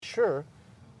ensure,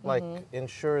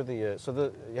 ensure the.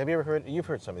 Have you ever heard? You've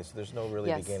heard some of these. There's no really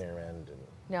Yes. beginning or end. And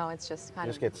No, it's just kind you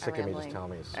of just get sick of me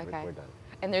rambling. just telling me we're done.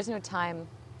 And there's no time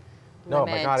No,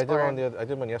 limit my God, or- I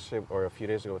did one yesterday or a few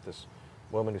days ago with this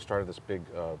woman who started this big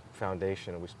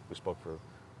foundation, and we spoke for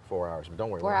 4 hours. But don't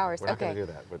worry, 4 hours. We're not Okay. going to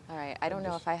do that. But All right. I don't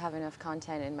know if I have enough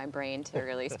content in my brain to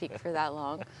really speak for that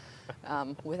long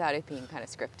without it being kind of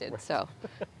scripted. So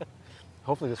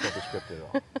hopefully this won't be scripted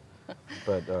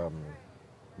at all.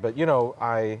 But you know,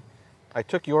 I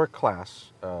took your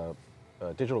class,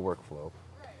 digital workflow,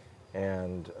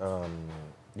 and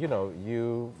you know,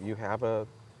 you have a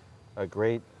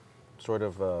great sort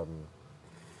of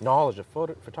knowledge of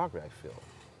photography, I feel.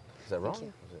 Is that wrong? Thank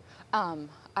you. Is it-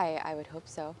 I would hope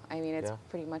so. I mean, it's Yeah.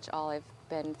 pretty much all I've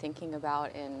been thinking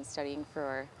about and studying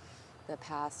for the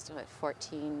past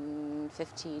 14,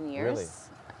 15 years. Really?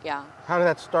 Yeah. How did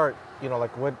that start? You know,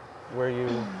 like when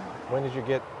did you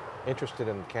get interested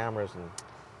in cameras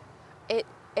and?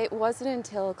 It wasn't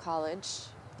until college.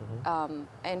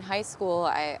 In high school,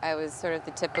 I was sort of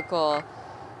the typical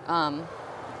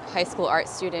high school art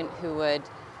student who would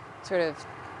sort of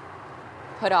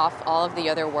put off all of the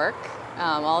other work,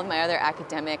 all of my other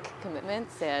academic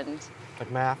commitments, and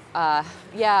Like math?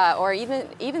 yeah, or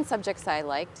even subjects I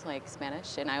liked, like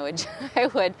Spanish, and I would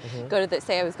go to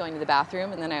say I was going to the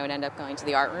bathroom, and then I would end up going to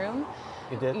the art room.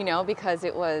 You did? You know, because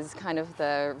it was kind of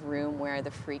the room where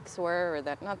the freaks were,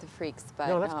 or not the freaks, but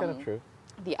No, that's kind of true.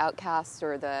 the outcasts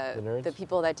or The nerds? the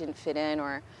people that didn't fit in,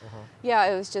 or yeah,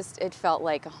 it felt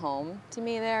like a home to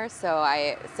me there. So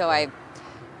I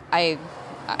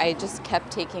just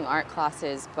kept taking art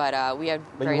classes, but we had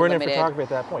But very you weren't limited. in photography at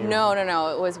that point. No.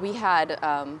 It was we had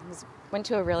went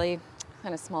to a really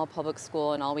kind of small public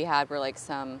school, and all we had were like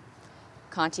some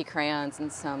Conti crayons and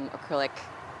some acrylic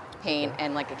paint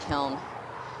and like a kiln.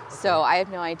 So I had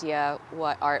no idea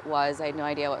what art was. I had no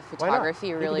idea what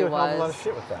photography really you could do a hell of was. a lot of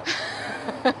shit with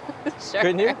that. Sure.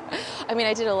 Couldn't you? I mean,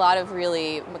 I did a lot of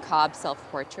really macabre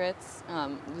self-portraits.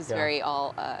 It was very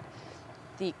all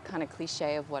the kind of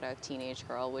cliche of what a teenage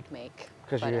girl would make.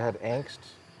 Because you had angst?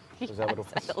 Is that what it was?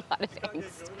 I had a lot of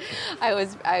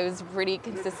angst. I was pretty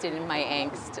consistent in my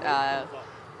angst,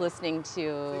 listening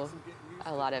to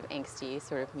a lot of angsty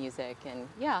sort of music, and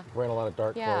yeah. Wearing a lot of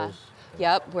dark clothes.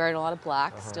 Yep, wearing a lot of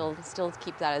black. Still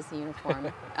keep that as the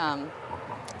uniform.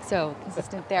 So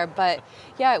consistent there. But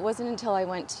yeah, it wasn't until I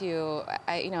went to,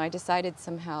 I decided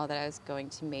somehow that I was going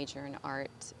to major in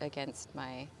art against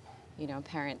my,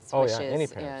 parents' wishes. Oh yeah, any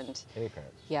parents. And any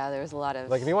parents. yeah, there was a lot of.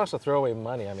 Like if he wants to throw away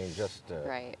money, I mean, just.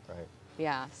 Right. Right.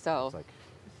 Yeah. So. It's like,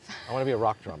 I want to be a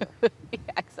rock drummer. Yeah,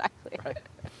 exactly. Right.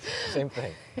 Same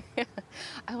thing.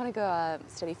 I want to go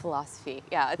study philosophy.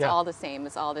 Yeah, it's all the same.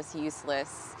 It's all this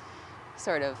useless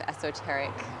sort of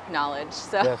esoteric knowledge.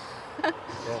 So, Yes.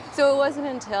 Yes. So it wasn't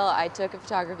until I took a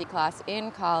photography class in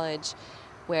college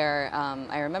where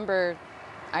I remember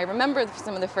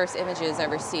some of the first images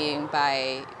ever seeing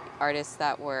by artists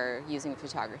that were using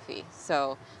photography.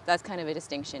 So that's kind of a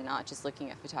distinction, not just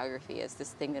looking at photography as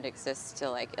this thing that exists to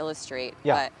like illustrate,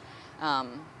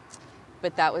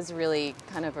 but that was really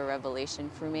kind of a revelation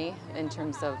for me in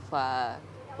terms of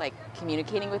like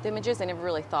communicating with images. I never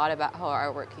really thought about how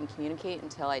artwork can communicate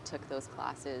until I took those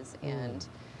classes, and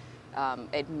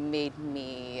it made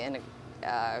me, in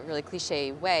a really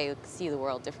cliche way, see the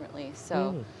world differently.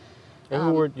 So, and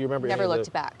who do you remember? Never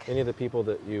looked back. Any of the people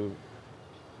that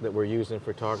were using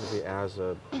photography as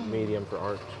a medium for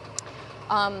art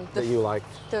that you liked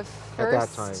at that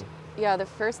time? Yeah, the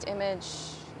first image.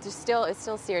 It's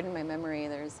still seared in my memory.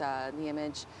 There's the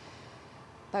image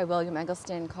by William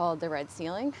Eggleston called "The Red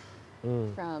Ceiling"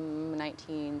 from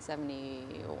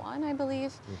 1971, I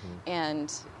believe.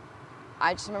 And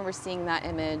I just remember seeing that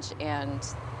image, and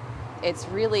it's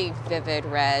really vivid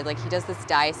red. Like, he does this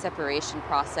dye separation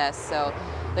process, so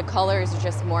the colors are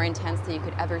just more intense than you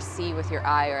could ever see with your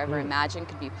eye or ever imagine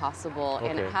could be possible.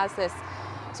 And it has this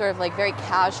sort of like very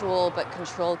casual but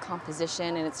controlled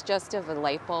composition, and it's just of a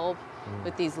light bulb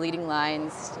with these leading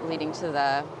lines leading to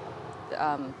the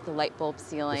light bulb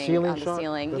ceiling on the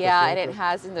ceiling. Yeah, and it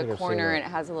has in the corner, and it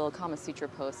has a little Kama Sutra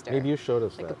poster. Maybe you showed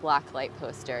us like that. a black light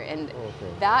poster. And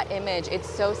that image, it's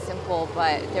so simple,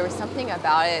 but there was something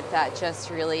about it that just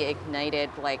really ignited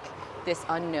like this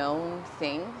unknown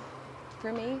thing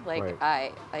for me. Like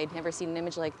I'd never seen an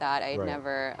image like that. I'd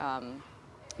never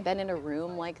been in a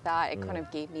room like that. It kind of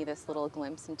gave me this little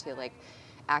glimpse into like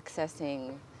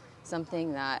accessing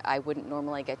something that I wouldn't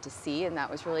normally get to see, and that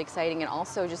was really exciting. And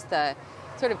also just the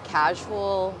sort of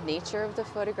casual nature of the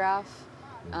photograph,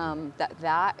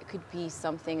 that could be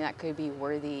something that could be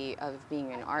worthy of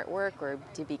being an artwork or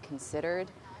to be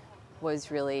considered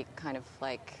was really kind of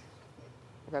like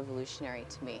revolutionary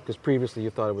to me. Because previously you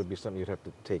thought it would be something you'd have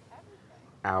to take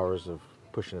hours of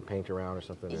pushing the paint around or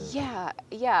something?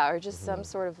 Yeah, or just some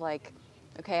sort of like,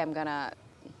 okay, the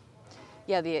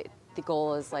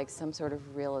goal is like some sort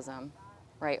of realism,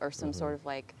 right? Or some sort of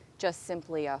like just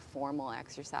simply a formal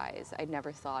exercise. I'd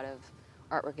never thought of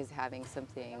artwork as having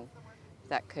something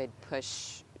that could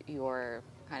push your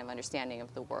kind of understanding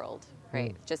of the world,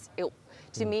 right?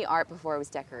 To me, art before was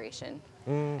decoration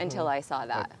until I saw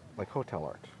that. Like hotel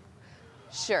art.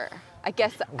 Sure. I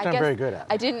guess I'm very good at.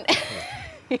 I didn't.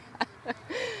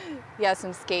 Yeah,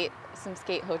 some skate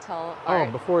hotel art.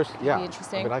 Oh, before, yeah. Be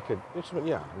interesting. I could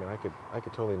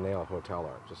totally nail hotel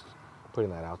art. Just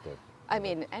putting that out there. I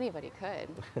mean, anybody could,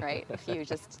 right? If you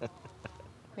just,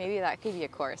 maybe that could be a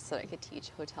course that I could teach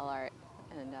hotel art,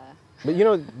 and. But you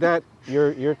know that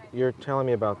you're telling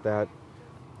me about that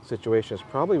situation is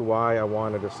probably why I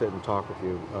wanted to sit and talk with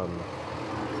you.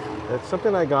 It's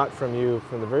something I got from you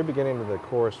from the very beginning of the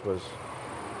course was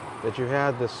that you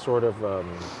had this sort of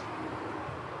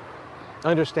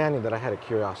understanding that I had a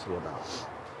curiosity about,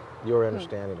 your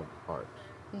understanding of art.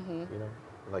 You know,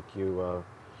 like you,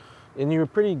 and you were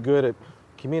pretty good at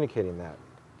communicating that.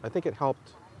 I think it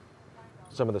helped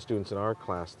some of the students in our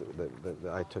class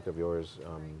that I took of yours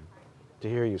to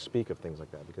hear you speak of things like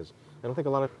that, because I don't think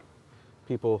a lot of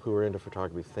people who are into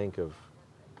photography think of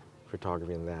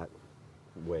photography in that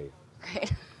way.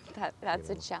 Right. That's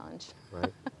a challenge.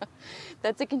 Right.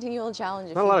 That's a continual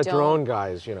challenge. Not a lot of drone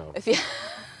guys, you know. If you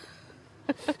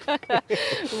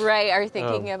right, are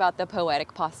thinking about the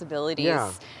poetic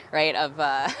possibilities, right, of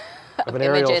an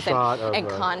images shot and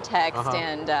context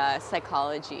and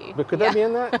psychology. But could that be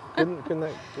in that? Couldn't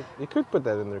that? You could put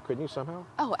that in there, couldn't you, somehow?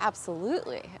 Oh,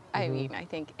 absolutely. I mean, I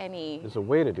think there's a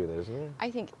way to do that, isn't there?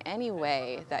 I think any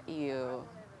way that you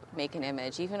make an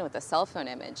image, even with a cell phone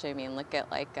image. I mean, look at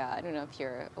like, I don't know if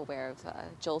you're aware of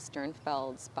Joel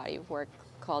Sternfeld's body of work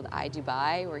called I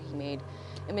Dubai, where he made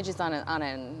images on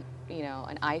an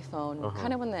iPhone,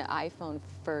 kind of when the iPhone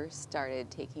first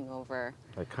started taking over.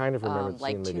 I kind of remember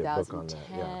like seeing maybe a book on that.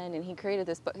 Yeah. And he created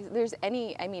this book. There's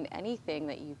anything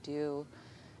that you do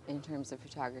in terms of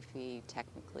photography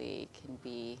technically can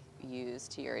be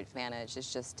used to your advantage.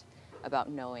 It's just about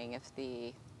knowing if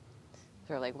the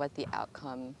sort of like what the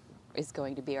outcome is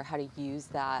going to be, or how to use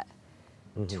that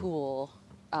tool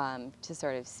to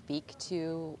sort of speak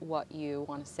to what you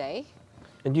want to say.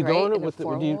 And you go in it with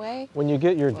when you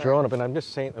get your drone up, and I'm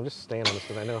just staying on this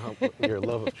because I know how your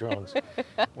love of drones.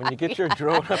 When you get your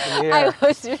drone up in the air, I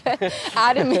was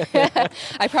adamant.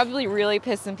 I probably really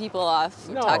pissed some people off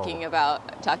talking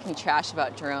trash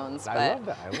about drones. But I love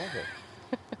that. I love it.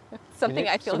 Something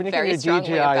I feel very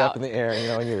strongly about. When you get your DJI up in the air, you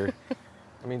know, and you're.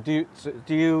 I mean, do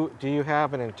you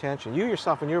have an intention? You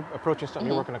yourself, when you're approaching something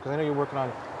you're working on, because I know you're working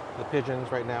on the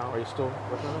pigeons right now. Are you still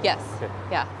working on it? Yes. Okay.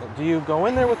 Yeah. Do you go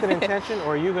in there with an intention, or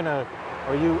are you gonna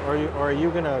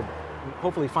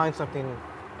hopefully find something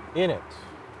in it?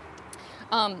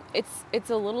 It's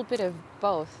a little bit of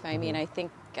both. I mean, I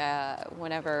think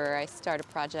whenever I start a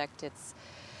project, it's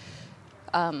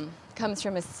comes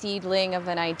from a seedling of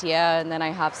an idea, and then I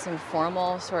have some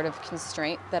formal sort of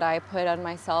constraint that I put on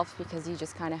myself because you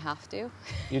just kind of have to.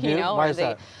 You do? You know, Why is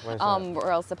that?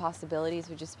 Or else the possibilities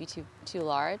would just be too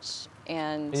large,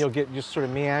 and you'll get just sort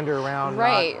of meander around.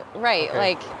 Right. Okay.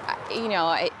 Like, you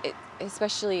know,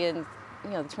 especially in the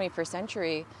 21st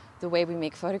century, the way we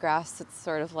make photographs, it's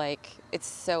sort of like it's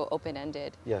so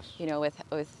open-ended. Yes. You know, with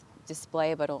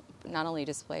display, but not only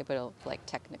display, but like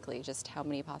technically just how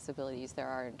many possibilities there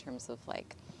are in terms of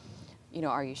like, you know,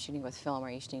 are you shooting with film?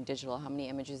 Are you shooting digital? How many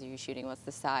images are you shooting? What's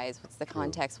the size? What's the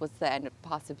context? What's the end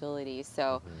possibility?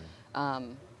 So,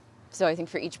 so I think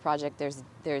for each project,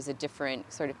 there's a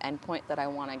different sort of endpoint that I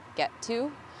want to get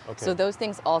to. Okay. So those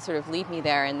things all sort of lead me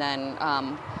there, and then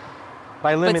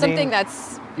by limiting but something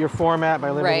that's your format, by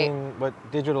limiting what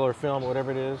digital or film,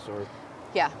 whatever it is, or.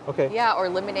 Yeah. Okay. Yeah, or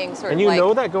limiting sort of. And you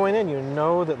know that going in, you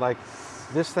know that like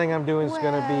this thing I'm doing is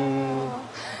going to be,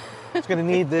 it's going to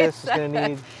need this, it's going to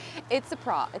need. It's a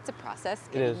process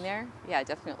getting there. Yeah,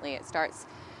 definitely. It starts.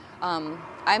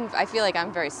 I feel like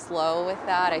I'm very slow with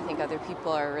that. I think other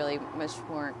people are really much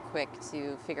more quick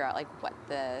to figure out like what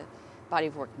the body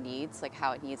of work needs, like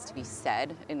how it needs to be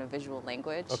said in a visual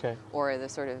language, or the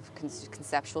sort of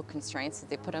conceptual constraints that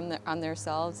they put on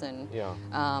themselves and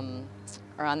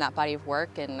or on that body of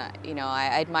work. And you know,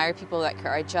 I admire people that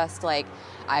are just like,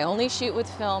 I only shoot with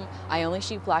film, I only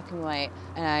shoot black and white,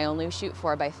 and I only shoot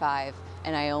 4x5,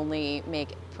 and I only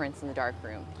make prints in the dark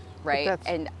room, right?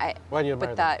 And why do you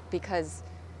admire that? Because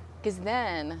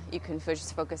then you can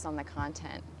just focus on the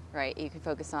content, right? You can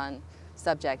focus on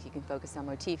subject, you can focus on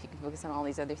motif, you can focus on all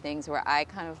these other things, where I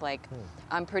kind of like,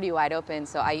 I'm pretty wide open.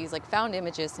 So I use like found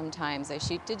images sometimes. I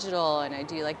shoot digital, and I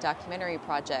do like documentary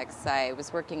projects. I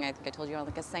was working, I think I told you, on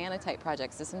like a cyanotype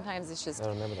project. So sometimes it's just, I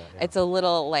remember that, it's a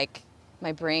little like,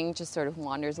 my brain just sort of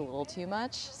wanders a little too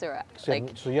much. So like,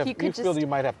 so you feel that you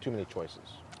might have too many choices.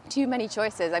 Too many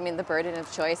choices. I mean, the burden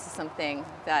of choice is something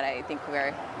that I think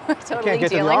we're totally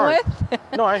get dealing with.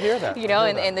 No, I hear that. You know,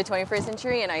 in the 21st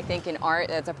century, and I think in art,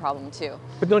 that's a problem too.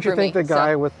 But don't you think the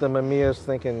guy with the Mamiya is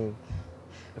thinking,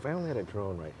 if I only had a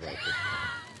drone right here.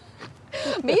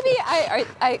 Maybe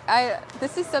I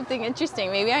this is something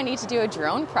interesting. Maybe I need to do a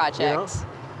drone project.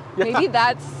 You know? Yeah. Maybe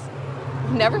that's,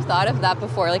 never thought of that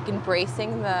before, like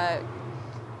embracing the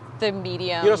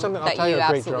medium. You know something? I'll tell you a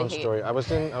great drone hate. story. I was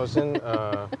in,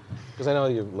 because I know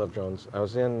you love drones. I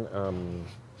was in,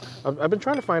 I've been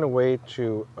trying to find a way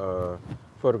to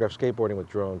photograph skateboarding with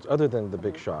drones other than the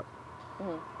big shot.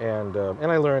 And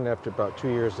I learned after about 2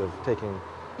 years of taking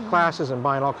classes and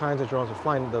buying all kinds of drones and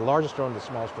flying the largest drone, the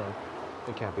smallest drone,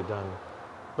 it can't be done.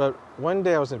 But one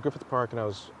day I was in Griffith Park,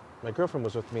 and my girlfriend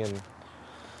was with me, and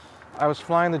I was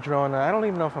flying the drone, and I don't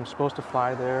even know if I'm supposed to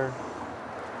fly there.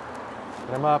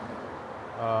 And I'm up,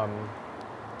 and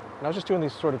I was just doing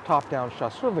these sort of top-down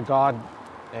shots, sort of the God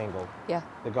angle,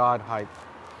 the God height.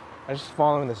 I was just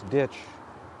following this ditch,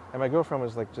 and my girlfriend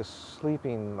was like just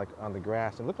sleeping like on the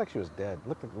grass, and it looked like she was dead. It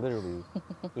looked like literally,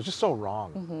 it was just so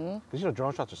wrong. Because you know,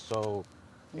 drone shots are so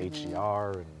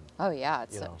HDR and. Oh yeah,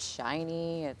 it's so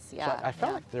shiny. It's So I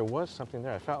felt like there was something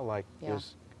there. I felt like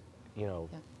there's, you know.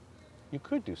 You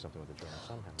could do something with a drone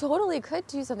somehow. Totally could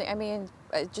do something. I mean,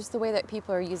 just the way that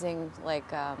people are using, like,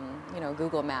 you know,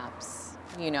 Google Maps,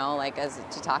 you know, like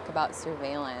to talk about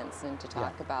surveillance and to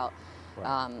talk about,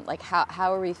 like,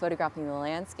 how are we photographing the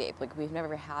landscape? Like, we've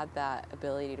never had that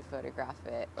ability to photograph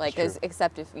it, like,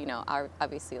 except if, you know,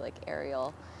 obviously, like,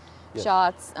 aerial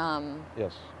shots.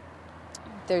 Yes.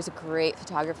 There's a great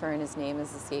photographer, and his name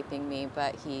is escaping me,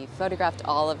 but he photographed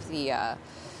all of the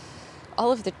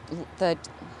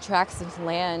tracts of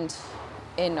land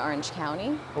in Orange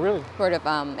County. Oh, really? Sort of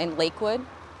in Lakewood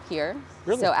here.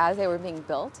 Really? So as they were being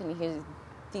built, and he had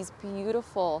these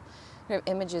beautiful sort of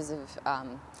images of,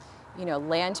 you know,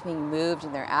 land being moved,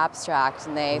 and they're abstract,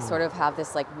 and they sort of have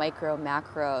this like micro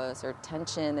macros or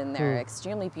tension, and they're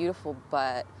extremely beautiful,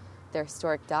 but they're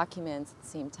historic documents at the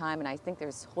same time. And I think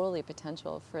there's totally a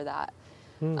potential for that.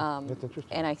 That's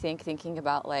interesting. And I think thinking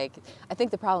about, like, I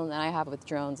think the problem that I have with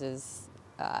drones is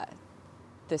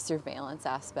the surveillance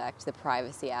aspect, the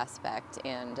privacy aspect,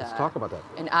 and let's talk about that.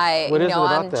 And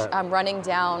I'm running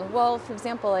down. Well, for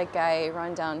example, like I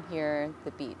run down here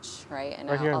the beach, right? And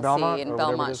right here I'll Belmont, see in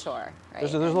Belmont Shore. Right?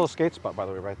 There's a little skate spot, by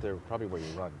the way, right there, probably where you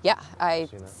run. Yeah, I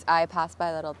pass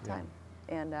by that all the time,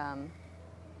 and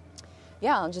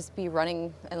I'll just be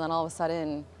running, and then all of a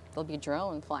sudden there'll be a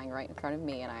drone flying right in front of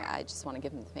me, and I just want to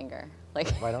give him the finger, like,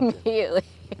 why don't immediately.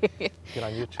 Get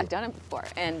on YouTube. I've done it before,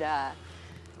 and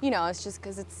you know, it's just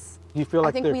because it's. Do you feel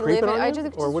like they're creeping on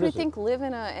you? I think live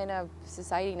in a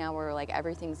society now where like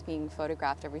everything's being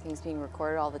photographed, everything's being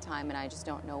recorded all the time, and I just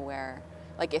don't know where,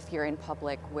 like, if you're in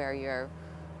public where you're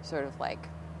sort of like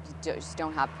just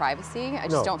don't have privacy. I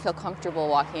just don't feel comfortable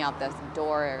walking out this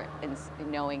door and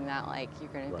knowing that like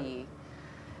you're going to be.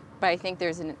 But I think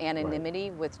there's an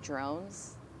anonymity with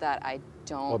drones that I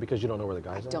don't. Well, because you don't know where the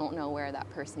guys are? I don't know where that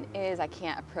person is. I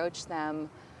can't approach them.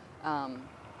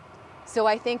 So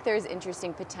I think there's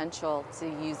interesting potential to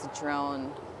use a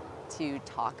drone to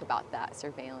talk about that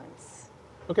surveillance.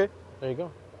 Okay, there you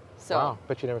go. So, wow,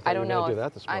 bet you never thought you were going to do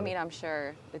that this morning. I mean, I'm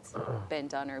sure it's been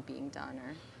done or being done.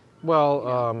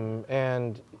 Well,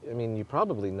 and I mean, you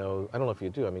probably know, I don't know if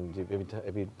you do, I mean,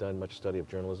 have you done much study of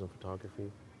journalism,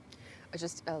 photography?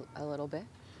 Just a little bit,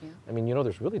 yeah. I mean, you know,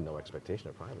 there's really no expectation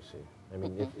of privacy. I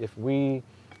mean,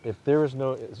 if there is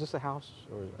no, is this a house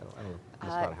or I don't know? It's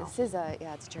not a house. This is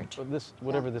it's a church. But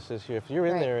whatever this is here, if you're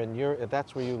in there and if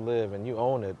that's where you live and you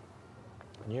own it,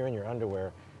 and you're in your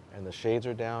underwear and the shades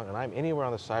are down and I'm anywhere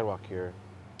on the sidewalk here,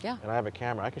 and I have a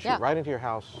camera, I can shoot right into your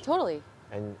house. Totally.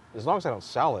 And as long as I don't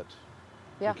sell it,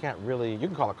 you can't really. You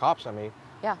can call the cops on me.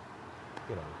 Yeah.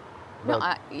 You know. No,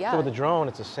 So with the drone,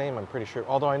 it's the same. I'm pretty sure.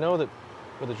 Although I know that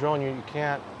with the drone, you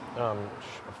can't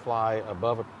fly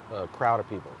above a crowd of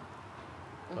people.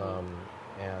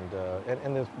 And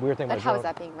the weird thing about how is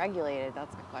that being regulated?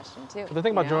 That's my question too. The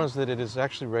thing about drones is that it is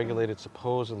actually regulated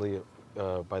supposedly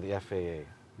by the FAA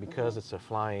because it's a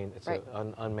flying, it's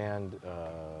an unmanned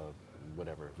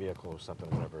whatever vehicle or something,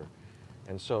 whatever.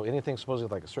 And so anything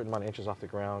supposedly like a certain amount of inches off the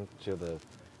ground to the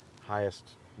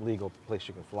highest legal place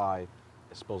you can fly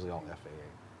is supposedly all FAA,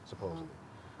 supposedly.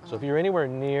 So if you're anywhere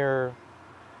near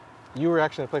you were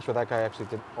actually in a place where that guy actually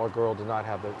did, or girl did not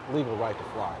have the legal right to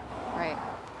fly. Right.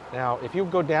 Now, if you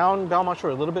go down Belmont Shore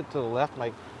a little bit to the left,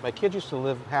 my kids used to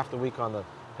live half the week on the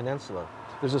peninsula.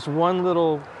 There's this one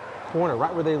little corner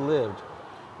right where they lived,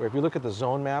 where if you look at the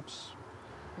zone maps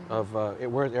of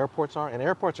where airports are, and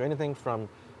airports are anything from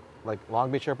like Long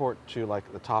Beach Airport to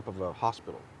like the top of a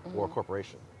hospital or a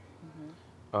corporation.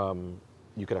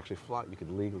 You could actually fly, you could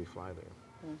legally fly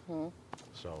there.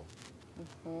 So,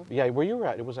 yeah, where you were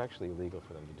at, it was actually illegal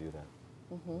for them to do that.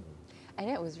 And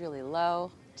it was really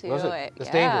low, too. Was it? It's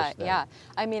yeah, dangerous then. Yeah.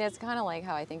 I mean, it's kind of like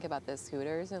how I think about the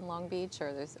scooters in Long Beach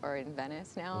or in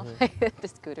Venice now. The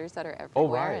scooters that are everywhere. Oh,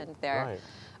 right. And they're,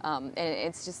 and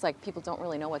it's just like people don't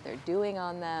really know what they're doing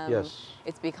on them. Yes.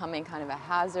 It's becoming kind of a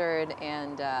hazard,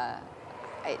 and I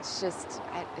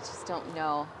just don't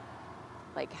know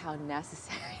like how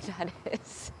necessary that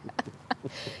is.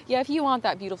 Yeah, if you want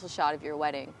that beautiful shot of your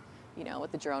wedding, you know,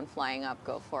 with the drone flying up,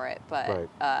 go for it. But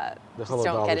just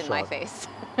don't get in my face.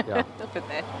 Yeah. With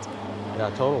it.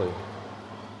 Yeah, totally.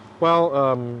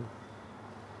 Well,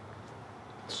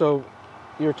 so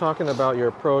you're talking about your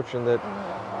approach and that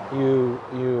you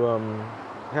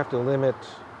have to limit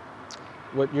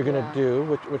what you're going to do,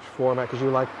 which format, because you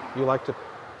like to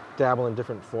dabble in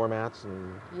different formats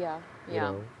and you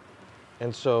know.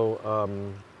 And so,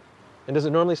 and does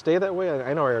it normally stay that way?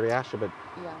 I know I already asked you, but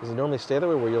does it normally stay that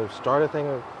way where you'll start a thing,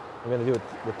 I'm going to do it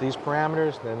with these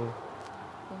parameters, then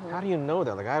how do you know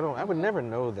that? Like, I would never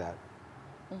know that.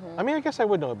 I mean, I guess I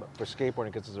would know for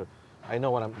skateboarding because I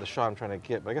know the shot I'm trying to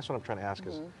get, but I guess what I'm trying to ask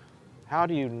is, how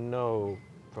do you know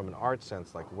from an art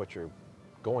sense, like what you're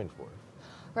going for?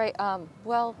 Right,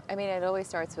 well, I mean, it always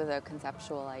starts with a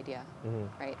conceptual idea,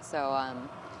 right? So,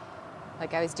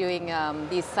 like I was doing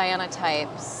these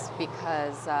cyanotypes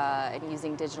because, and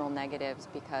using digital negatives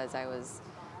because I was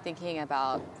thinking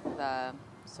about the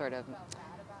sort of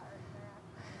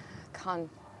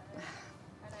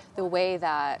the way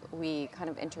that we kind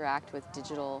of interact with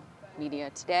digital media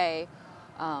today.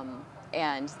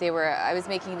 And I was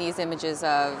making these images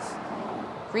of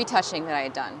retouching that I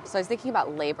had done. So I was thinking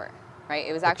about labor, right?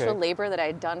 It was actual labor that I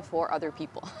had done for other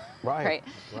people, right?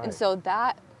 And so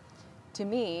that, to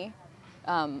me,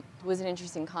 was an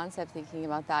interesting concept, thinking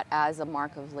about that as a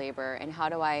mark of labor, and how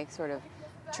do I sort of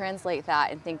translate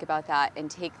that and think about that and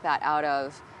take that out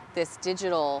of this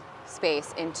digital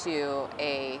space into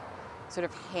a sort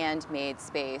of handmade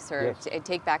space, or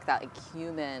take back that like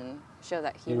show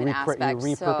that human aspect.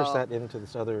 You repurpose that into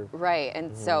this other... Right,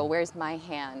 and so where's my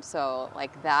hand? So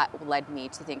like that led me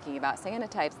to thinking about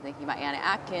cyanotypes and thinking about Anna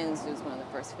Atkins, who's one of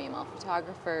the first female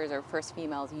photographers, or first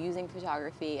females using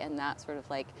photography, and that sort of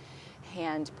like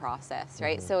hand process,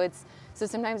 right? So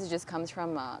sometimes it just comes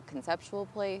from a conceptual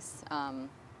place.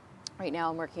 Right now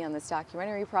I'm working on this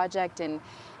documentary project, and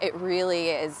it really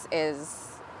is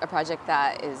a project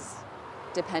that is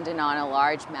dependent on a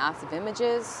large mass of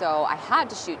images. So I had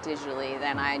to shoot digitally.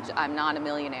 Then I'm not a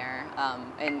millionaire.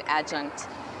 And adjunct,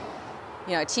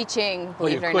 you know, teaching,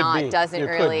 believe it or not, doesn't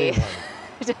really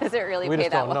pay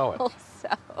that well.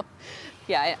 So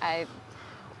yeah, I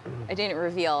didn't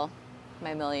reveal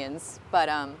my millions, but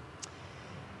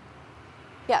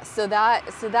yeah, so that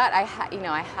I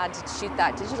had to shoot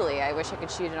that digitally. I wish I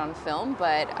could shoot it on film,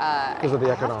 but because of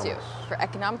the economics. Have to. For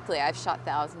economically, I've shot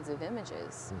thousands of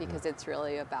images because it's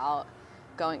really about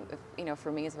going. You know,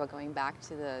 for me, it's about going back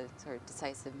to the sort of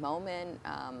decisive moment.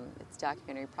 It's a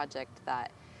documentary project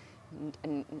that,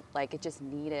 like, it just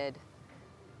needed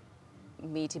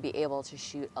me to be able to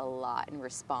shoot a lot and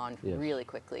respond really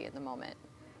quickly in the moment.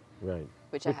 Right.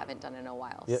 Which I haven't done in a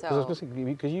while. Yeah, so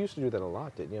because you used to do that a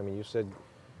lot, didn't you? I mean, you said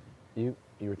you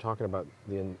were talking about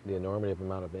the enormous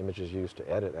amount of images you used to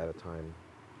edit at a time.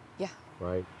 Yeah.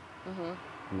 Right.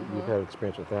 You've had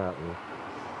experience with that. And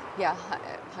yeah,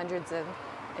 hundreds and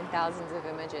thousands of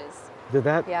images. Did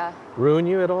that ruin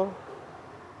you at all?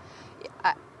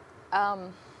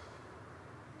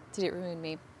 Did it ruin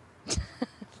me?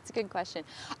 That's a good question.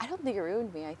 I don't think it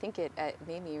ruined me. I think it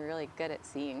made me really good at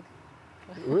seeing.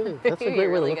 Really? That's a great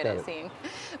way to look at it. Seeing.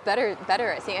 Better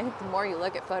at seeing. I think the more you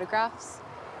look at photographs,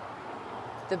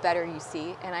 the better you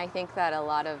see. And I think that a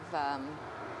lot of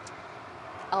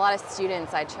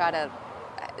students, it's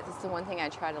the one thing I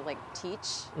try to like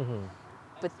teach,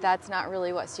 but that's not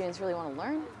really what students really want to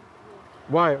learn.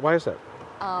 Why is that?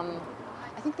 I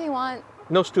think they want...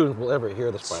 No student will ever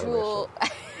hear this, by the way. So.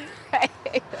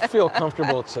 Feel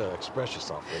comfortable to express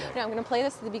yourself. No, I'm going to play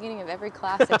this at the beginning of every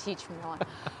class I teach from now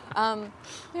on.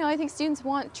 You know, I think students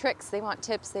want tricks, they want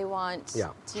tips, they want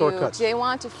shortcuts. They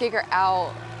want to figure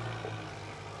out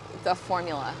the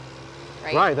formula,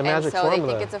 right? Right, the magic formula. So they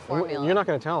think it's a formula. You're not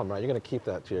going to tell them, right? You're going to keep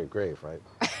that to your grave, right?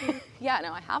 Yeah,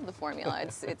 no, I have the formula.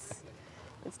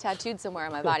 It's tattooed somewhere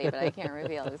on my body, but I can't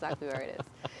reveal exactly where it is.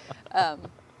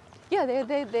 Yeah,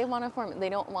 they want to form. They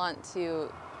don't want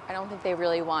to. I don't think they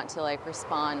really want to like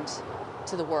respond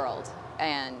to the world.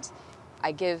 And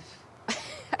I give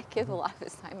I give a lot of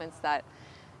assignments that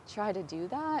try to do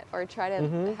that, or try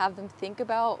to have them think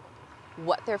about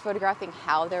what they're photographing,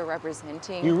 how they're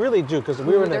representing. You really do, because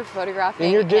we were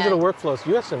in your digital workflows.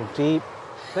 You had some deep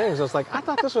things. I was like, I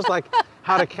thought this was like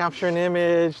how to capture an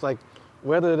image, like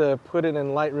whether to put it in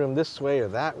Lightroom this way or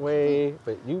that way.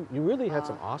 But you really had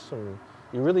some awesome.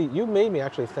 You made me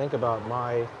actually think about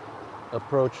my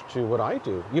approach to what I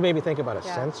do. You made me think about a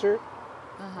sensor.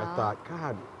 I thought,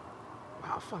 God,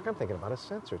 wow, fuck, I'm thinking about a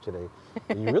sensor today.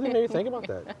 You really made me think about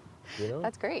that. You know?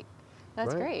 That's great.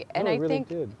 That's Right. great. No, And it I really think,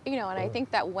 did. you know, and I think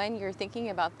that when you're thinking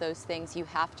about those things, you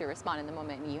have to respond in the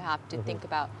moment, and you have to think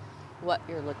about what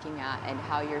you're looking at and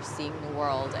how you're seeing the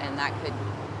world. And that could,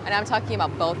 and I'm talking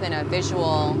about both in a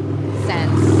visual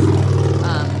sense,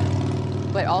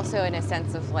 but also in a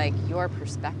sense of like your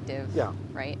perspective,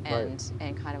 right? And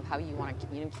kind of how you want to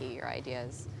communicate your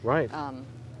ideas. Right.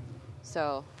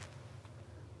 So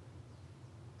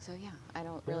yeah, I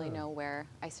don't really know where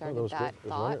I started that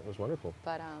thought. It was wonderful.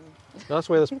 But No, that's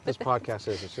the way this podcast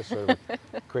is. It's just sort of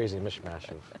a crazy mishmash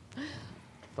of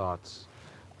thoughts.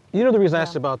 You know, the reason I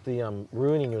asked about the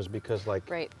ruining was because, like,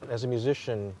 as a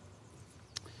musician,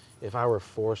 if I were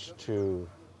forced to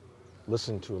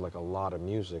listen to like a lot of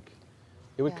music,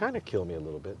 it would kind of kill me a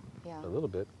little bit. A little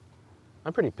bit.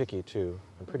 I'm pretty picky too.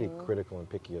 I'm pretty critical and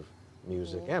picky of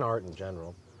music and art in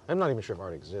general. I'm not even sure if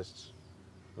art exists.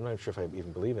 I'm not even sure if I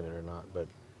even believe in it or not. But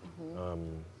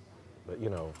you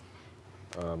know,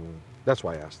 that's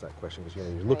why I asked that question, because, you know,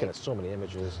 you're looking at so many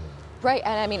images. Right,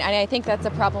 and I mean, and I think that's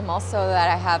a problem also that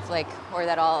I have, like, or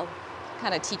that all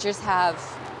kind of teachers have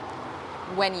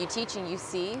when you teach and you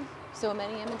see so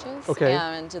many images.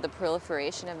 And the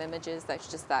proliferation of images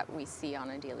that we see on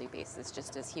a daily basis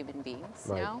just as human beings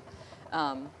now.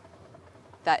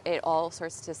 That it all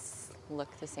starts to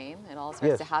look the same. It all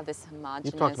starts to have this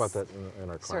homogeneous You talked about that in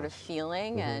our class. Sort of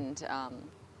feeling, and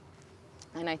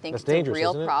I think That's it's a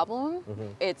real isn't it? problem.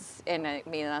 And I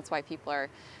mean, that's why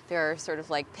there are sort of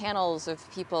like panels of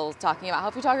people talking about how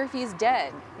photography is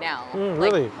dead now.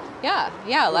 Really? Yeah.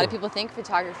 A lot of people think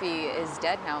photography is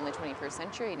dead now in the 21st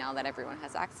century, now that everyone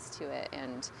has access to it.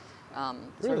 And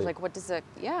sort of like, what does a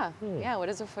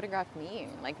photograph mean?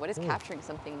 Like, what does capturing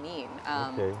something mean?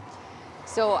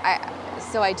 So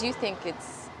I do think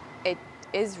it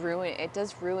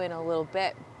does ruin a little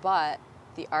bit, but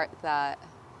the art that,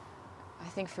 I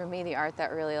think for me, the art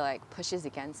that really like pushes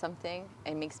against something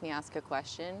and makes me ask a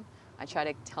question, I try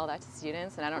to tell that to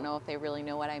students, and I don't know if they really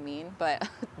know what I mean, but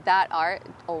that art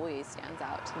always stands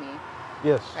out to me.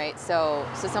 Yes. Right? So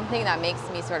something that makes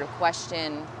me sort of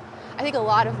question, I think a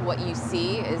lot of what you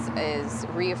see is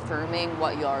reaffirming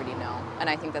what you already know, and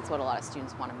I think that's what a lot of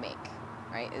students want to make,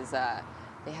 right? Is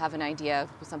they have an idea of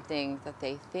something that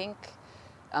they think,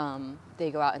 they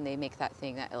go out and they make that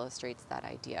thing that illustrates that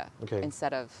idea,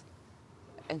 instead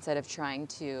of trying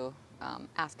to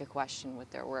ask a question with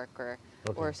their work,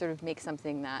 or sort of make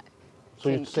something that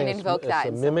can invoke that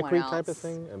in someone else. It's a mimicry type of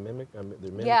thing? They're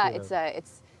mimicking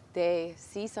they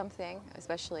see something,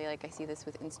 especially like I see this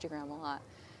with Instagram a lot.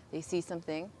 They see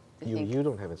something. You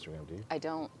don't have Instagram, do you? I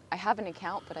don't. I have an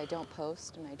account, but I don't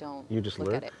post, and I don't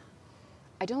look at it.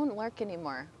 I don't lurk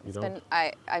anymore.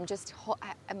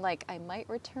 I'm like, I might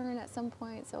return at some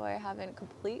point, so I haven't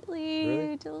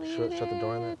completely deleted Shut the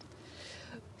door on that?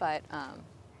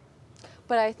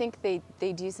 But I think they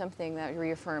do something that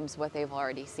reaffirms what they've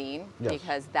already seen,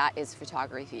 because that is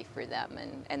photography for them,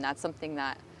 and that's something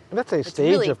that and that's a it's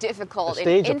stage really of difficult. a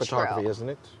stage in of photography, isn't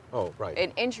it? Oh, right.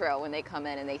 An intro, when they come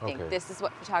in and they think this is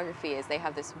what photography is, they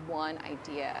have this one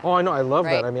idea. Oh, I know. I love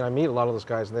that. I mean, I meet a lot of those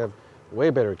guys, and they have way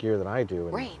better gear than I do.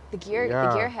 And the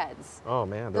gearheads. Oh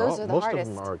man, those are the most hardest.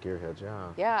 of them are gearheads.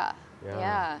 Yeah.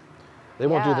 They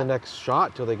won't do the next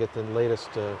shot till they get the latest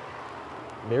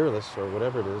mirrorless or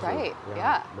whatever it is. Right.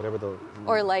 Whatever the.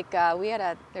 Or like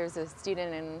there's a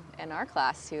student in our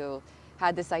class who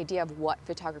had this idea of what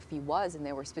photography was, and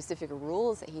there were specific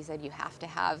rules that he said you have to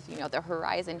have. You know, the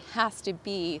horizon has to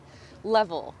be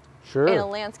level. Sure. In a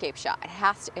landscape shot, it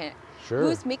has to. Sure.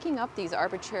 Who's making up these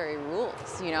arbitrary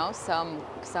rules? You know, some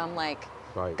like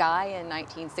guy in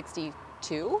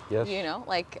 1962. Yes. You know,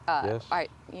 like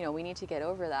we need to get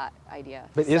over that idea.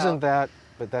 But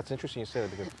But that's interesting you said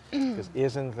it, because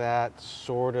isn't that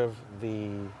sort of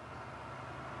the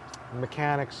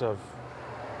mechanics of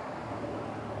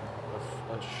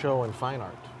a show in fine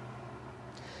art?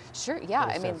 Sure. Yeah.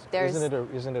 I mean, Isn't it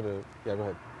a? Yeah. Go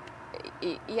ahead.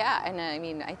 Yeah, and I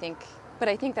mean, I think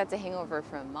that's a hangover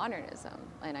from modernism,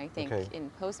 and I think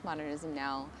in postmodernism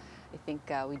now, I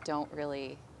think we don't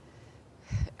really,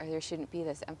 or there shouldn't be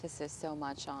this emphasis so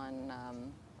much on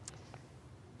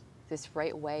this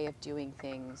right way of doing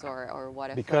things, or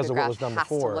what a photograph has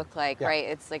to look like, right?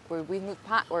 It's like we moved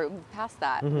past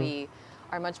that. Mm-hmm. We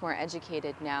are much more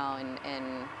educated now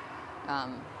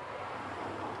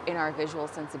in our visual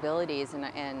sensibilities,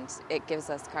 and it gives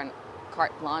us kind of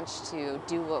carte blanche to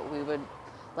do what we would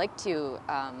like to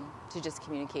just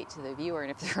communicate to the viewer.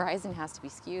 And if the horizon has to be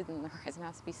skewed, then the horizon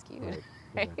has to be skewed,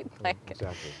 right? Like,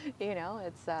 exactly. You know,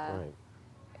 it's right.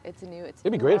 It's a new.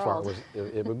 It'd be great if art was.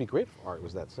 It would be great if art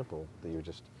was that simple, that you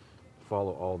just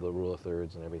follow all the rule of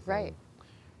thirds and everything. Right.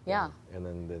 Yeah. And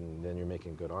then you're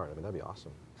making good art. I mean, that'd be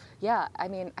awesome. Yeah. I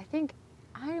mean, I think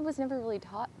I was never really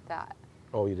taught that.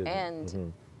 Oh, you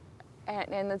didn't.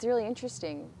 And that's really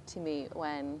interesting to me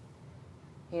when,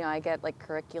 you know, I get like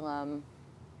curriculum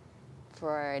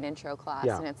for an intro class,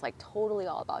 and it's like totally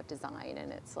all about design,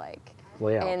 and it's like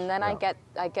layout. And then I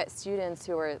get students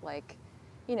who are like,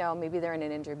 you know, maybe they're in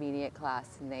an intermediate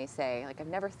class and they say, like, I've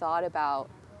never thought about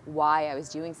why I was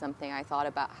doing something. I thought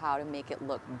about how to make it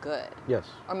look good. Yes.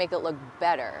 Or make it look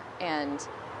better. And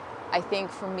I think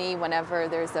for me, whenever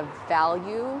there's a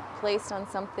value placed on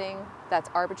something that's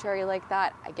arbitrary like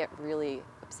that, I get really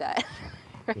upset.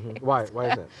 Right? Mm-hmm. Why is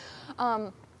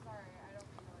that?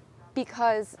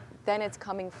 Because then it's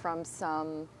coming from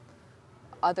some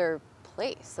other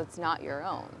place that's not your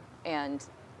own. And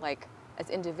like, as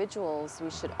individuals,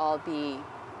 we should all be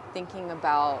thinking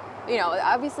about, you know,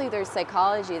 obviously there's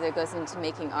psychology that goes into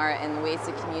making art and ways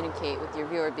to communicate with your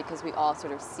viewer, because we all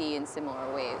sort of see in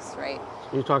similar ways, right?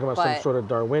 You're talking about some sort of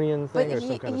Darwinian thing, or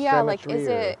some kind of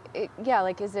symmetry?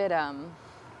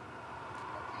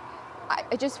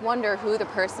 I just wonder who the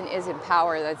person is in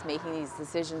power that's making these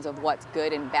decisions of what's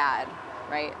good and bad,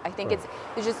 right? I think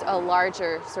there's just a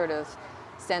larger sort of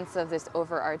sense of this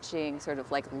overarching sort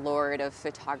of like lord of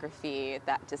photography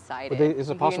that decided. Is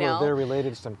it possible that they're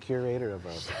related to some curator of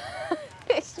a...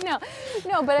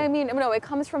 No, but I mean, no, it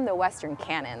comes from the Western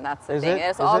canon. That's the thing.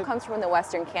 It all comes from the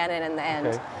Western canon,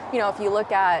 and you know, if you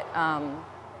look at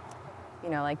you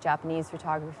know, like Japanese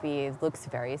photography, it looks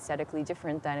very aesthetically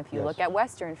different than if you look at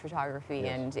Western photography,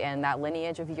 and that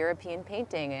lineage of European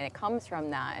painting, and it comes from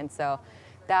that. And so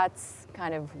that's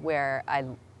kind of where I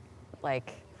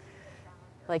like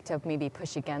to maybe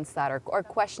push against that, or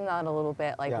question that a little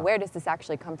bit, like where does this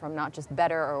actually come from? Not just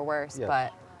better or worse,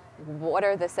 but what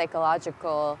are the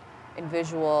psychological and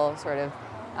visual sort of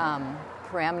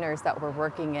parameters that we're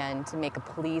working in to make a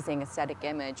pleasing aesthetic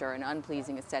image or an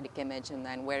unpleasing aesthetic image, and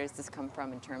then where does this come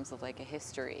from in terms of like a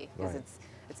history? Because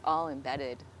it's all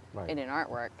embedded in an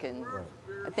artwork, and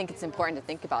I think it's important to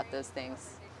think about those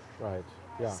things. Right.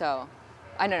 Yeah. So,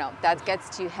 I don't know. That gets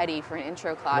too heady for an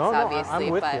intro class, no, obviously. I'm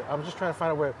with you. I'm just trying to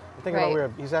find out where. I'm thinking about where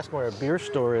he's asking where a beer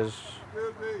store is.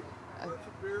 Excuse me. What's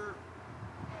a beer?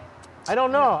 I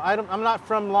don't know. I'm not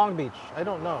from Long Beach. I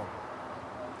don't know.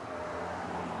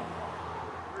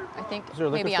 I think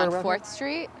maybe on 4th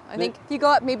Street. I think if you go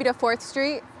up maybe to 4th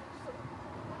Street.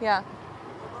 Yeah.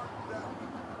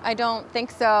 I don't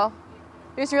think so.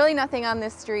 There's really nothing on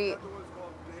this street.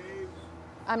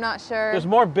 I'm not sure. There's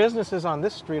more businesses on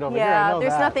this street over here. I know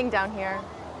there's nothing down here.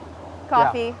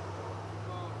 Coffee.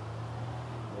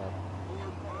 Yeah.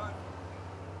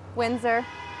 Windsor.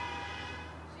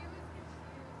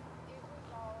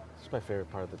 This is my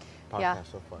favorite part of the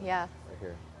podcast so far. Yeah. Right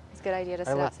here. It's a good idea to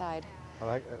sit outside. I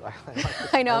like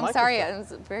I know. I'm sorry. It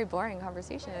was a very boring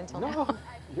conversation until now. No,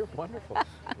 you're wonderful.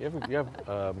 You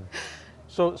have.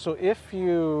 So if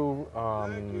you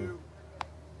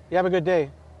you have a good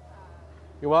day.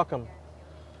 You're welcome.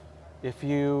 If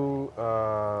you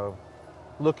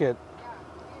look at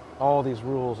all these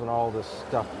rules and all this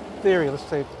stuff, theory. Let's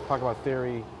talk about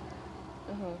theory.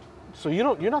 Mm-hmm. So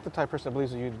you're not the type of person that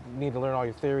believes that you need to learn all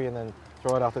your theory and then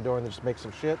throw it out the door and then just make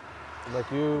some shit.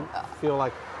 Like, you feel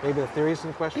like maybe the theory is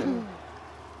in question.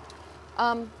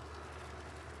 I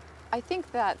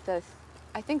think that the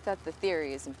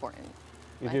theory is important.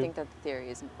 You I do? think that the theory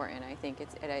is important. I think it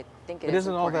It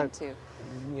isn't all that, too.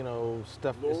 you know,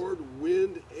 stuff. Lord,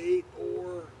 wind, 8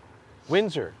 or...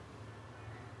 Windsor.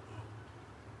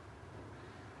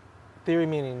 Theory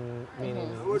meaning.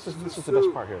 Mm-hmm. This is the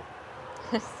best part here.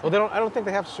 Well, I don't think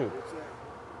they have soup. What's that?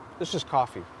 It's just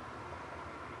coffee.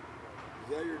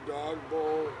 Is that your dog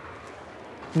bowl?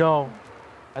 No,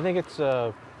 I think it's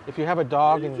if you have a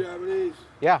dog Are you and Japanese?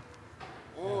 yeah.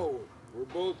 Oh, we're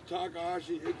both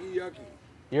Takahashi Icky Yucky.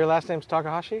 Your last name's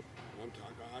Takahashi? I'm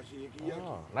Takahashi Icky Yucky.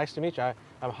 Oh, nice to meet you.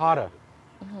 I'm Hada.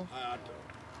 Hayato.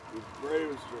 It's brave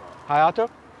and strong. Hayato?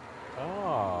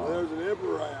 Oh. There's an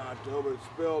Emperor Hayato, but it's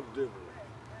spelled differently.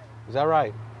 Is that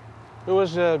right? Who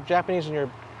was Japanese in your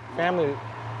family,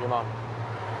 your mom?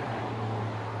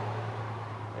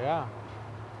 Yeah.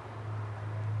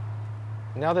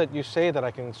 Now that you say that,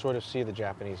 I can sort of see the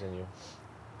Japanese in you.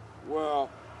 Well,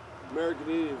 American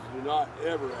Indians do not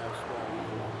ever have Spanish.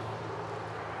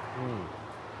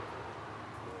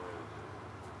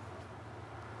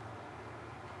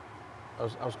 I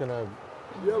was gonna.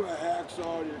 Do you have a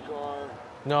hacksaw in your car?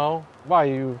 No. Why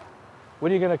you?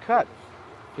 What are you gonna cut?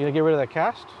 You gonna get rid of that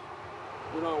cast?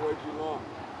 We're not way too long.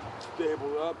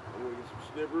 Staple it up. I'm gonna get some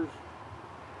snippers.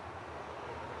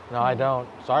 No, I don't.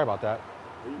 Sorry about that.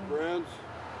 Are you friends?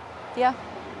 Yeah.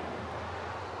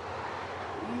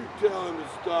 You tell him to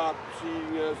stop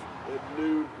cheating us at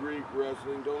nude Greek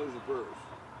wrestling. Don't lose your purse.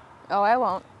 Oh, I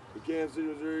won't. In Kansas City,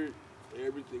 Missouri,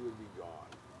 everything would be gone.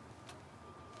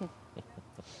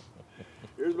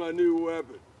 Here's my new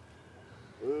weapon.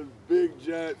 Those big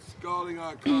giant scalding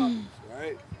hot coffees,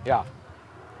 right? Yeah.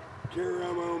 Carry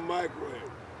around my own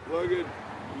microwave. Plug it,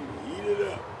 you heat it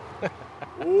up.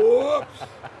 Whoops!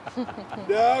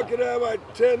 Now can I have my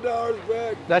 $10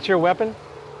 back? That's your weapon?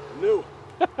 No.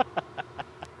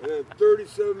 And a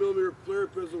 37 millimeter flare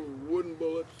pistol with wooden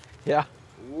bullets. Yeah.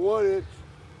 1 inch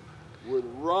with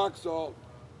rock salt,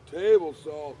 table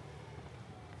salt,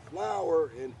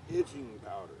 flour, and itching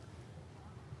powder.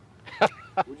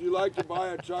 Would you like to buy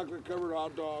a chocolate covered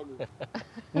hot dog?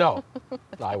 No.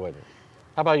 No, I wouldn't.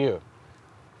 How about you?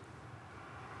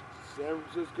 San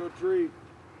Francisco treat.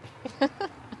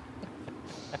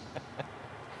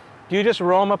 Do you just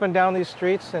roam up and down these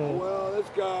streets and? Well, this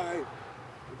guy,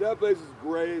 that place is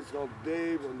great. It's called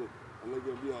Dave, and they're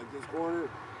gonna be like this corner.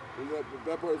 And that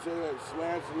part of the that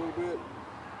slants a little bit.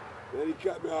 Then he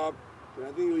cut me off, and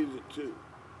I think he leaves at 2.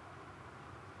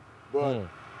 But the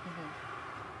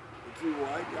 2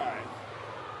 white guys,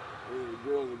 the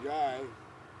girl and the guy, I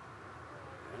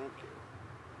don't care.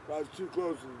 If I was too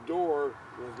close to the door,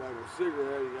 it was like a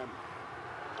cigarette. He got me.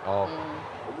 Oh.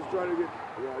 I'm just trying to get,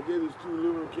 I gave these 2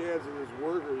 aluminum cans to this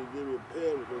worker. He gave me a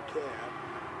pen with a cap.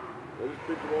 I just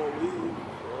picked them all leaves.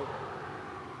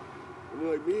 And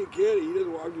they're like, me and Kenny, he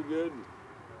doesn't walk too good. And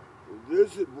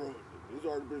this is broken. This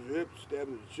artificial hip stabbed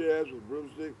in the chest with a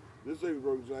broomstick. This thing was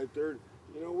broken July 3rd.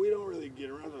 You know, we don't really get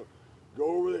around, so go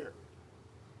over there.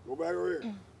 Go back over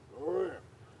here. Go over there.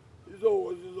 These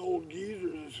old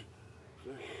geezers.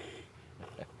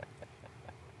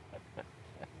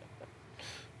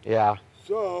 Yeah.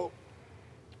 So.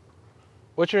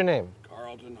 What's your name?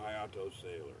 Carlton Hayato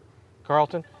Sailor.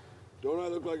 Carlton? Don't I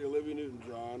look like Olivia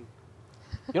Newton-John?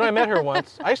 You know, I met her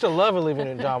once. I used to love Olivia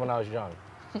Newton-John when I was young.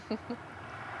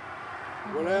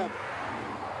 What happened?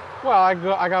 Well, I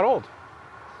got old.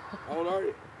 How old are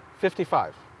you?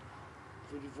 55.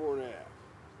 54 and a half.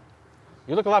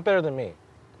 You look a lot better than me.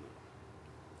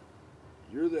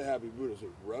 You're the happy Buddha. So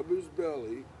rub his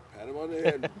belly, pat him on the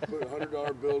head, and put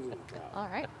 $100 bills in his mouth. All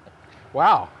right.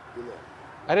 Wow. Good luck.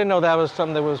 I didn't know that was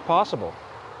something that was possible.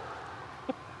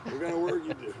 What kind of work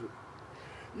you do?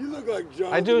 You look like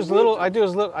Jonathan.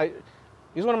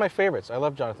 He's one of my favorites. I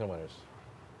love Jonathan Winters.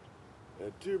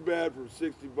 And too bad for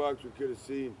 $60 we could have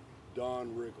seen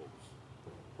Don Rickles.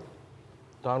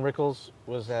 Don Rickles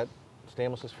was at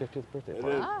Stamos's 50th birthday And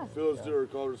party. then Phyllis Diller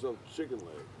called herself Chicken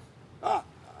Legs. Ah!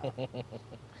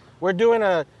 We're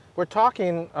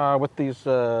talking with these,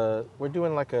 we're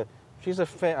doing like she's a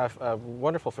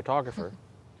wonderful photographer.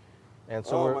 And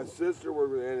so my sister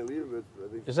worked with Annie Leibovitz.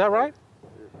 Is that right?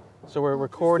 So we're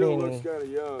recording. She still looks kind of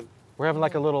young. We're having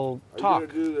like a little talk. Are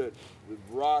you going to do the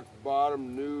rock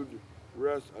bottom nude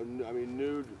What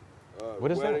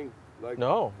is wedding? that? Like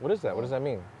No. What is that? What does that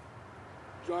mean?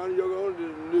 John Yoko Ono did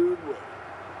a nude wedding.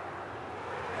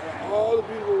 And all the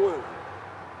beautiful women.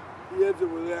 He ends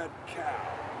it with that cow.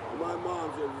 And my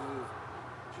mom says,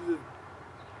 she says,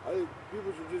 I think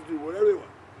people should just do whatever they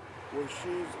want. Well,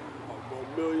 she's a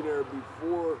millionaire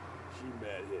before she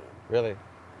met him. Really?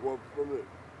 Well, from the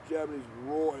Japanese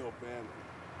royal family.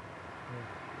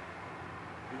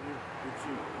 Did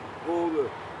she pull the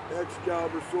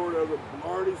Excalibur sword out of the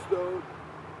Blarney Stone?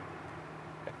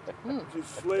 Did she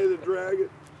slay the dragon?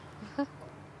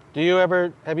 Have you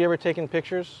ever taken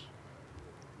pictures?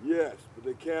 Yes, but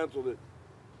they canceled it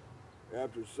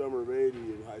after summer of '80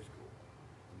 in high school.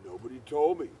 Nobody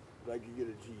told me that I could get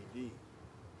a GED.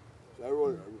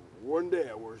 So one day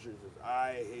I wore a shirt that says,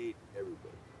 I hate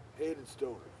everybody. Hated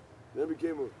stoners. Then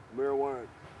became a marijuana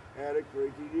addict for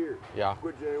 18 years. Yeah.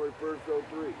 Quit January 1st,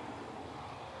 03.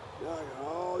 Now I got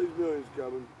all these millions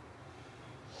coming.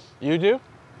 You do?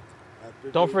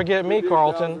 Don't forget me,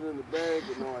 Carlton. In the bank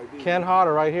with no ID. Ken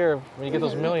Hodder right here. When you get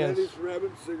those millions. Candies,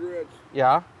 rabbits, cigarettes.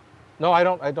 Yeah. No, I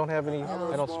don't have any. How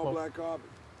about I don't small smoke. black coffee?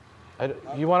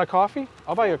 You want a coffee?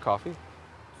 I'll buy you a coffee.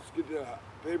 Just get the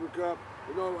paper cup.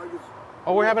 You know, I guess.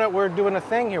 Oh, we're doing a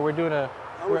thing here. We're doing a.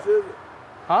 How much is it?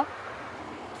 Huh?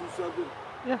 2 something.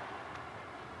 Yeah.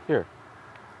 Here.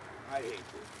 I hate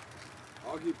this.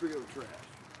 I'll keep picking up trash.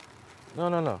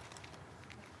 No.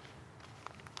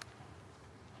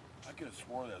 I could have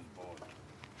sworn that was boiled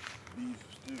beef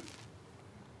stew.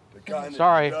 The kind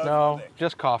Sorry, that no, doesn't-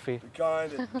 just coffee. The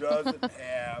kind that doesn't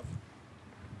have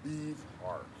beef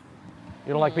heart.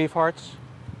 You don't like beef hearts?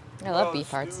 I love beef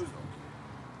hearts. Stew's okay.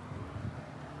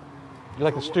 You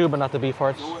like the stew, but not the beef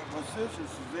hearts? So my sister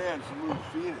Suzanne, she moved to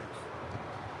Phoenix.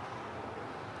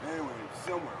 Anyway,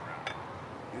 somewhere around.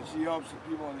 And she helps the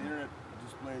people on the internet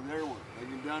display their work. Like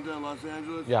in downtown Los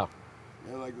Angeles. Yeah.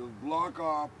 They like they'll block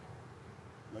off,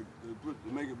 like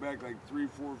they make it back like 3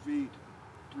 feet,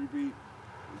 they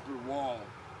put a wall,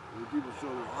 and the people show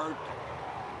their art.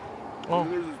 Oh.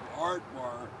 And then there's this art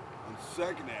bar on 2nd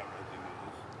Avenue, I think it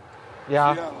is.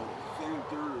 Yeah. Seattle, 2nd,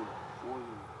 3rd,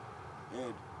 4th,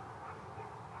 and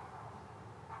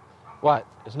What?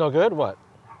 It's no good? What?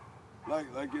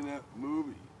 like in that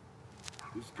movie,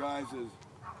 this guy says,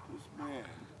 this man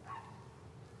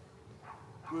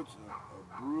puts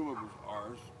a broom of his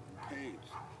arse and paints.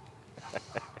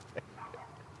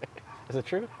 Is it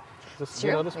true? It's You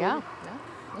true. know this Yeah. movie? Yeah.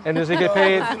 And does he get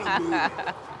paid? It's in a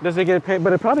movie. Does he get paid?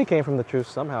 But it probably came from the truth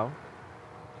somehow.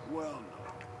 Well,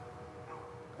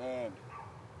 no. And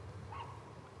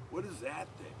what is that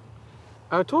thing?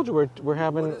 I told you we're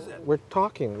having What is it? we're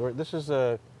talking. This is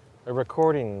a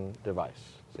recording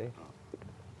device. See?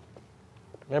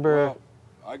 Remember? Well,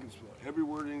 I can spell every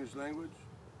word in English language.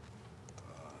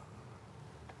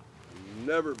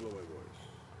 Never blow my voice.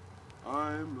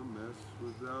 I'm a mess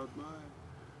without my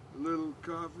little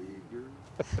coffee girl.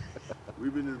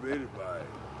 We've been invaded by,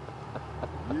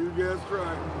 you guessed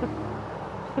right,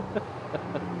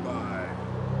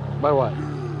 by what?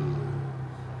 girls.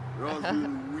 They're all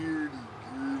doing weird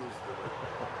girl stuff.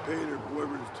 Painting her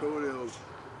boyfriend's toenails,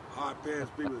 hot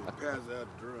pants, people that pass out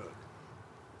drunk.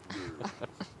 Girls.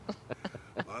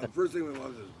 The first thing my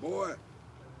mom says, boy,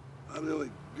 I'm the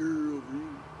only girl for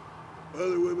you.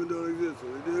 Other women don't exist, so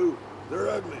they do. They're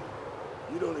ugly.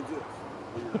 You don't exist.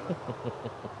 You're not.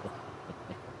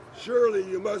 Surely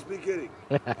you must be kidding.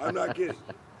 I'm not kidding.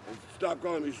 And stop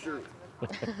calling me Shirley.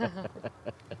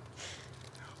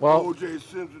 Well, O.J.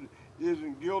 Simpson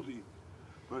isn't guilty,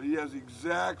 but he has the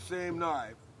exact same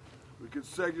knife with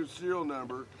consecutive serial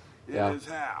number in Yeah. his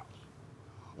house.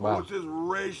 Wow. What's this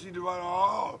racially divided?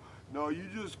 Oh, no, you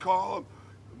just call him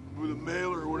with a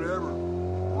mailer or whatever,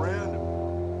 random.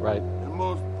 right. And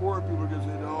most poor people can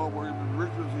say, no, I'm working for the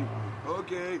rich people. Say,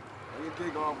 okay, I can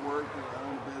take off work because I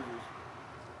own a business.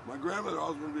 My grandmother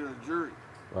also wanted to be on a jury.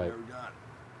 Right. Never got it.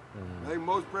 I think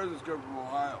most presidents come from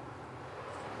Ohio.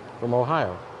 From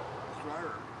Ohio. That's what I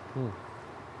heard.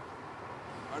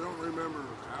 I don't remember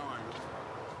how I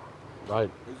got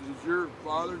Right. Is your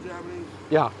father Japanese?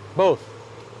 Yeah, both.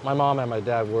 My mom and my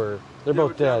dad were. They're Do you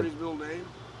both have a dead. Japanese middle name?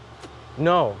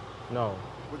 No.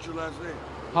 What's your last name?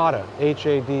 Hada.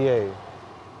 H-A-D-A.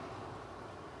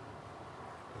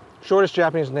 Shortest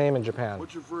Japanese name in Japan.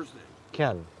 What's your first name?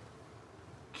 Ken.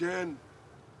 Ken,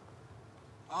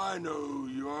 I know who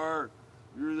you are.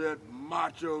 You're that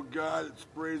macho guy that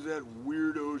sprays that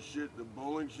weirdo shit in the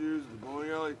bowling shoes, in the bowling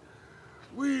alley.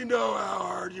 We know how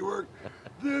hard you work.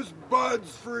 This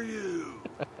bud's for you.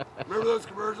 Remember those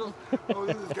commercials? Oh,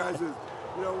 this guy says,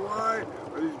 you know why?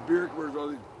 Or these beer commercials, all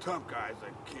these tough guys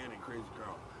like Ken and Crazy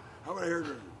Carl. How about a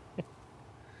hairdresser?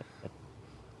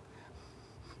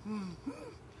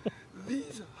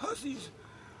 These hussies,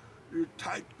 they're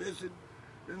tight-fisted,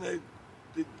 and they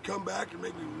come back and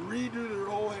make me redo their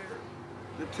whole hair.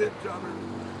 The tip jobber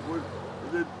would,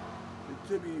 the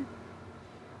tip you.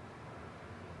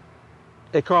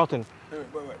 Hey, Carlton.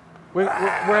 Wait.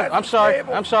 I'm sorry.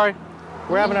 I'm sorry.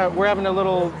 We're having a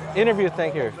little interview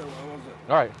thing here.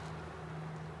 All right.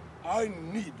 I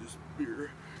need this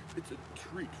beer. It's a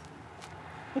treat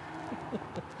for me.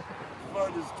 It's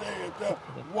fun to stay at the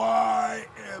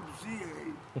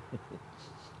YMCA.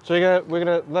 So we're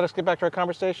gonna let us get back to our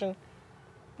conversation?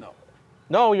 No.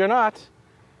 No, you're not.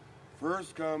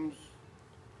 First comes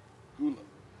hula.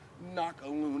 Knock a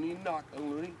loony,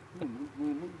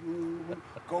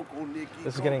 Coco Nicky.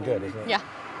 This is getting good, isn't it? Yeah.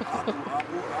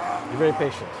 You're very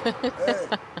patient. Hey,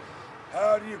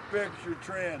 how do you fix your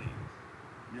tranny?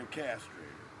 Your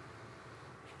castrator.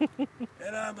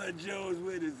 And I'm a Joe's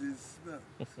Witness. But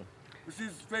see,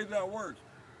 this is how it works.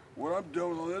 When I'm done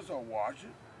with all this, I'll wash it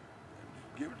and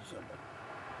just give it to somebody.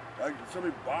 Like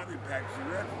somebody bought me a pack of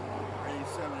cigarettes, paid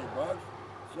 $7 $8,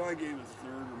 so I gave a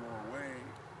third or more away,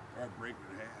 or I break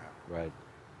it in half. Right.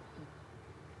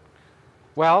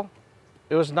 Well,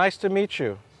 it was nice to meet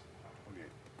you. Okay.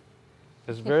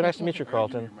 It was very nice to meet you, I'll give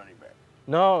Carlton. you your money back.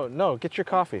 No, get your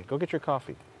coffee. Go get your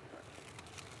coffee.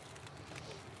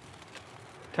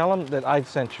 Tell them that I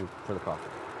sent you for the coffee.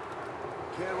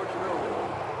 Ken, what's your middle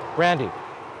name? Randy.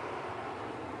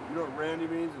 You know what Randy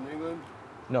means in England?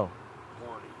 No,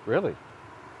 Horny. really.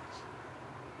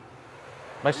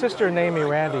 My sister named me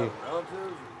Randy.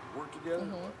 Relatives work together?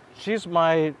 She's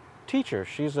my teacher.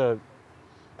 She's a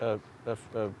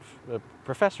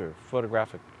professor,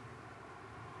 photographic.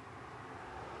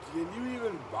 Can you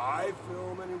even buy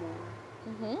film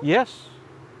anymore? Yes.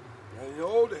 In the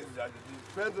old days, it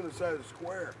depends on the size of the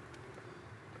square.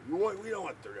 We don't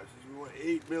want 30 ounces, we want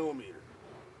 8 millimeter,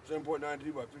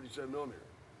 7.92 by 57 millimeter,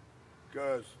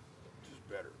 because it's just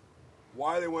better.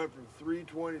 Why they went from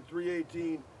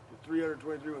 318 to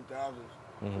 323 1,000s.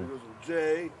 So it goes from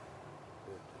J,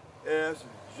 S,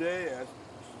 and JS,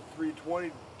 which is a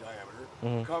 320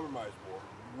 diameter, compromise board,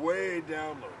 way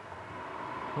down low.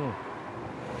 A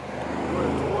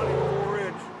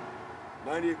 24-inch,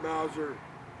 98 Mauser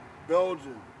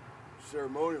Belgian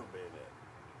ceremonial bayonet.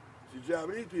 See,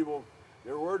 Japanese people,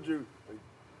 they were to,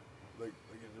 like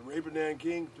the Rape of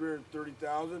Nanking,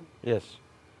 330,000. Yes.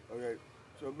 Okay,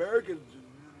 so Americans,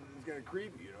 it's kind of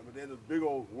creepy, you know, but they had those big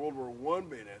old World War I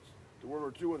bayonets. The World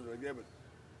War II ones were like that, but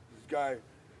this guy,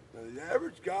 now the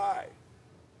average guy,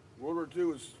 World War II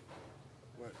was,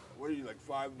 what are you, like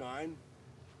 5'9",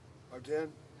 5'10"?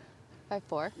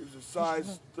 5'4". He was a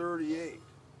size 38.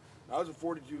 I was a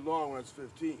 42 long when I was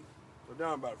 15, so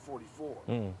now I'm about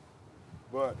 44.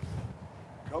 But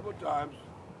a couple of times,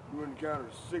 you would encounter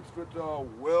a 6 foot tall,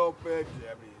 well-fed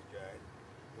Japanese guy,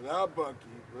 without buck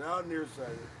teeth, without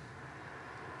nearsighted.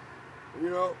 And you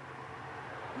know,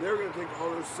 they're going to take all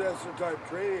those Cessna-type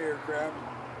training aircraft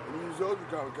and use those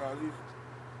for kamikazes.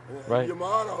 And Right.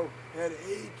 Yamato had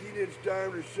 18-inch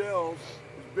diameter shells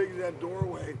as big as that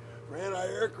doorway for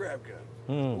anti-aircraft guns.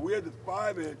 But we had the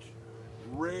 5-inch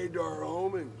radar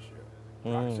homing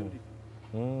shell, proximity.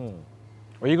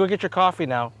 Well, you go get your coffee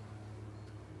now.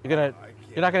 You're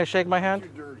not gonna shake my hand? Too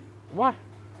dirty. What?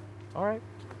 All right.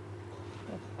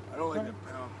 I don't like that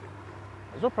pound thing.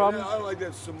 There's no problem. I don't like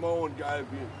that Samoan guy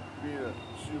being a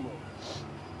sumo.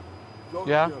 Don't,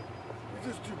 Yeah. You know,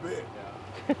 he's just too big.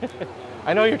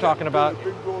 I know what you're talking about.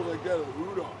 Big goals like that with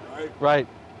udon, right? Right.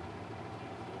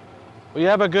 Well, you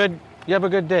have a good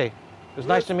day. It was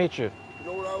nice to meet you. You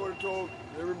know what I would have told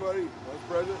everybody when I was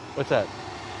president? What's that?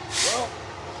 Well,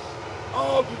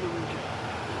 I'll do the recap.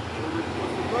 The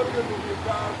Republicans will be in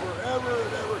power forever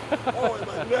and ever. Oh, and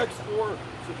my next 4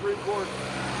 Supreme Court,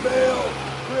 male,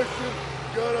 Christian,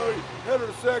 gun owning,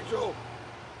 heterosexual.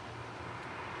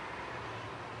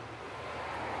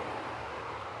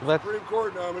 Supreme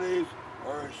Court nominees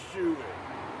are a shoo-in.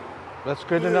 That's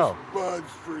good to know. Buds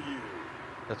for you.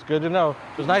 That's good to know.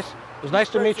 It was nice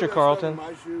to meet you, Carlton.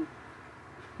 My shoe.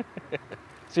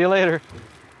 See you later.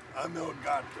 I'm El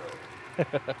Gato.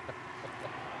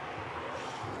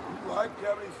 You like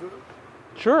Japanese food?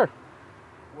 Sure.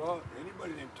 Well,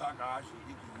 anybody named Takahashi,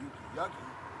 Iki, Yuki, Yucky.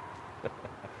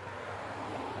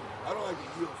 I don't like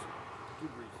the heels. Too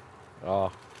greasy.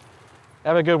 Oh.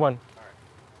 Have a good one. All right.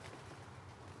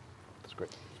 That's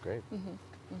great. It's great. I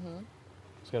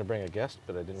was going to bring a guest,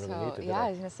 but I didn't really need to. Yeah, I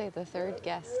was going to say the third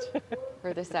guest,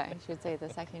 or I should say the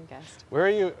second guest. Where are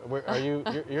you? Where are you?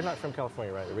 You're not from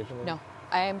California, right? Originally? No,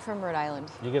 I am from Rhode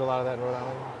Island. You get a lot of that in Rhode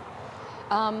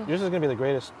Island? Yours is going to be the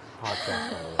greatest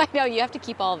podcast, by the way. I know, you have to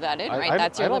keep all of that in, right?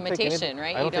 That's your limitation,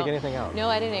 right? I don't take anything out. No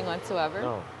editing whatsoever.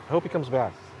 No. I hope he comes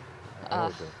back.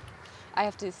 I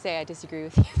have to say I disagree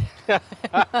with you.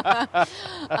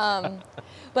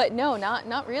 But no,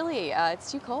 not really.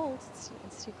 It's too cold.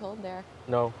 It's too cold there.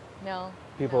 No. No.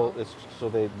 People, no. So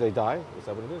they die? Is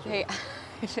that what it is? Hey,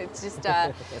 it's just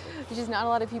not a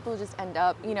lot of people just end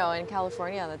up, in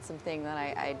California. That's something that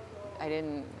I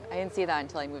didn't see that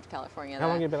until I moved to California. How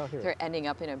long have you been out here? They're ending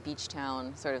up in a beach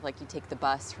town, sort of like you take the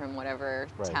bus from whatever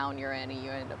town you're in and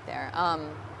you end up there.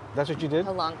 That's what you did?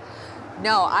 How long?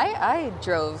 No, I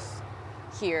drove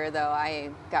here, though. I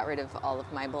got rid of all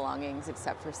of my belongings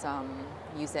except for some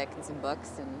music and some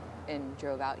books and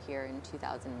drove out here in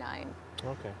 2009.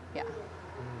 Okay. Yeah.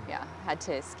 Yeah. Had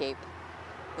to escape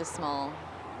the small,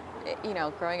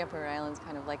 growing up in Rhode Island's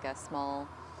kind of like a small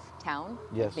town.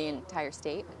 Yes. The entire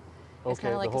state. Okay, It's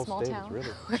kind of like the whole a small state, town.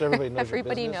 really. So everybody knows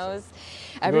Everybody your business? knows.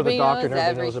 You Everybody go to the doctor knows and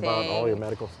everybody everything. knows about all your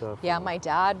medical stuff. Yeah, my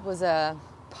dad was a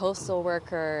postal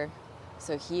worker.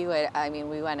 So he would, I mean,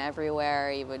 we went everywhere.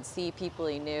 He would see people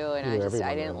he knew, and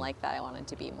I didn't like that. I wanted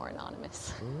to be more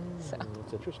anonymous. So.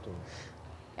 That's interesting.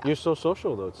 Yeah. You're so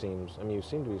social, though, it seems. I mean, you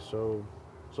seem to be so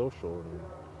social.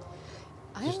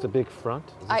 And just a big front?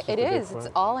 It is. It's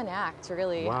all an act,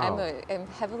 really. Wow. I'm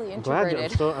heavily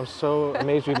introverted. I'm so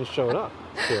amazed you even showed up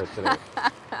here today.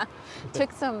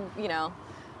 Took some,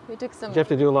 we took some. Did you have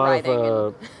to do a lot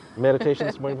of meditation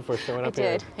this morning before showing up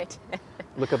here? I did.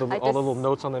 Look at all the little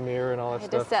notes on the mirror and all that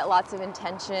stuff. I had to set lots of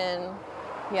intention.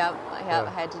 Yep. I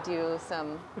had to do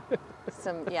some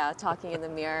talking in the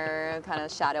mirror, kind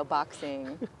of shadow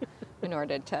boxing, in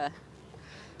order to.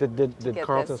 Did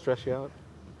Carlton stress you out?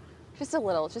 Just a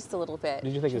little bit.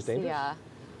 Did you think it was dangerous? Yeah.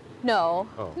 No.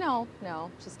 Oh.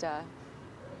 No. Just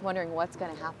wondering what's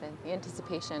going to happen. The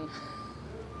anticipation.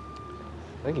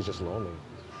 I think he's just lonely.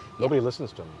 Nobody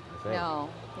listens to him, I think. No.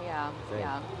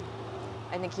 Yeah.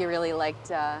 I think he really liked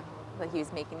that he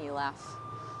was making you laugh.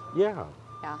 Yeah.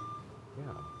 Yeah.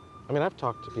 Yeah. I mean, I've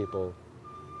talked to people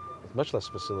with much less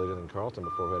facility than Carlton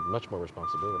before who had much more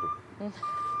responsibility.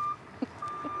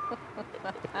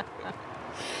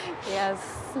 Yes,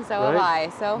 so have I.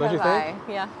 So Don't have you think? I.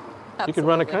 Yeah. Absolutely. You could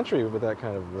run a country with that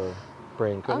kind of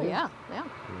brain, couldn't you? Yeah.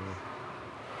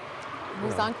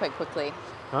 Moves on quite quickly.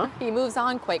 Huh? He moves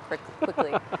on quite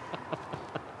quickly. Doesn't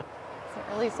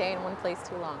really stay in one place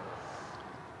too long.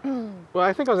 Well,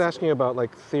 I think I was asking you about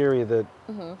like theory. That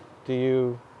do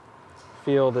you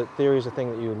feel that theory is a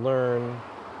thing that you learn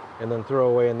and then throw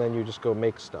away, and then you just go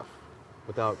make stuff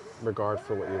without regard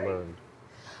for what you learned?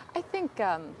 I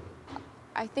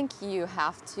think you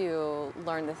have to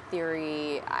learn the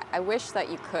theory. I wish that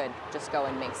you could just go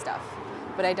and make stuff,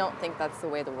 but I don't think that's the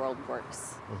way the world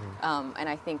works. And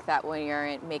I think that when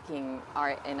you're making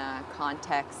art in a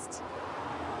context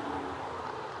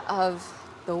of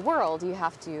the world, you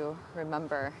have to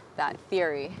remember that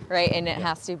theory, right? And it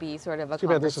has to be sort of a Too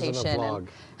bad conversation. this isn't a vlog.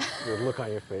 The look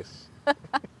on your face.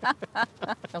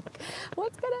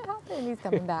 What's gonna happen? He's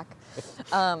coming back.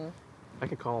 I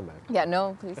could call him back. Yeah,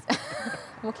 no, please.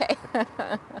 Okay.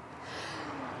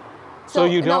 So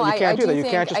you don't. No, you can't do that. You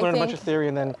can't just learn a think, bunch of theory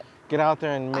and then get out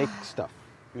there and make stuff.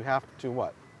 You have to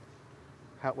what?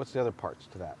 What's the other parts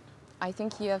to that? I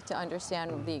think you have to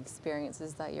understand the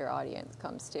experiences that your audience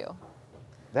comes to.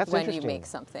 That's when interesting. you make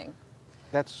something.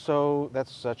 That's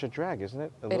such a drag, isn't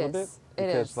it? A little bit?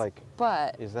 Because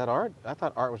But is that art? I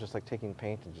thought art was just like taking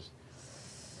paint and just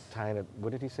tying it.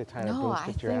 What did he say? Tying a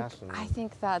broomstick to your ass? I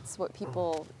think that's what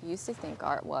people used to think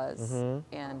art was.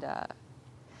 And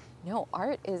no,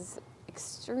 art is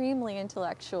extremely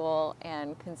intellectual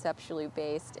and conceptually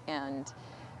based, and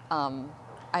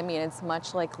I mean, it's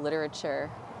much like literature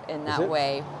in that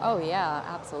way. Oh yeah,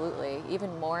 absolutely.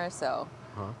 Even more so.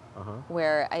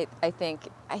 Where I think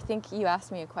you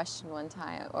asked me a question one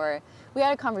time, or we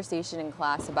had a conversation in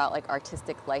class about like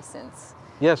artistic license.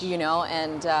 Yes.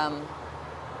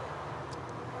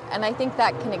 And I think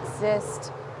that can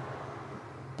exist,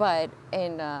 but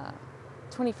in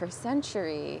 21st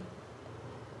century,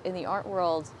 in the art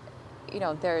world,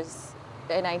 there's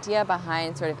an idea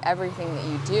behind sort of everything that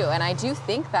you do, and I do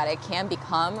think that it can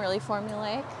become really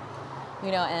formulaic,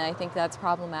 and I think that's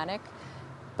problematic.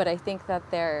 But I think that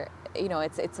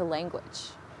it's a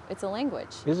language. It's a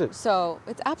language. Is it? So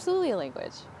it's absolutely a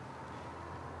language.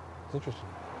 It's interesting.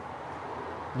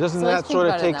 Doesn't that sort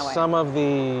of take some of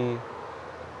the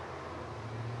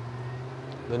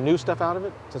new stuff out of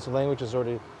it, since the language is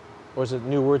already, or is it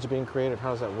new words being created?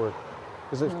 How does that work?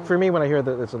 Because for me, when I hear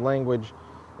that it's a language,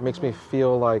 it makes me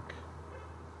feel like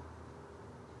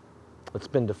it's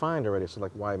been defined already. So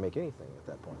like, why make anything at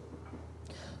that point?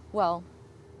 Well,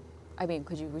 I mean,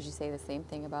 would you say the same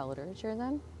thing about literature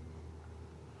then?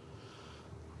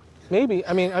 Maybe.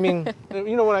 I mean,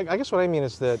 what I guess what I mean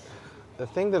is that the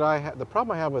thing that the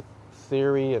problem I have with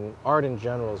theory and art in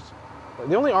general is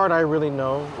the only art I really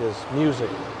know is music,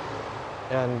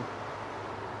 and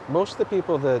most of the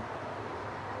people that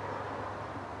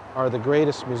are the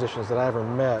greatest musicians that I ever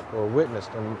met or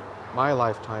witnessed in my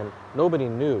lifetime, nobody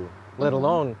knew, let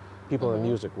alone people in the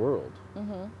music world.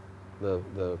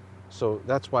 So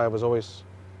that's why I was always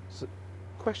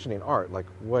questioning art, like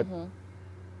what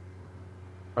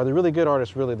are the really good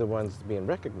artists really the ones being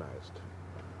recognized?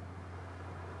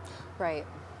 Right.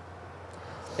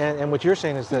 And what you're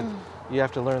saying is that you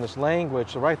have to learn this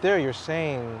language. So right there you're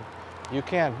saying you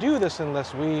can't do this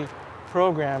unless we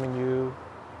programming you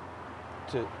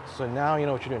to, so now you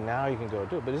know what you're doing, now you can go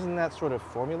do it. But isn't that sort of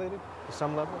formulated to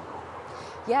some level?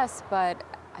 Yes, but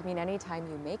I mean, anytime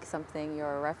you make something,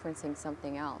 you're referencing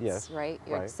something else, yes, right?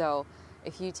 Right. So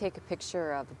if you take a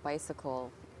picture of a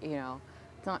bicycle,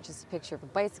 it's not just a picture of a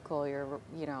bicycle. You're,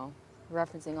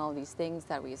 referencing all these things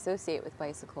that we associate with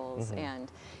bicycles.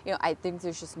 And, I think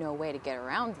there's just no way to get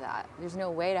around that. There's no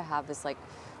way to have this like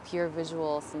pure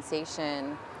visual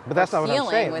sensation. But that's not what I'm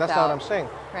saying. That's not what I'm saying.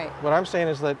 Right. What I'm saying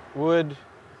is that would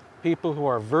people who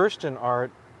are versed in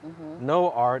art know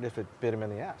art if it bit them in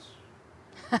the ass?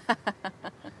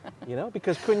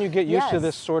 Because couldn't you get used to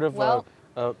this sort of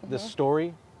this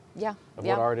story of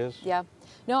what art is? Yeah.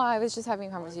 No, I was just having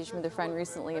a conversation with a friend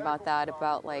recently about that,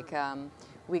 about like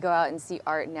we go out and see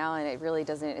art now and it really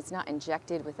doesn't, it's not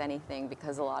injected with anything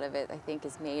because a lot of it I think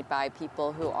is made by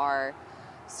people who are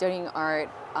studying art.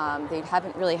 They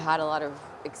haven't really had a lot of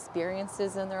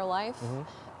experiences in their life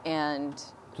and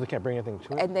so they can't bring anything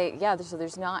to it? And so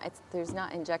there's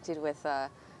not injected with a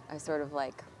sort of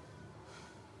like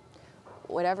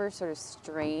whatever sort of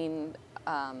strain,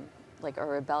 like a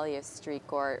rebellious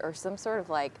streak or some sort of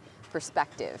like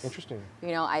perspective. Interesting.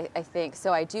 I think,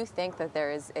 so I do think that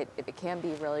it can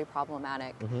be really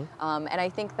problematic. And I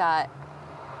think that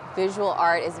visual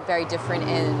art is very different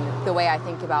in the way I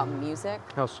think about music.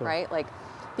 How so? Right? Like,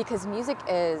 because music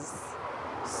is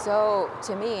so,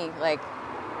 to me, like,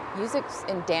 music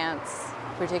and dance,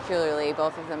 particularly,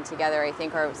 both of them together, I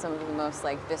think are some of the most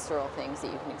like visceral things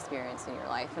that you can experience in your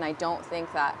life. And I don't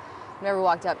think that I've never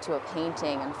walked up to a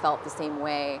painting and felt the same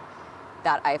way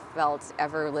that I felt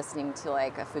ever listening to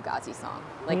like a Fugazi song.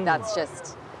 Like that's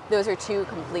just, those are two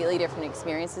completely different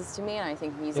experiences to me, and I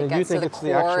think music gets to the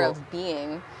core of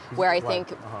being, where I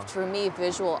think for me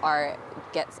visual art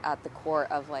gets at the core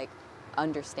of like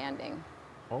understanding.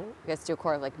 It gets to a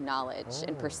core of like knowledge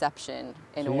and perception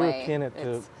in a way. So you akin it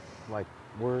to like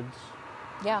words?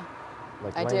 Yeah,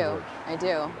 like I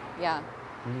do, yeah.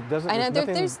 There's nothing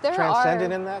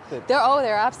transcendent in that?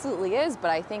 There absolutely is,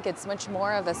 but I think it's much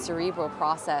more of a cerebral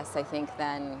process, I think,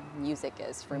 than music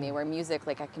is for me, where music,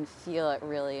 like I can feel it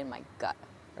really in my gut,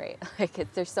 right?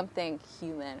 Like there's something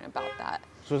human about that.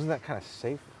 So isn't that kind of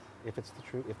safe, if it's the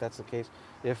truth, if that's the case?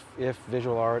 If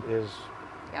visual art is,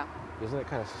 isn't it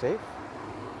kind of safe?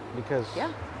 Because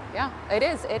it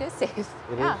is safe.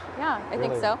 I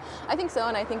think so.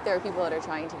 And I think there are people that are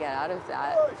trying to get out of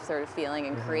that sort of feeling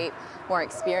and create more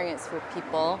experience for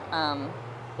people.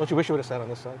 Don't you wish you would have sat on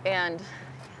this side? And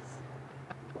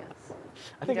yes.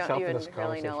 I think you don't even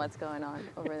really know what's going on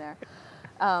over there.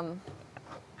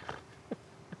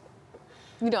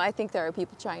 I think there are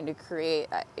people trying to create,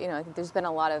 I think there's been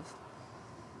a lot of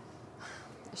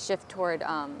shift toward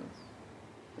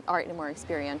art in a more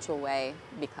experiential way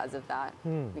because of that,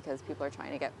 because people are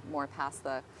trying to get more past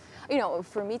the,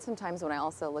 for me sometimes when I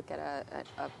also look at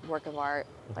a work of art,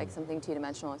 like something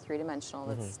two-dimensional or three-dimensional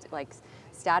that's like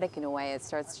static in a way, it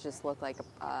starts to just look like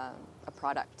a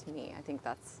product to me. I think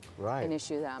that's an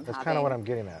issue that I'm having. That's kind of what I'm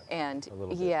getting at. And a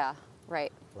little bit.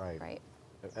 Right.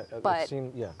 But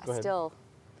I still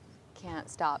can't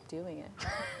stop doing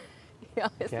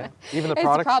it. Even the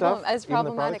product stuff? It's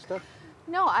problematic.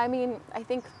 No, I mean, I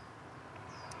think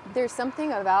there's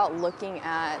something about looking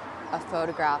at a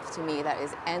photograph to me that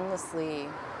is endlessly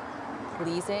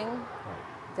pleasing,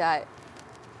 that,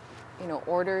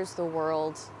 orders the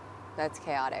world that's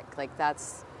chaotic. Like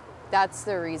that's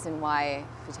the reason why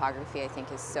photography, I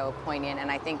think, is so poignant,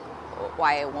 and I think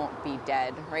why it won't be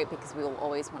dead, right? Because we will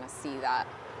always want to see that,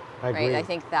 right? I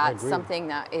think that's something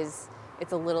that is,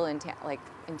 it's a little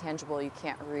intangible. You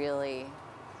can't really.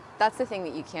 That's the thing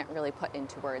that you can't really put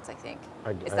into words, I think.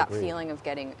 It's that feeling of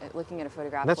looking at a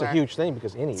photograph. And that's a huge thing,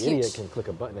 because any idiot can click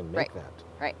a button and make that.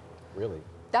 Right. Really.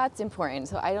 That's important.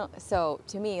 So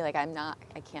to me, like I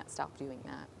can't stop doing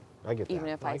that. I get that.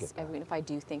 Even if I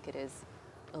do think it is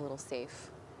a little safe.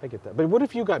 I get that. But what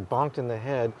if you got bonked in the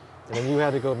head and then you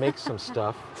had to go make some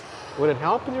stuff? Would it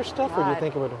help with your stuff, or do you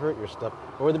think it would hurt your stuff?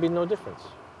 Or would there be no difference?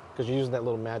 Because you're using that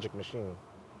little magic machine.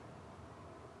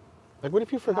 Like, what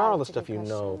if you forgot all the stuff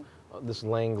this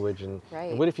language, and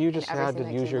what if you just had to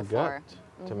use your gut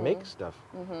to make stuff?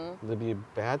 Would it be a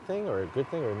bad thing or a good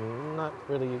thing, or not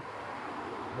really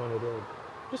one of those?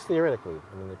 Just theoretically.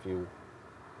 I mean, if you,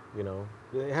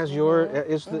 it has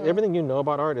everything you know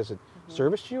about art, is it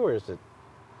service to you, or is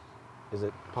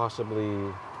it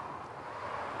possibly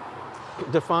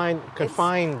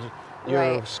confined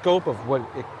your scope of what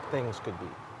things could be?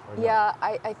 Yeah,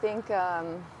 I think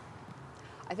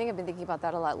I've been thinking about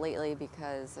that a lot lately,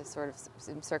 because I sort of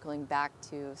am circling back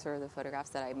to sort of the photographs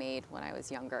that I made when I was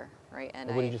younger, right?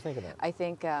 And what did you think of that? I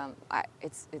think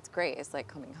it's great. It's like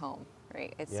coming home,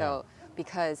 right? So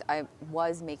because I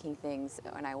was making things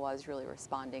and I was really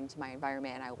responding to my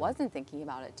environment, and I wasn't thinking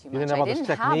about it too much. I didn't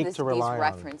have these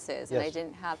references, and I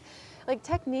didn't have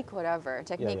technique, whatever.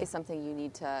 Technique is something you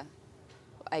need to.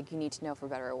 like you need to know for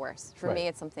better or worse. For me,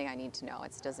 it's something I need to know.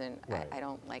 It doesn't. I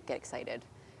don't like get excited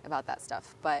about that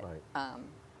stuff. But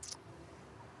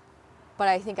but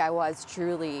I think I was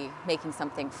truly making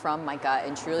something from my gut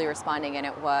and truly responding, and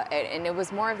it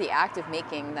was more of the act of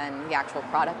making than the actual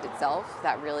product itself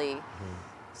that really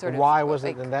sort of. Why was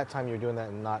it in that time you were doing that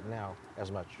and not now as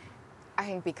much? I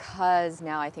think because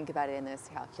now I think about it in this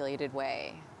calculated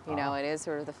way. You know, it is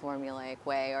sort of the formulaic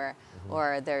way,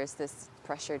 or there's this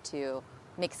pressure to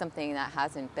make something that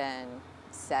hasn't been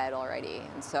said already.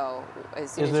 And so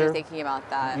as soon as you're thinking about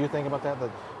that. Do you think about that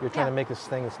you're trying to make this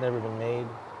thing that's never been made?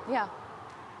 Yeah.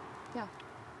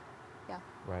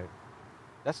 Right.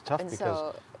 That's tough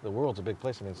because the world's a big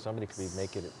place. I mean, somebody could be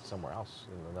making it somewhere else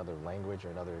in another language or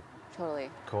another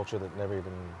culture that never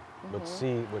even would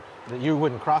see, that you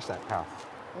wouldn't cross that path.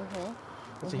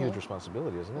 That's a huge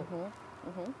responsibility, isn't it?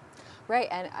 Right,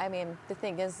 and I mean, the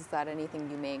thing is that anything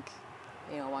you make,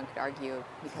 you know, one could argue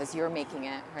because you're making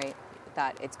it, right,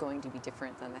 that it's going to be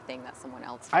different than the thing that someone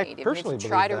else made. I personally if you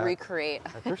try to that. recreate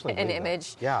an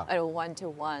image, a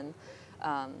one-to-one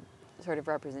sort of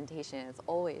representation, it's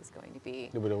always going to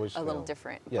be a little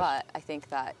different. Yes. But I think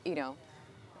that, you know,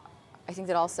 I think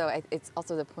that also it's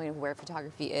also the point of where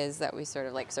photography is, that we sort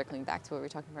of like circling back to what we were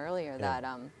talking about earlier, that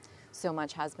so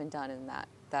much has been done and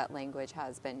that language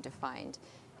has been defined.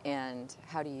 And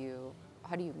how do you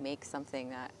make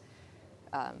something that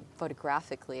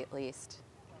photographically at least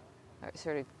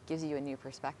sort of gives you a new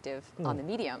perspective on the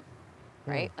medium,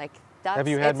 right? Like that's Have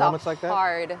you had moments like that?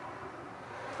 Hard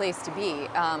place to be.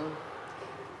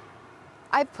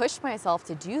 I pushed myself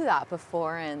to do that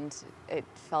before, and it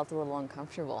felt a little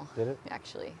uncomfortable. Did it?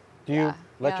 Actually. Do you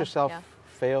let yourself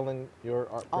fail in your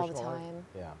art? All the time. Art?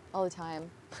 Yeah. All the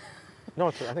time. No,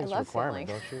 I think it's a requirement,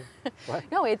 don't you? What?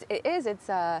 No, it is. It's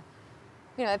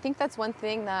you know, I think that's one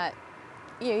thing that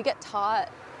you get taught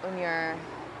when you're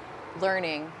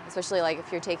learning, especially like if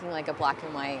you're taking like a black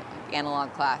and white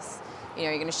analog class. You know,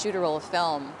 you're going to shoot a roll of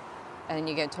film, and then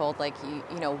you get told like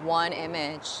you know, one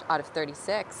image out of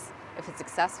 36. If it's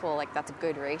successful, like that's a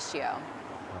good ratio,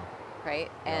 right?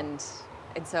 Yeah.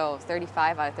 And so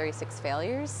 35 out of 36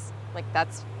 failures, like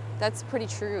that's pretty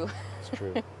true. It's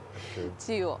true. It's true.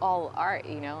 To all art,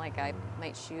 you know, like I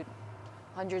might shoot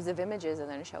hundreds of images and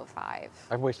then show 5.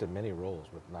 I've wasted many rolls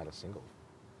with not a single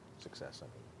success. I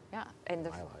mean, yeah, and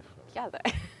my life. Yeah,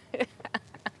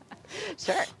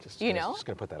 sure. You know, just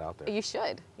gonna put that out there. You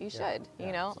should. You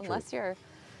know, unless you're,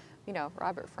 you know,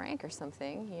 Robert Frank or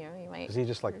something. You know, you might. Is he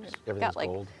just like everything's like,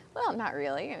 gold? Well, not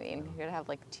really. I mean, you're gonna have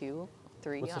like 2,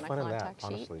 3 What's on the a fun contact in that,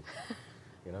 sheet. honestly?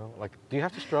 You know, like, do you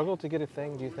have to struggle to get a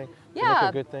thing? Do you think? Yeah. To make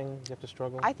a good thing, you have to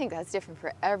struggle. I think that's different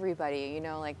for everybody. You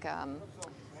know, like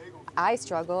I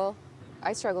struggle,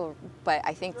 but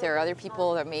I think there are other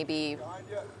people that maybe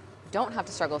don't have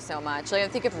to struggle so much. Like I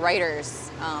think of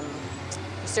writers.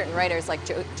 Certain writers, like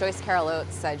Joyce Carol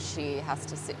Oates, said she has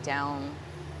to sit down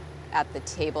at the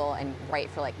table and write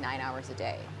for like 9 hours a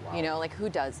day. Wow. You know, like who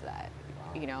does that?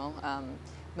 Wow. You know,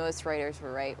 most writers will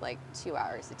write like 2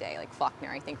 hours a day. Like Faulkner,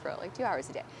 I think, wrote like 2 hours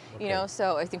a day. Okay. You know,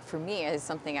 so I think for me, it's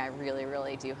something I really,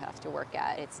 really do have to work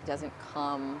at. It doesn't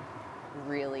come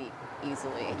really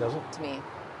easily. It doesn't? To me,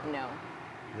 no.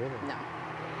 Really? No.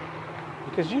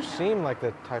 Because you seem like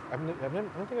the type. I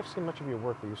don't think I've seen much of your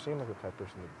work, but you seem like the type of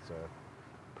person that's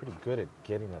pretty good at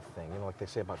getting a thing. You know, like they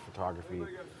say about photography,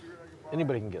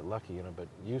 anybody can get lucky, you know, but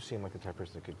you seem like the type of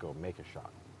person that could go make a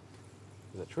shot.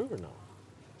 Is that true or no?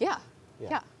 Yeah.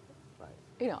 Right.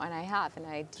 You know, and I have, and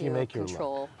I do so you make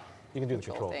control. You can do the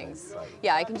control things. Thing. Right.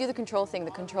 Yeah, I can do the control thing.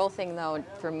 The control thing, though,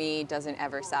 for me, doesn't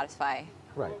ever satisfy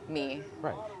me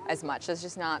as much. That's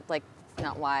just not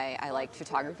why I liked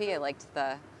photography. I liked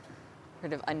the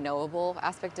sort of unknowable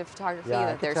aspect of photography,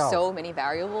 that there's so many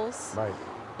variables. Right.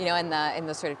 You know, and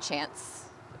the sort of chance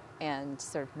and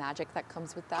sort of magic that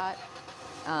comes with that.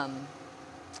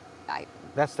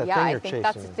 That's the thing I you're think chasing.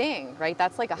 that's the thing, right?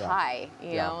 That's like a high,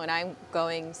 you know, and I'm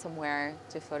going somewhere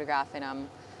to photograph, and I'm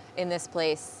in this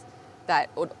place that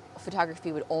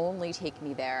photography would only take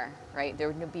me there, right? There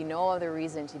would be no other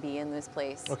reason to be in this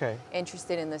place. Okay.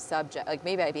 Interested in this subject. Like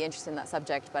maybe I'd be interested in that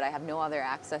subject, but I have no other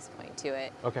access point to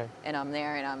it. Okay. And I'm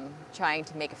there and I'm trying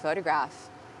to make a photograph.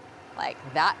 Like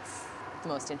that's the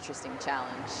most interesting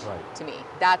challenge to me.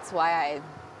 That's why I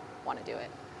want to do it.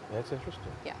 That's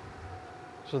interesting. Yeah.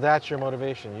 So that's your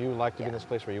motivation. You like to be in this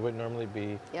place where you wouldn't normally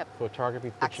be. Yep.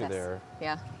 Photography puts you there.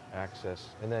 Yeah. Access.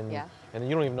 And then you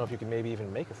don't even know if you can maybe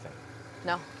even make a thing.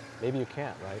 No. Maybe you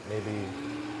can't, right? Maybe.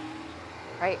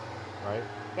 Right. Right?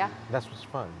 Yeah. That's what's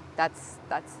fun. That's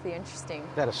the interesting.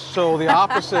 That is so the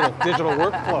opposite of digital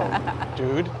workflow,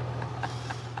 dude.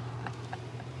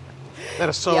 That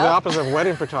is so the opposite of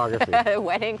wedding photography. I've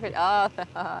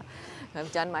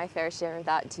done my fair share of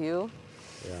that too.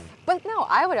 Yeah. But no,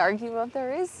 I would argue that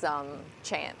there is some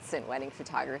chance in wedding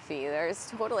photography.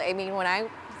 There's totally, I mean, when I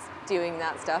was doing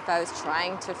that stuff, I was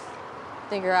trying to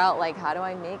figure out, like, how do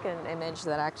I make an image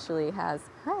that actually has,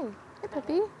 hi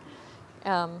puppy.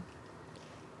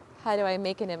 How do I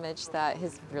make an image that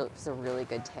has a really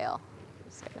good tail?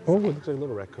 Oh, it looks like a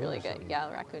little raccoon. Really good,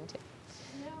 yeah, raccoon tail.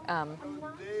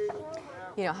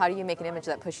 You know, how do you make an image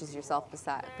that pushes yourself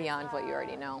beyond what you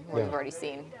already know, what you've already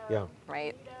seen? Yeah.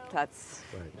 Right? That's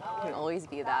can always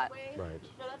be that. Right.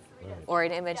 Or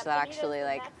an image that actually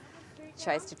like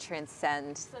tries to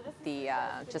transcend the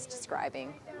just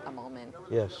describing a moment.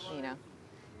 Yes. You know.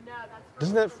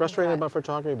 Isn't that frustrating about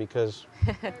photography? Because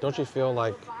don't you feel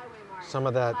like some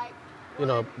of that, you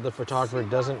know, the photographer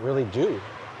doesn't really do,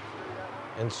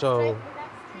 and so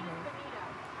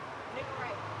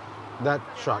that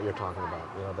shot you're talking about,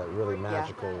 you know, that really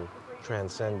magical,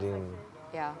 transcending,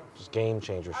 just game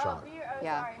changer shot.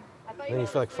 Yeah. And then you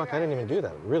feel like, fuck, I didn't even do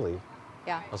that, really.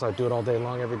 Yeah. Else I'd do it all day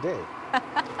long, every day.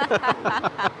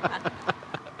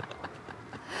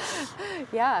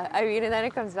 Yeah, I mean, and then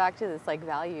it comes back to this like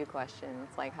value question.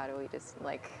 It's like, how do we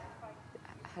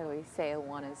say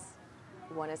one is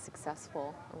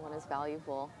successful and one is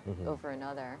valuable over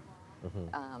another?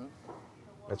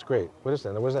 That's great. What is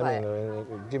that? What does that mean?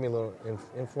 Give me a little,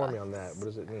 inform me on that. What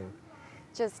does it mean?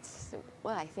 Just,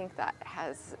 well, I think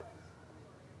that's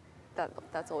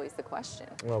always the question.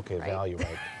 Okay, right? Value,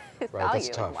 right? Right, Value. that's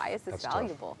tough. Why is this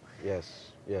valuable?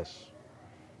 Tough. Yes.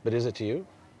 But is it to you?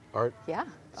 Art? Yeah,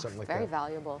 something like very that?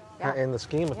 valuable. Yeah. In the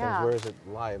scheme of things, where does it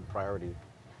lie in priority?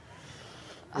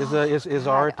 Is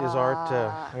art?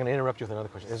 I'm going to interrupt you with another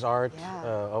question. Is art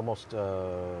almost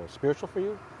spiritual for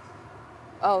you?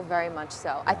 Oh, very much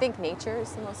so. I think nature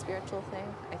is the most spiritual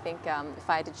thing. I think if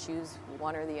I had to choose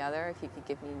one or the other, if you could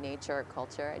give me nature or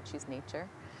culture, I'd choose nature.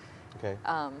 Okay.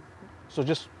 So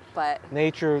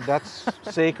nature, that's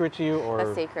sacred to you, or?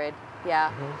 That's sacred.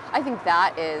 Yeah. I think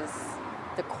that is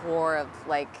the core of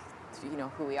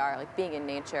who we are. Like being in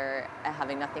nature and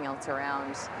having nothing else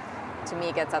around, to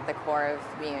me, gets at the core of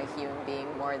being a human being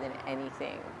more than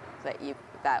anything that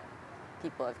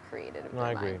people have created in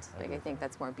their mind. I think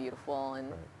that's more beautiful,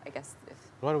 and I guess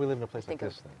why do we live in a place like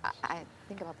this then? I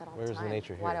think about that all the time. Where's the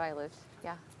nature here? Why do I live?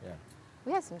 Yeah.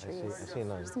 We have some trees. I see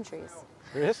none. Some trees.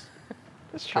 There is?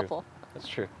 That's true. Couple. That's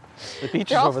true. The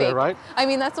beach is over there, right? I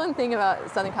mean, that's one thing about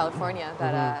Southern California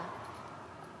that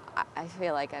I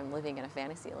feel like I'm living in a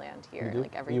fantasy land here. You do?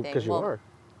 Like everything. Because you are.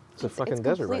 It's a fucking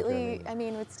desert right there. I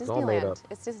mean, it's Disneyland. It's all made up.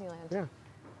 It's Disneyland. Yeah.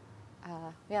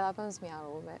 That bums me out a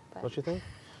little bit. But. Don't you think?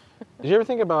 Did you ever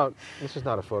think about, this is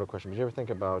not a photo question, but did you ever think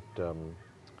about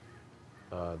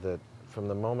that from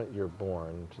the moment you're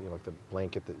born, like the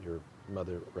blanket that your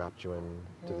mother wrapped you in,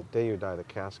 to the day you die, the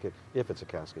casket, if it's a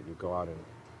casket, you go out and,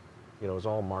 it was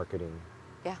all marketing.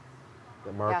 Yeah.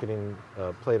 The marketing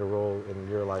played a role in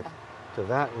your life to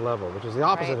that level, which is the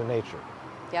opposite of nature.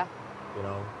 Yeah.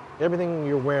 Everything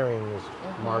you're wearing is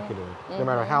marketing. No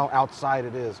matter how outside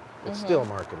it is, it's still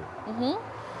marketing. And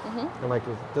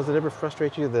does it ever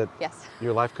frustrate you that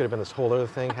your life could have been this whole other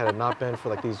thing had it not been for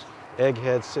like these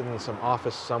eggheads sitting in some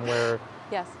office somewhere?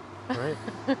 Yes. Right?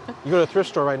 You go to a thrift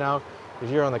store right now because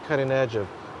you're on the cutting edge of,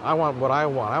 I want what I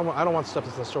want. I don't want stuff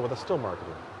that's in the store, but that's still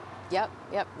marketing. Yep.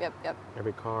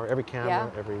 Every car, every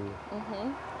camera, every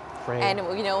frame. And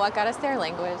you know what got us there?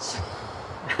 Language.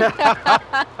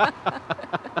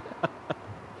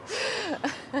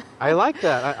 I like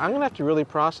that. I'm going to have to really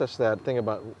process that thing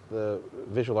about the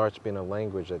visual arts being a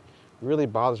language that really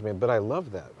bothers me, but I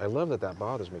love that. I love that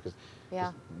bothers me because,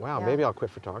 maybe I'll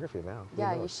quit photography now.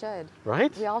 Yeah, you should.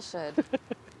 Right? We all should.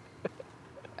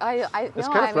 It's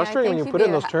kind of frustrating when you put it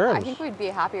in those terms. I think we'd be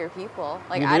happier people.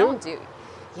 Like, you I do? don't do.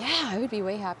 Yeah, I would be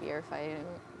way happier if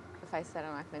I said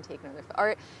I'm not going to take another,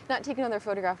 or not take another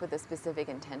photograph with a specific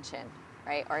intention,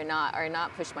 right? Or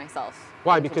not push myself.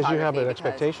 Why? Because you have an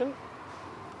expectation?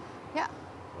 Yeah.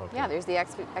 Okay. Yeah, there's the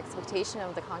expectation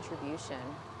of the contribution,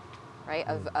 right?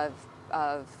 Of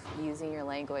using your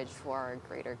language for a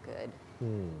greater good.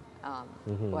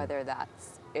 Whether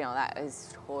that's, that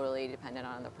is totally dependent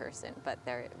on the person, but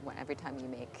every time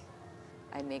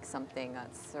I make something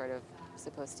that's sort of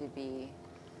supposed to be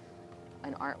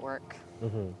an artwork,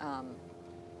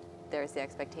 there's the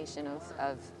expectation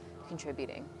of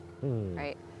contributing,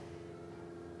 right?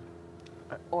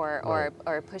 Or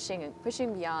pushing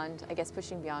beyond, I guess,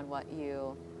 pushing beyond what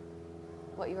you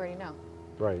already know.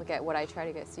 Right. Look at what I try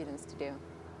to get students to do.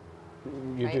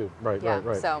 You right? do, right, yeah.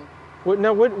 right. So.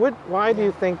 Why do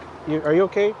you think, are you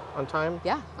okay on time?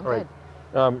 Yeah, I'm All right. good.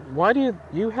 Why do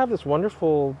you have this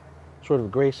wonderful sort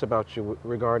of grace about you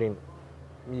regarding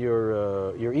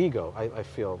your ego? I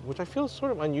feel, which I feel is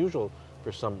sort of unusual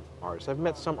for some artists. I've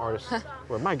met some artists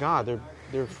where, my God,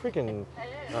 they're freaking.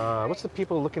 What's the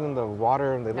people looking in the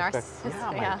water and they look back?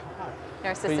 Yeah.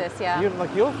 Narcissist, yeah.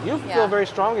 You feel very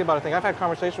strongly about a thing. I've had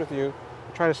conversations with you,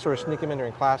 try to sort of sneak them in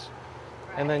during class,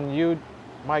 and then you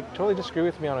might totally disagree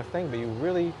with me on a thing, but you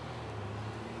really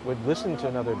would listen to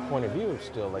another point of view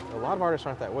still. Like, a lot of artists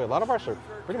aren't that way. A lot of artists are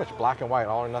pretty much black and white,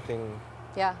 all or nothing.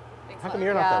 Yeah. How come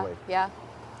you're not that way? Yeah.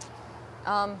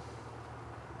 I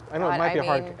know it might be a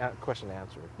hard question to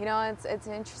answer. You know, it's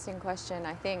an interesting question.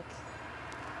 I think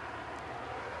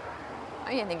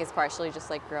it's partially just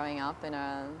like growing up in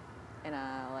a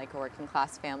like a working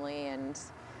class family, and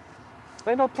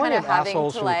I know plenty of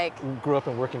assholes who like, grew up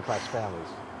in working class families.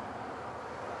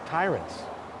 Tyrants.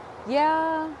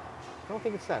 Yeah. I don't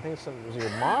think it's that. I think it's was it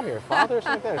your mom, your father, or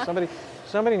something like that? Or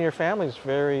somebody in your family is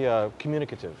very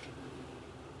communicative.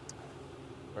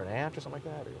 Or an aunt or something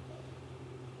like that.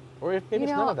 Or if maybe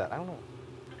it's none of that. I don't know.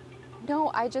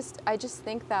 No, I just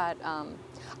think that,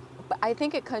 but I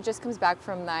think it just comes back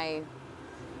from my,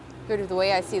 sort of the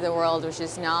way I see the world, which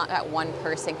is not that one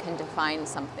person can define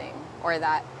something, or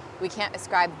that we can't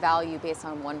ascribe value based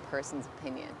on one person's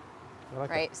opinion,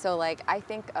 right? That. So like, I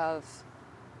think of,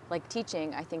 like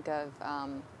teaching, I think of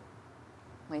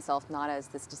myself not as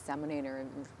this disseminator of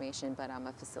information, but I'm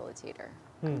a facilitator.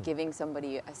 I'm giving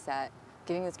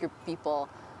this group of people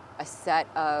a set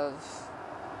of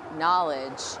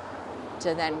knowledge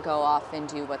to then go off and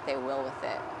do what they will with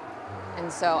it.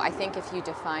 And so I think if you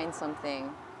define something,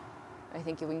 I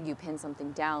think when you pin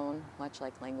something down, much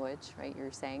like language, right,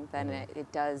 you're saying, then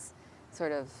it does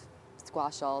sort of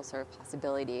squash all sort of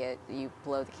possibility. You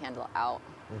blow the candle out.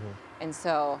 And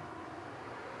so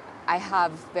I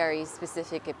have very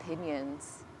specific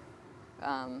opinions.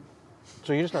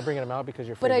 So you're just not bringing them out because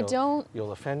you're afraid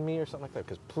you'll offend me or something like that?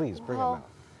 Because please, bring them out.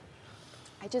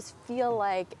 I just feel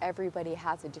like everybody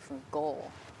has a different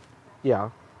goal.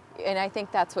 Yeah. And I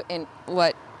think that's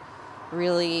what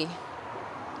really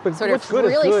but sort of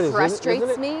really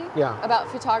frustrates me about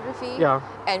photography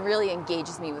and really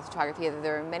engages me with photography.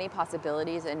 There are many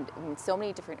possibilities and so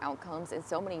many different outcomes and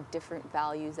so many different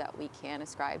values that we can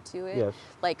ascribe to it. Yes.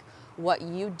 Like what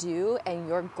you do and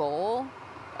your goal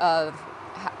of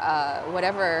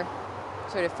whatever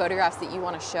sort of photographs that you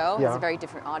want to show has a very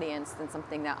different audience than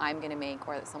something that I'm going to make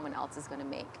or that someone else is going to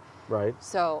make. Right.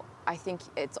 So I think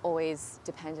it's always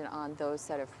dependent on those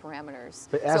set of parameters.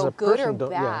 But as a good person, or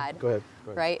bad, go ahead.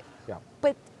 right? Yeah.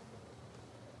 But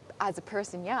as a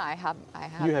person, I have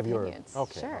you have opinions. Your,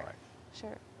 okay, sure, all right.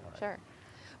 Sure.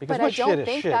 Because but what I don't shit is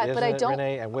think shit, that, isn't but it, I don't,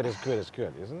 Renee? And what is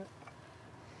good, isn't it?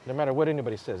 No matter what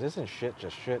anybody says, isn't shit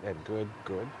just shit and good?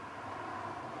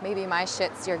 Maybe my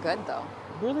shit's your good, though.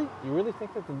 Really? You really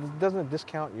think that? Doesn't it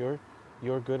discount your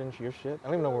good and your shit? I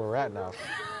don't even know where we're at now.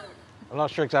 I'm not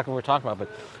sure exactly what we're talking about,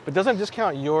 but doesn't it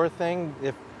discount your thing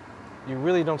if you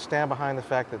really don't stand behind the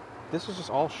fact that this is just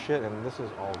all shit and this is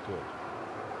all good?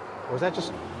 Or is that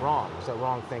just wrong? Is that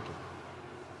wrong thinking?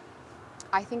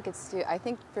 I think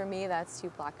for me that's too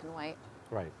black and white.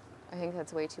 Right. I think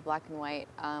that's way too black and white.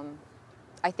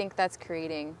 I think that's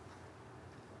creating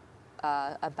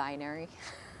a binary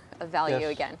of value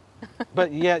again.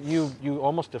 But yet you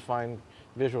almost define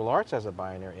visual arts as a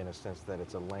binary in a sense that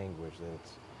it's a language, that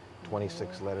it's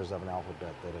 26 letters of an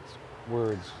alphabet, that it's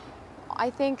words.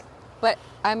 I think, but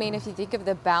I mean, if you think of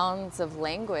the bounds of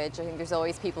language, I think there's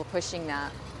always people pushing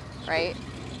that, right?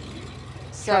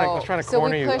 I was trying to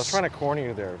corner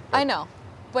you there. I know,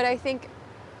 but I think,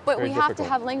 we have to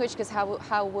have language because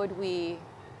how would we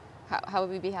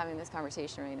be having this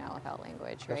conversation right now without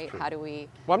language, right? How do we?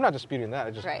 Well, I'm not disputing that.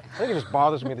 I think it just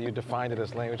bothers me that you defined it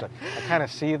as language. I kind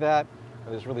of see that,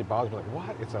 and it really bothers me. Like,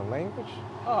 what? It's a language?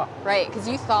 Oh. Right, because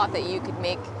you thought that you could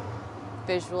make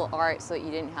visual art so that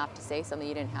you didn't have to say something,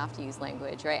 you didn't have to use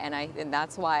language, right? And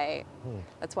that's why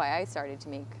I started to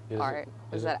make art.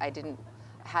 I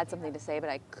had something to say, but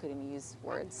I couldn't use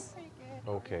words.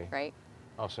 Okay. Right.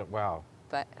 Oh, so wow.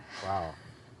 But. Wow.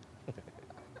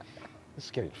 This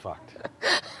is getting fucked.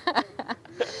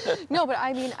 No, but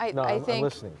I mean, I think. I'm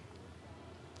listening.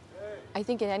 I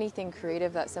think in anything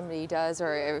creative that somebody does,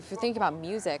 or if you think about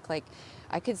music, like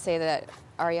I could say that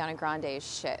Ariana Grande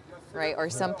is shit, right? Or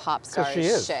some pop star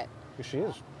is shit. She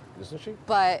is, isn't she?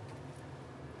 But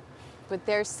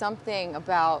there's something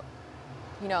about,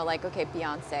 like, okay,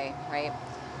 Beyonce, right?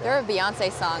 There are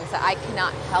Beyonce songs that I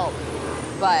cannot help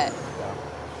but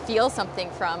feel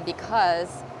something from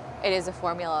because it is a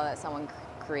formula that someone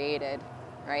created,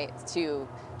 right? To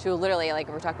literally, like,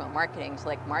 if we're talking about marketing, to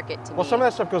like market to me. Well, some of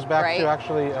that stuff goes back right? to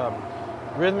actually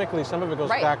rhythmically. Some of it goes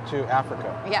Right. back to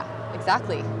Africa. Yeah,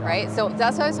 exactly, right? So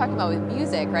that's what I was talking about with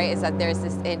music, right? Is that there's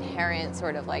this inherent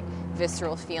sort of like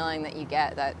visceral feeling that you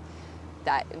get that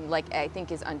like I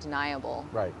think is undeniable.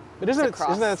 Right. But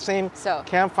isn't that same So,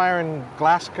 campfire in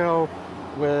Glasgow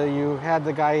where you had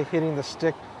the guy hitting the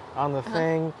stick on the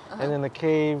thing, and in the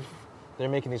cave they're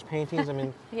making these paintings? I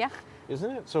mean, yeah. isn't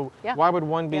it? So Yeah. why would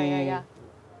one be, Yeah.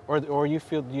 or do you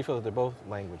feel that they're both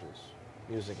languages,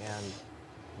 music and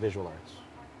visual arts?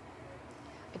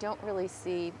 I don't really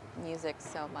see music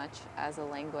so much as a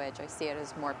language. I see it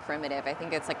as more primitive. I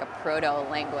think it's like a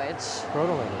proto-language.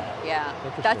 Proto-language. Yeah.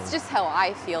 Interesting. That's just how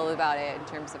I feel about it in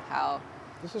terms of how...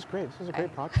 This is great. This is a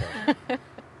great podcast.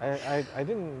 I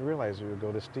didn't realize you would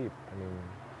go this deep. I mean,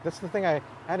 that's the thing. I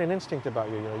had an instinct about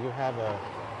you. You know,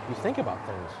 you think about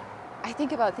things. I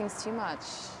think about things too much.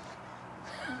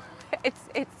 It's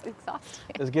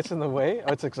exhausting. It gets in the way?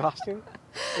 Oh, it's exhausting?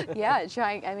 Yeah,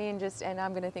 and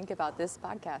I'm going to think about this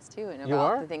podcast too, and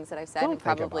about the things that I've said, Don't and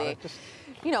probably, think about it. Just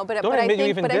but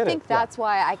I think it. that's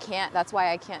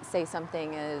why I can't say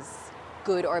something is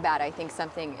good or bad. I think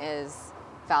something is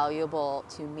valuable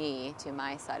to me, to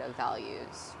my set of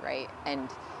values, right? And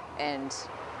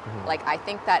like, I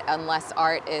think that unless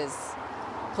art is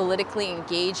politically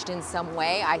engaged in some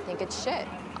way, I think it's shit.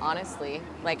 Honestly,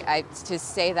 like, to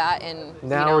say that, and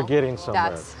now we're getting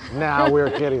somewhere. Now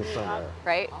we're getting somewhere.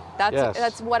 Right?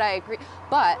 That's what I agree.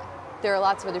 But there are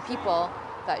lots of other people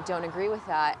that don't agree with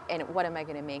that. And what am I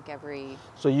going to make every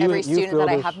student that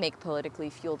I have make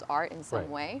politically fueled art in some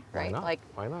way? Right? Why not? Like,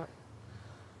 why not?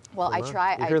 Well, I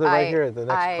try. You hear that right here. The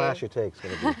next class you take is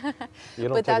going to be. You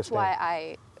don't but take that's a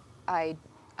stand. why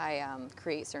I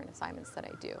create certain assignments that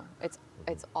I do.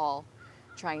 It's all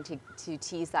trying to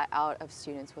tease that out of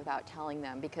students without telling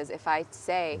them, because if I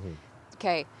say,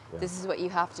 okay, this is what you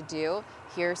have to do,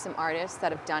 here's some artists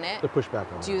that have done it, the pushback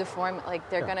on do the form, like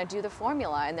they're going to do the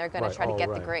formula, and they're going to try to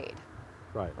get the grade,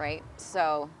 right?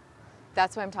 So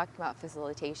that's why I'm talking about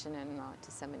facilitation and not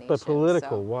dissemination. But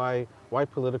political, so, why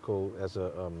political as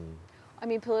a I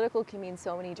mean, political can mean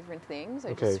so many different things.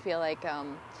 I just feel like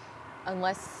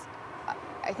unless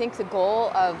I think the goal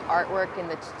of artwork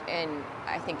and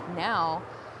I think now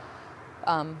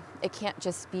it can't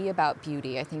just be about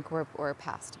beauty. I think we're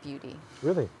past beauty.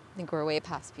 Really? I think we're way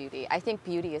past beauty. I think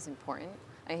beauty is important.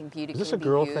 I think beauty is this can a be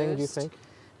girl used. thing, do you think?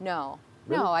 No.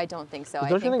 Really? No, I don't think so. I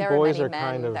Don't think you think there boys are are many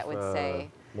kind men of that would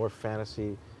say more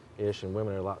fantasy-ish, and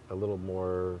women are a little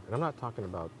more, and I'm not talking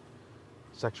about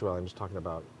sexuality, I'm just talking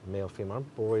about male, female.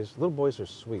 Little boys are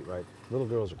sweet, right? Little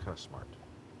girls are kind of smart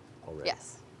already.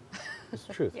 yes. It's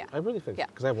the truth. Yeah. I really think, Yeah.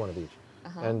 because I have one of each.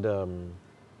 And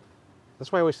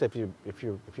that's why I always say, if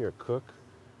you're a cook,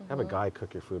 have a guy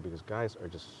cook your food, because guys are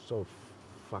just so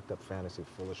fucked up fantasy,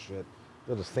 full of shit.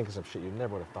 They'll just think of some shit you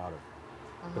never would have thought of.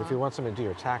 But if you want somebody to do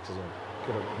your taxes,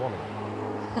 get a woman.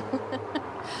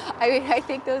 I mean, I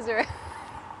think those are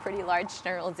pretty large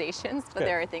generalizations, but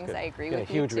there are things I agree with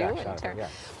you too.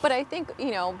 But I think,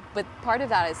 but part of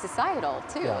that is societal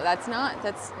too. Yeah. That's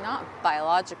not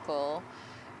biological.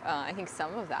 I think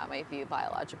some of that might be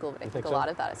biological, but I think a lot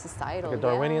of that is societal. Like a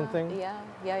Darwinian thing?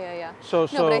 Yeah. So,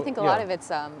 no, but I think a lot of it's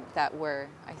I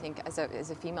think as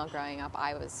a female growing up,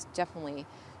 I was definitely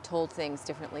told things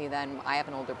differently than I have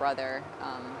an older brother.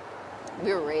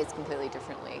 We were raised completely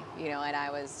differently, and I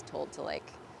was told to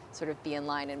like sort of be in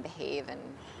line and behave and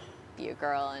be a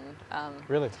girl and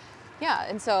really? Yeah,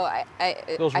 and so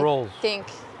those roles. I think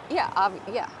yeah.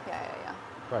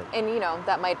 Right. And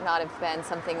that might not have been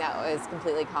something that was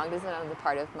completely cognizant on the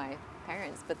part of my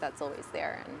parents, but that's always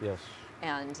there. And yes.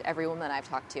 And every woman I've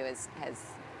talked to has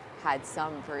had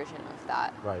some version of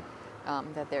that. Right.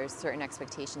 That there's certain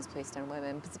expectations placed on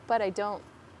women, but I don't.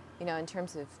 In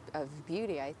terms of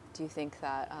beauty, I do think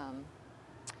that.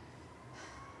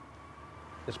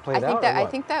 It's played out. I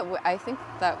think that.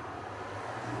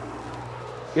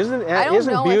 Isn't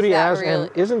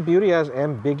beauty as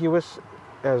ambiguous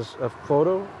as a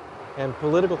photo, and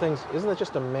political things? Isn't that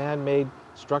just a man-made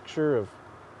structure of?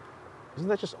 Isn't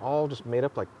that just all just made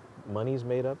up, like money's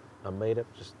made up?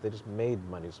 They just made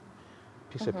money's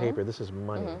piece of paper. This is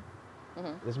money.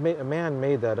 A man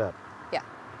made that up. Yeah.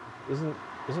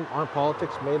 Aren't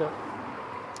politics made up?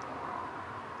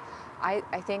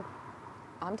 I think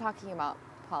I'm talking about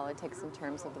politics in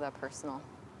terms of the personal,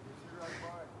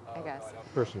 I guess.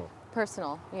 Personal,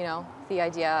 the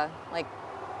idea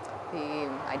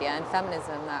in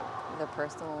feminism that the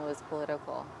personal is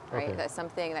political, right? Okay. That's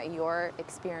something that your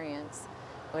experience,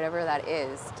 whatever that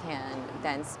is, can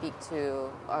then speak to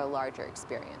a larger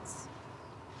experience.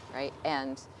 right?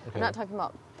 And I'm not talking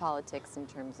about politics in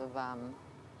terms of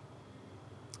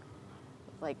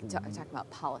talking about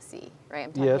policy, right?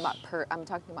 I'm talking I'm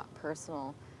talking about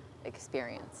personal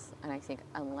experience, and I think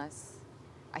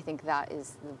that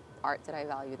is the art that I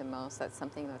value the most. That's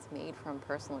something that's made from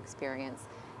personal experience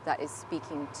that is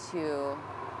speaking to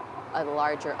a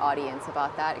larger audience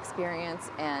about that experience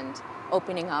and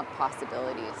opening up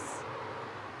possibilities.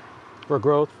 For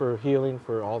growth, for healing,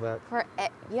 for all that? For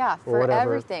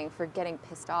everything, for getting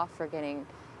pissed off, for getting,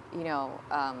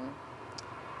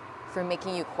 for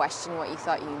making you question what you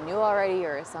thought you knew already,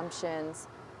 your assumptions,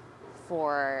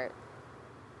 for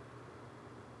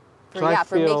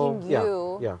making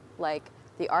you like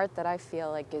the art that I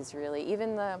feel like is really,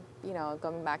 even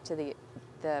going back to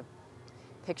the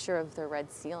picture of the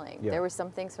red ceiling. Yeah. There was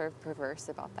something sort of perverse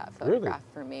about that photograph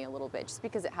for me a little bit, just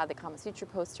because it had the Kama Sutra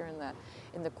poster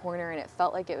in the corner, and it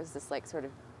felt like it was this like sort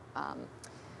of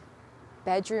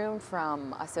bedroom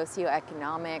from a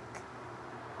socioeconomic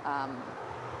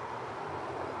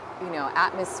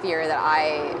atmosphere that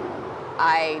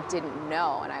I didn't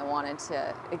know, and I wanted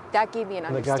to. That gave me an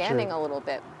understanding a little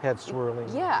bit. Head swirling.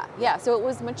 Yeah. So it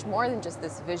was much more than just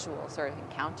this visual sort of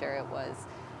encounter.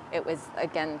 It was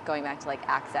again going back to like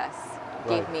access.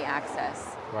 Gave me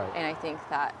access. Right. And I think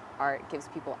that art gives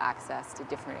people access to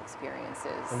different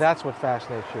experiences. And that's what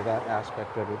fascinates you, that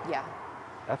aspect of it. Yeah.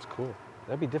 That's cool.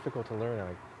 That'd be difficult to learn in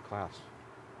a class,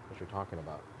 what you're talking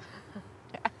about.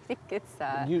 I think it's...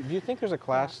 Do you think there's a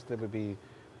class that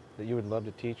you would love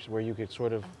to teach where you could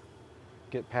sort of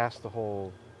get past the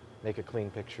whole make a clean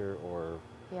picture or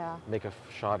make a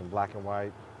shot in black and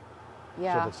white so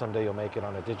that someday you'll make it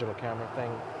on a digital camera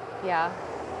thing? Yeah.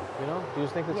 Do you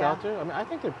think it's out there? I mean, I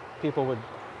think that people would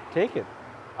take it.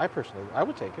 I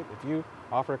would take it. If you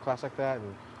offer a class like that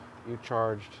and you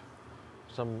charged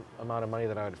some amount of money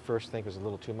that I would first think was a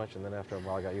little too much, and then after a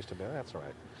while I got used to it, that's all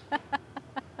right.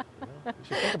 You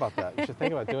should think about that. You should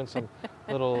think about doing some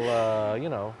little,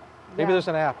 maybe there's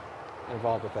an app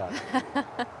involved with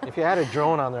that. If you had a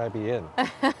drone on there, I'd be in.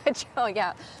 A drone,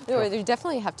 yeah. There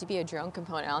definitely have to be a drone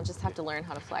component. I'll just have to learn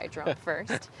how to fly a drone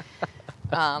first.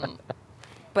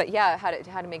 But yeah, how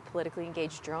to make politically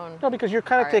engaged drone. No, because you're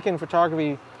kind of taking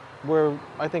photography where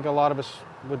I think a lot of us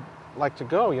would like to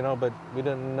go, but we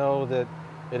didn't know that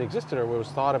it existed or it was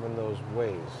thought of in those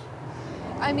ways.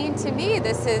 I mean, to me,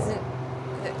 this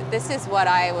is what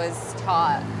I was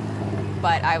taught,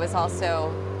 but I was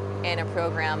also in a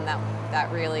program that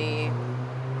really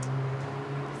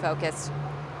focused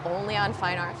only on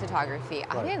fine art photography.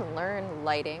 Right. I didn't learn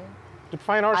lighting. Did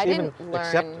fine arts even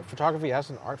accept photography as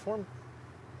an art form?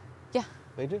 Yeah.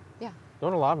 They do? Yeah.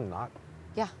 Don't a lot of them not?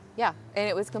 Yeah. And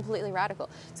it was completely radical.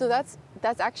 So that's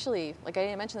actually, like I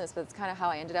didn't mention this, but it's kind of how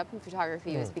I ended up in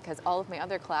photography was because all of my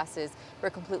other classes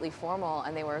were completely formal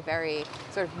and they were very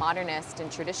sort of modernist and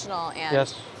traditional,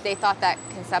 and they thought that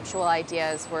conceptual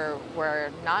ideas were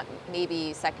not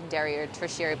maybe secondary or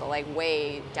tertiary, but like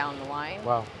way down the line.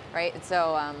 Wow. Right? And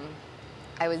so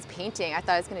I was painting. I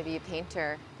thought I was going to be a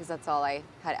painter because that's all I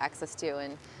had access to,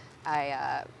 and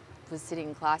I was sitting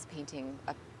in class painting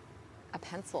a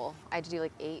pencil. I had to do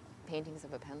like 8 paintings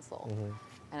of a pencil. Mm-hmm.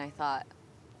 And I thought,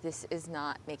 this is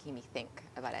not making me think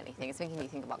about anything. It's making me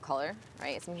think about color,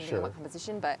 right? It's making me think about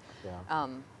composition, but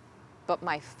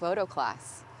my photo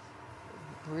class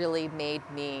really made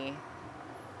me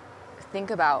think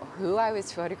about who I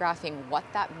was photographing, what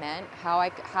that meant, how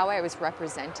I was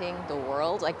representing the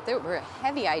world. Like there were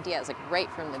heavy ideas, like right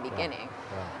from the beginning.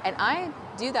 Yeah. And I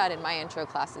do that in my intro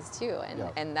classes too,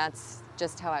 and that's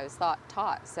just how I was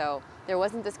taught. So there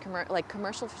wasn't this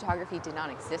commercial photography did not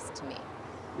exist to me.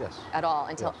 At all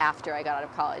until after I got out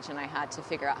of college and I had to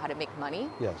figure out how to make money.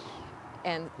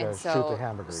 And so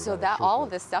all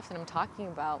of this stuff that I'm talking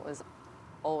about was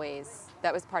always,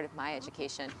 that was part of my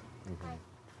education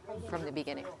from the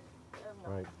beginning.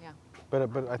 Right. Yeah.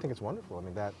 But I think it's wonderful. I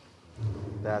mean,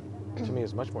 that to me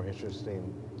is much more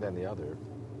interesting than the other.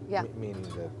 Yeah. Meaning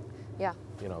that,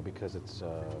 because it's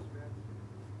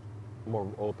more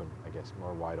open, I guess,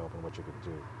 more wide open what you could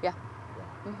do. Yeah.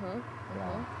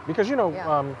 Because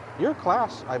your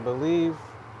class, I believe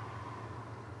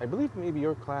maybe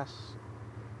your class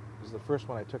is the first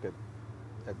one I took at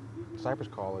Cypress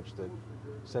College that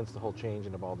sensed the whole change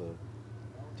of all the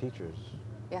teachers.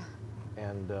 Yeah.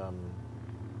 And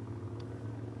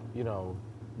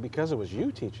because it was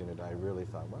you teaching it, I really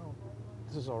thought, well,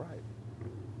 this is all right.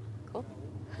 Cool.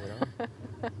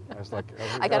 I was like,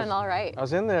 I got an all right. I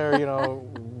was in there,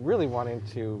 really wanting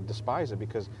to despise it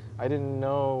because I didn't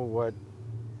know what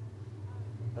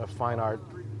a fine art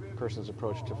person's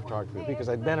approach to photography, because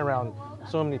I'd been around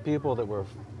so many people that were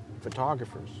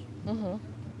photographers,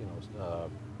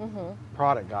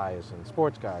 product guys and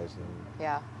sports guys. And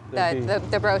Yeah. there'd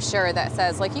The brochure that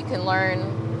says, like, you can learn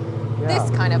Yeah.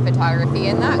 this kind of photography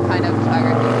and that kind of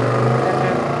photography.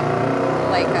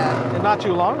 And not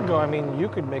too long ago, I mean, you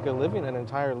could make an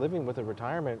entire living with a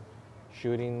retirement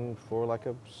shooting for like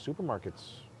a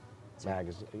supermarket's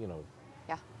magazine,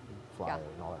 Yeah. flyer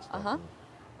Yeah. and all that stuff. Uh-huh. And,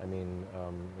 I mean,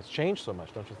 it's changed so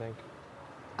much, don't you think?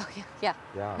 Oh, yeah.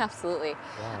 Yeah. Absolutely.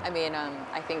 Yeah. I mean,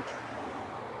 I think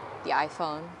the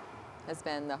iPhone has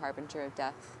been the harbinger of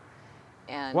death.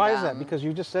 And Why is that? Because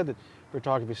you just said that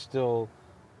photography is still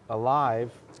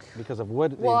alive because of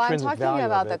what the well, I'm intrinsic talking value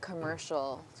about of the it.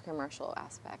 commercial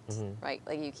aspect, right?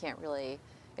 Like, you can't really.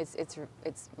 It's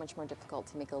much more difficult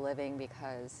to make a living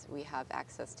because we have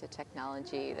access to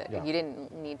technology that Yeah. you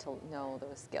didn't need to know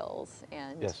those skills,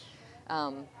 and Yes.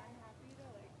 and,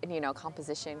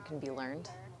 composition can be learned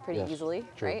pretty Yes, easily,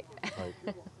 true. right?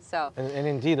 Right. So And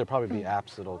indeed, there'll probably be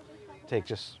apps that'll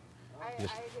just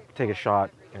take a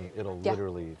shot and it'll Yeah.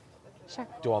 literally sure.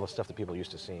 do all the stuff that people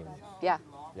used to seeing. Yeah.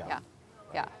 Yeah.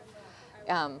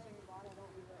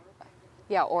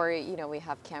 Yeah, or we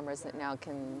have cameras that now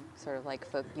can sort of like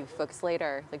you focus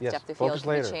later, like Yes, depth of field focus can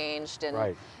later. be changed, and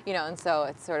Right. and so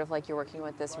it's sort of like you're working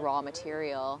with this raw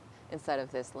material instead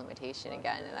of this limitation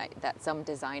again, and that some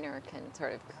designer can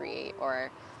sort of create,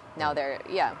 or now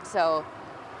so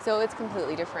it's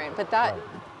completely different. But that,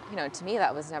 Right. to me,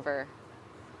 that was never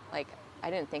like I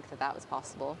didn't think that was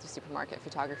possible. The supermarket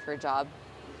photographer job,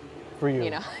 For you.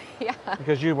 yeah.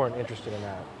 Because you weren't interested in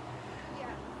that.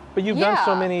 But you've done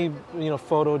so Yeah. many,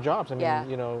 photo jobs. I mean,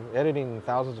 Yeah. Editing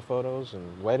thousands of photos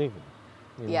and wedding.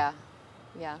 Yeah.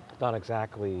 Not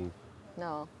exactly.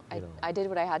 No, You know. I did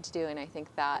what I had to do, and I think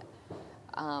that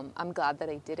I'm glad that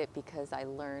I did it because I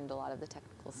learned a lot of the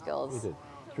technical skills You did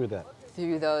through that.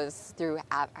 through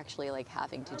actually like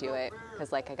having to do it,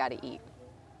 because like I got to eat.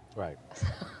 Right.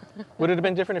 Would it have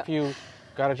been different if you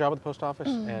got a job at the post office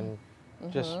and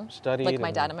just studied? Like my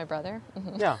and- dad and my brother.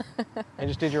 Yeah. And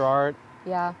just did your art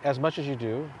Yeah. as much as you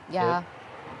do. Yeah.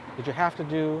 Did you have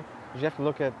to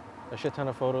look at a shit ton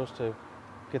of photos to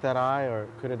get that eye, or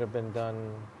could it have been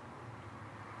done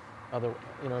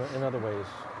in other ways?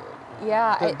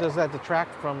 Yeah. Does that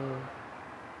detract from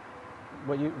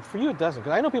what for you it doesn't?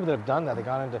 Because I know people that have done that.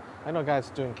 I know guys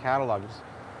doing catalogs,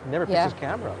 never picks Yeah. his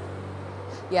camera up.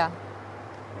 Yeah.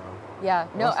 Yeah.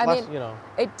 No, Less- I less, mean,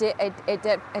 it did.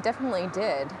 It definitely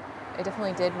did. It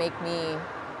definitely did make me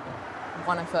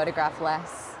want to photograph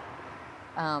less.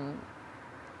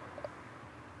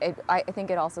 I think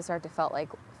it also started to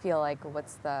feel like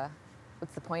what's the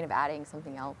point of adding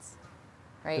something else,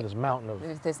 right? This mountain of.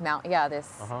 There's this mountain, yeah,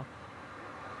 this Uh-huh.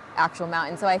 actual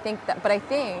mountain. So I think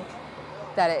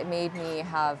that it made me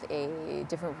have a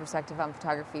different perspective on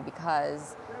photography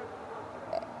because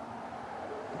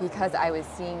I was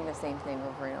seeing the same thing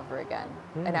over and over again.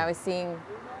 And I was seeing,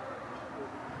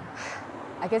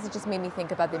 I guess it just made me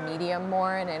think about the medium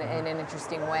more in an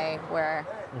interesting way, where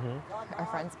our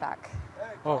friend's back.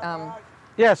 Oh.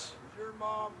 Yes. Is your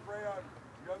mom prey on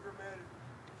younger men?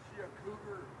 Is she a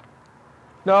cougar?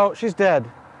 No, she's dead.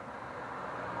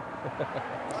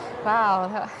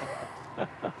 Wow. Hey,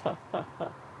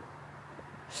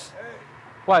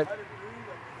 What? I had a dream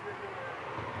like this video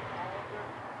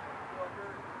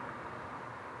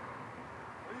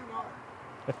What do you want?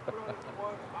 Put on this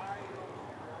one eye,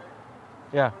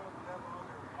 right? Yeah. Put on them on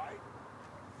their right,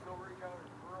 silvery colored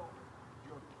pearl.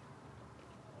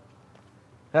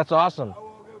 That's awesome. I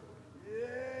woke up,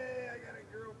 yeah, I got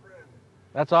a girlfriend.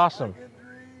 That's awesome. I can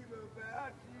dream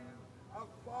about you, a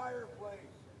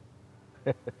fireplace.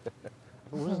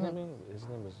 What was his name? His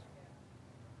name was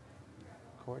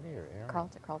Courtney or Aaron?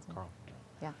 Carlton. Carl.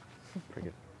 Yeah. Pretty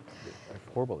good. I'm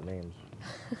horrible at names.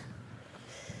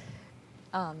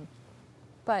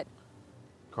 But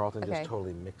Carlton Okay. just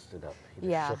totally mixed it up. He just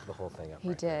Yeah. shook the whole thing up. he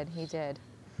right did. there. He did.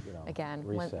 Again.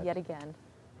 Reset. Yet again.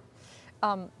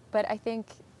 But I think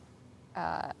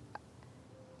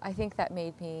that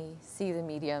made me see the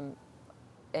medium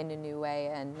in a new way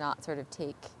and not sort of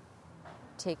take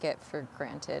it for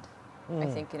granted. I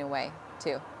think in a way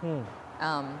too. It kind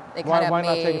of Why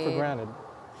not take it for granted?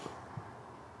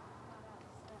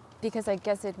 Because I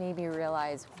guess it made me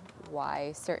realize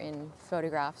why certain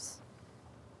photographs,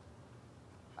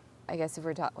 I guess if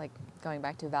we're going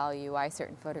back to value, why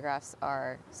certain photographs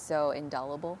are so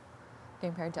indelible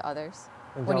compared to others.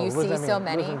 When you Indelible. What does see that so mean? What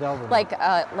many, does indelible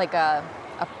mean?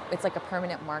 it's like a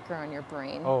permanent marker on your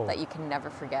brain Oh. that you can never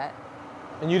forget.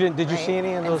 And you didn't? Did you Right. see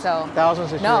any of And those so-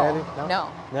 thousands that No, you edited? no.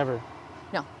 Never.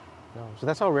 No. No. So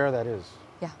that's how rare that is.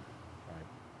 Yeah. Right.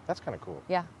 That's kind of cool.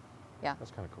 Yeah. Yeah.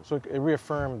 That's kind of cool. So it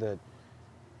reaffirmed that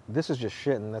this is just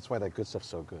shit, and that's why that good stuff's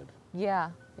so good.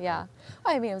 Yeah.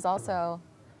 I mean, it was also,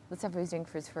 the stuff I was doing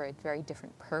was for a very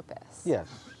different purpose. Yes.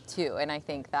 Too, and I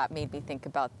think that made me think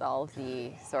about all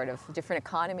the sort of different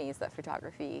economies that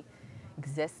photography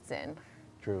exists in.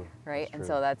 True. Right? And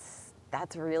so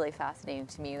that's really fascinating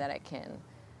to me, that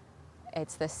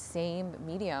it's the same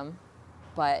medium,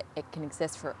 but it can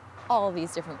exist for all of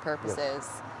these different purposes.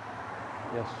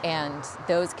 Yes. And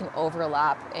those can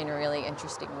overlap in really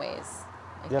interesting ways,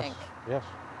 I think. Yes.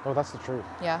 Oh, that's the truth.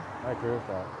 Yeah. I agree with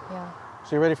that. Yeah.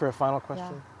 So you ready for a final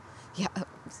question? Yeah.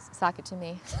 Sock it to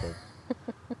me. Okay.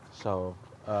 So,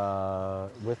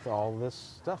 with all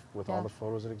this stuff, with all the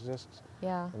photos that exist,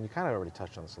 and you kind of already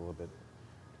touched on this a little bit,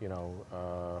 you know,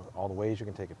 all the ways you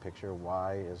can take a picture.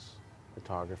 Why is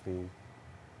photography?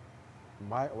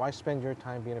 Why spend your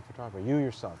time being a photographer? You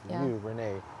yourself, you,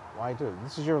 Renee. Why do it?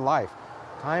 This is your life.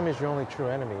 Time is your only true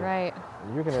enemy. Right.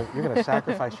 You're gonna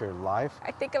sacrifice your life.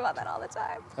 I think about that all the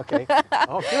time. Okay.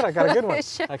 Oh, good. I got a good one.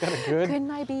 I got a good.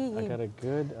 Couldn't I be? I got a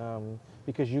good.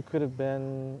 Because you could have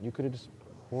just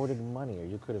hoarded money, or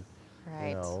you could have. Right.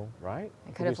 You know, right?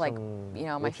 I could have, like, you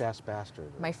know, rich ass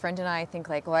bastard. My friend and I think,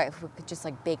 like, well, if we could just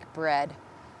like bake bread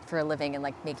for a living and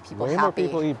like make people Way happy. more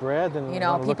people eat bread than, you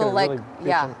know, look people at a like really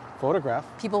bitchin' photograph.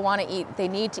 People want to eat. They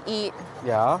need to eat.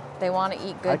 Yeah. They want to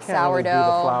eat good I can't sourdough. really do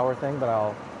the flour thing, but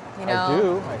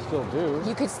I still do.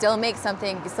 You could still make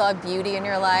something. You still have beauty in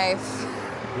your life.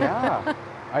 Yeah.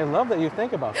 I love that you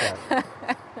think about that.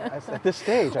 At this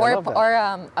stage, I love that. Or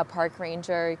a park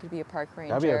ranger. You could be a park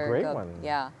ranger. That'd be a great one.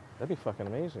 Yeah. That'd be fucking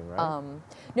amazing, right?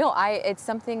 No, it's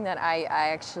something that I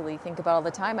actually think about all the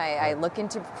time. I look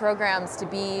into programs to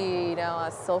be, you know,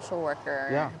 a social worker.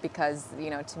 Yeah. Because,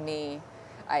 you know, to me,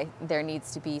 there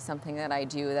needs to be something that I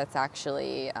do that's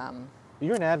actually...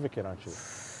 You're an advocate, aren't you?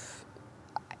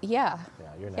 Yeah. Yeah,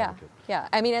 you're an advocate. Yeah.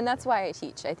 I mean, and that's why I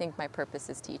teach. I think my purpose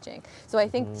is teaching. So I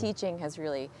think teaching has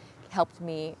really helped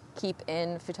me keep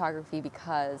in photography,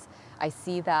 because I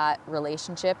see that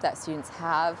relationship that students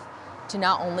have to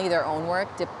not only their own work,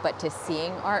 but to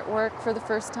seeing artwork for the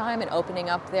first time and opening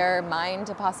up their mind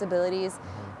to possibilities.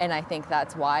 And I think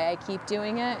that's why I keep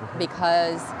doing it,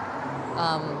 because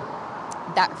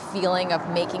that feeling of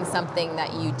making something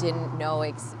that you didn't know,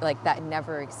 like that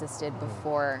never existed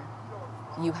before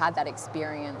you had that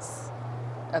experience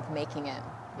of making it.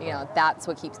 You know, that's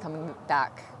what keeps coming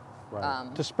back.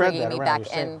 Right. To spread that around. Is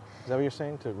that what you're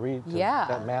saying? To read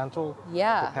that mantle?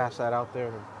 Yeah. To pass that out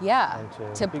there? Yeah. And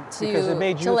because it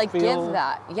made you like feel give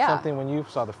that. Yeah. something when you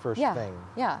saw the first thing.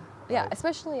 Yeah. Yeah. Right.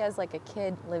 Especially as like a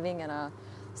kid living in a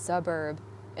suburb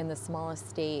in the smallest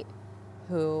state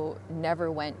who never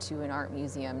went to an art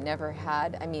museum, never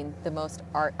had, I mean, the most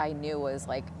art I knew was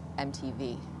like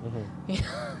MTV.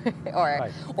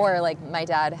 Or like my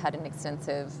dad had an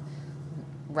extensive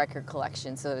record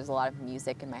collection, so there was a lot of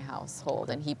music in my household,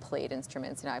 and he played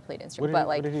instruments and I played instruments.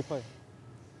 What did he play?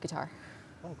 Guitar.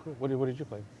 Oh, cool. What did you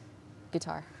play?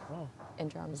 Guitar. Oh. And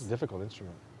drums. It's a difficult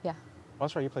instrument. Yeah. Oh,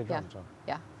 that's right, you played drums, huh?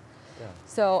 Yeah.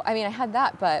 So, I mean, I had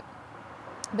that, but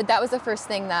that was the first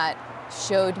thing that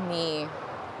showed me,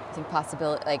 I think,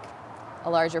 possibility, like a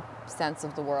larger sense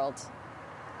of the world,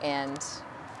 and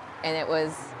it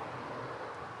was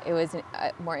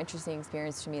a more interesting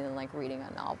experience to me than like reading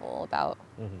a novel about,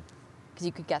 because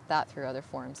you could get that through other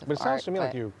forms of art. But it sounds to me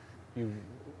like you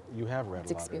have read a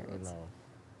lot. Experience. Or no?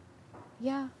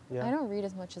 Yeah, I don't read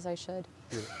as much as I should.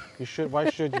 You should. Why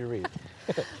should you read?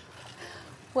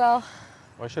 Well.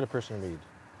 Why should a person read?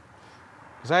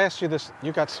 Because I asked you this,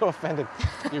 you got so offended.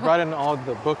 You brought in all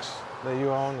the books that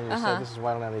you own, and you said, this is why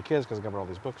I don't have any kids, because I got all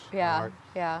these books on art.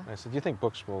 Yeah. And I said, do you think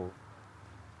books will,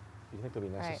 do you think they'll be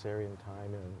necessary in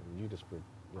time? And you just would,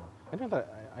 you know.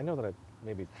 I know that I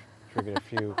maybe triggered a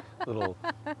few little.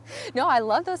 No, I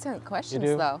love those kind of questions, you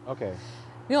do? though. Okay.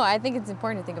 No, I think it's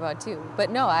important to think about too. But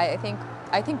no, I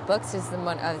think books is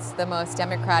the most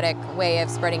democratic way of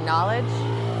spreading knowledge.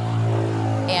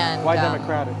 And why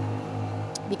democratic?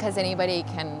 Because anybody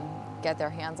can get their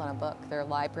hands on a book. There are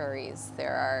libraries.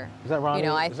 There are. Is that Ronnie? You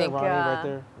know, is that Ronnie right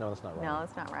there? No, that's not Ronnie. No,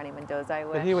 it's not Ronnie Mendoza. I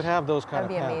wish. But he would have those kind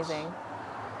of pants. That'd be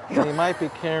And amazing. he might be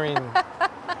carrying.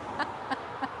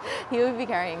 He would be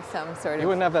carrying some sort of. He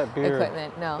wouldn't have that beard.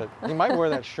 Equipment, no. But he might wear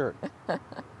that shirt. But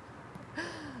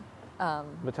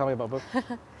tell me about books.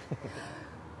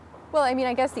 Well, I mean,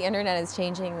 I guess the internet is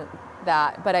changing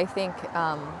that, but I think,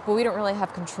 well, we don't really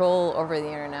have control over the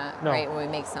internet, right? When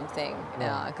we make something,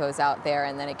 it goes out there,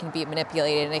 and then it can be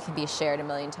manipulated, and it can be shared a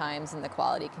million times, and the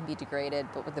quality can be degraded.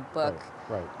 But with a book,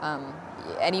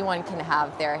 anyone can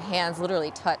have their hands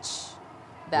literally touch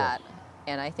that,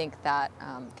 and I think that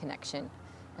connection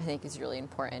I think is really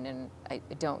important, and I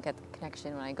don't get the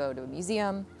connection when I go to a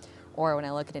museum or when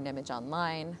I look at an image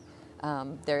online.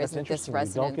 There isn't this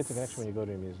resonance. You don't get the connection when you go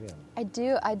to a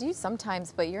museum. I do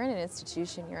sometimes, but you're in an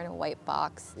institution, you're in a white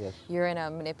box, yes. You're in a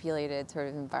manipulated sort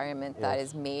of environment that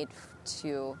is made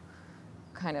to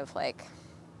kind of like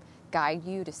guide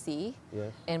you to see.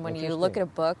 Yes. And when you look at a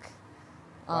book,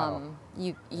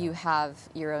 you have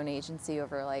your own agency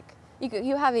over like,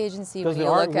 you have agency when you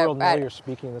look at... Does the art world know you're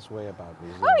speaking this way about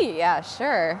museums? Oh yeah,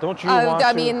 sure. Don't you want to?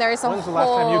 I mean, there's a whole... When's the last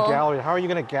time you gallery? How are you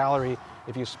going to gallery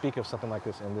if you speak of something like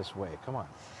this in this way? Come on.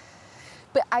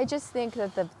 But I just think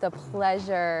that the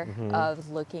pleasure of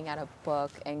looking at a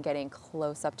book and getting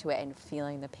close up to it and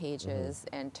feeling the pages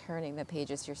and turning the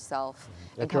pages yourself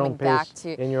and coming back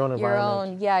to in your own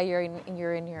environment.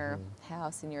 You're in your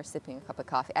house and you're sipping a cup of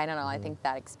coffee. I don't know. I think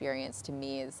that experience to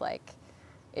me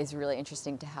is really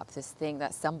interesting, to have this thing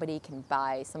that somebody can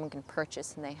buy, someone can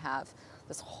purchase, and they have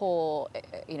this whole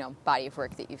body of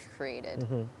work that you've created.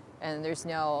 And there's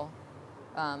not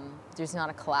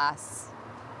a class,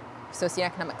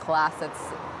 socioeconomic class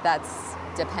that's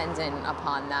dependent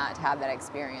upon that to have that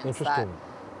experience. Interesting.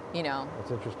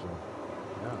 That's interesting.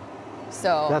 Yeah.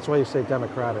 So that's why you say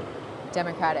democratic.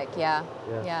 Democratic, yeah.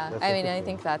 Yes, yeah. I mean, I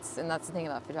think that's the thing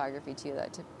about photography too,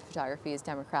 that photography is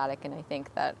democratic, and I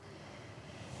think that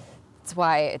it's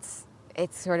why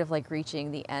it's sort of like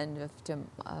reaching the end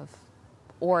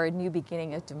or a new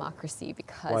beginning of democracy,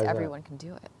 because everyone can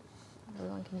do it.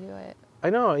 Everyone can do it. I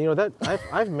know, that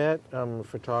I've met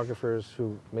photographers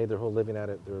who made their whole living at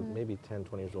it. They're maybe 10,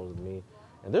 20 years older than me.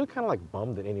 And they're kind of like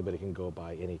bummed that anybody can go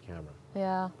buy any camera.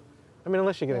 Yeah. I mean,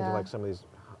 unless you get into like some of these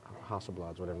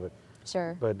Hasselblads, whatever. But,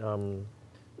 sure. But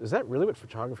is that really what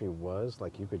photography was?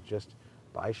 Like you could just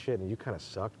buy shit and you kind of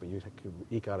sucked, but you could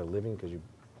eke out a living because you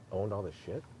owned all this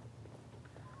shit?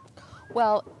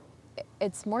 Well,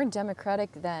 it's more democratic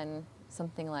than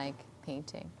something like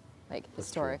painting. Like that's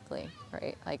historically, true.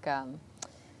 Right? Like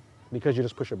because you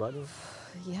just push a button?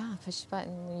 Yeah, push a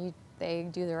button, they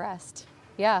do the rest.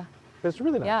 Yeah. But it's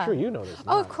really not true. You know this.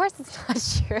 Oh, of course it's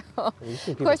not true.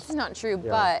 Of course it's not true,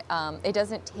 but it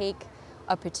doesn't take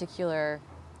a particular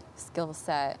skill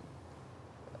set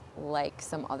like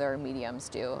some other mediums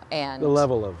do, and the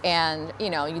level of, and you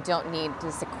don't need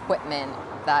this equipment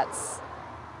that's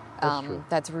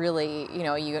really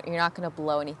you're not going to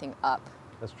blow anything up.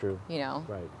 That's true.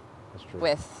 Right. That's true.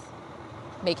 With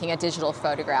making a digital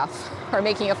photograph or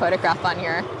making a photograph on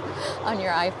your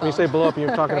iPhone. When you say blow up,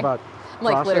 you're talking about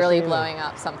like literally blowing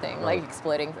up something, like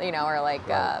exploding, or like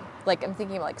like I'm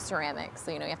thinking of like ceramics.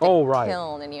 So you have to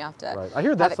kiln and you have to. Right. I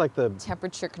hear that's like the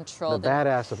temperature controlled. The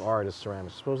badass of art is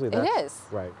ceramics. Supposedly that's it is.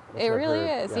 Right. It really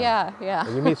is. Yeah.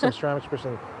 When you meet some ceramics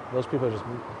person, those people are just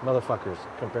motherfuckers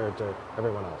compared to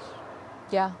everyone else.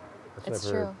 Yeah. It's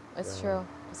true. It's true.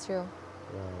 It's true.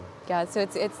 Yeah. So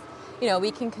it's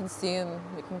we can consume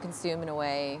in a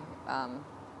way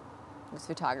with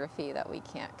photography that we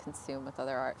can't consume with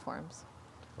other art forms.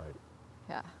 Right.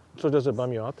 Yeah. So does it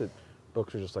bum you out that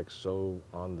books are just like so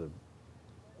on the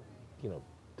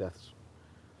death's?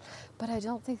 But I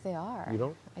don't think they are. You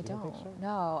don't? I don't. Think so?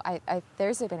 No.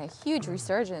 There's been a huge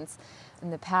resurgence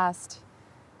in the past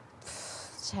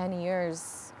 10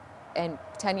 years and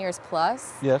 10 years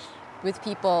plus. Yes. With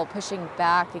people pushing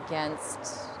back against,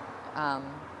 I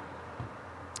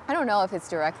don't know if it's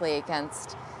directly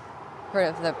against sort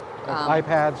of the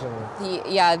iPads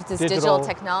and this digital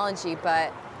technology,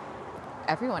 but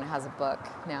everyone has a book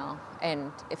now.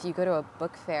 And if you go to a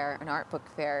book fair, an art book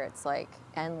fair, it's like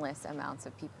endless amounts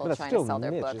of people trying to sell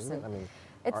their niche, books. Isn't it? I mean,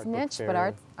 it's niche, but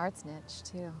art's niche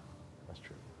too. That's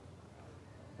true.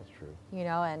 That's true.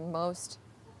 And most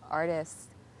artists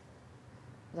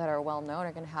that are well known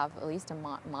are going to have at least a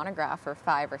monograph or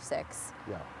 5 or 6.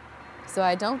 Yeah. So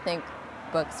I don't think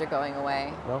books are going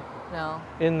away. No? No.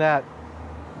 In that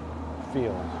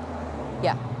field?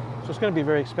 Yeah. So it's going to be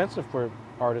very expensive for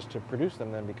artists to produce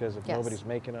them then, because if nobody's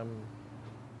making them,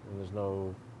 and there's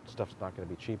no stuff's not going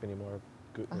to be cheap anymore,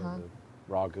 the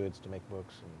raw goods to make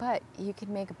books. But you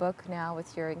can make a book now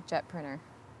with your inkjet printer.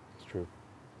 It's true.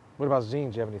 What about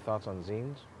zines? Do you have any thoughts on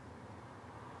zines?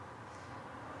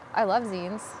 I love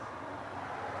zines.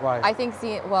 Why? I think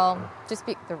the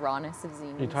rawness of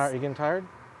zines. You getting tired?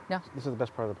 No. This is the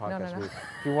best part of the podcast.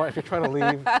 No. If you're trying to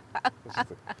leave,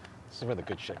 this is where the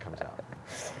good shit comes out.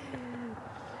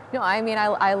 No, I mean,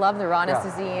 I love the rawness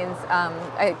of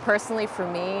zines. Personally, for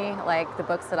me, like the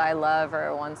books that I love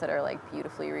are ones that are like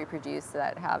beautifully reproduced,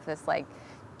 that have this like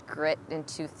grit and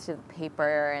tooth to the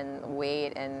paper and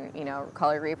weight and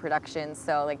color reproduction.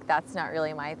 So like that's not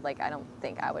really my I don't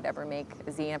think I would ever make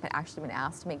a zine. I've actually been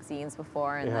asked to make zines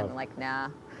before, and then like nah.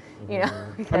 you know.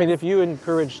 I mean, if you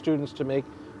encourage students to make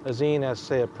a zine as,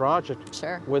 say, a project,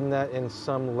 Sure. wouldn't that in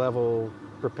some level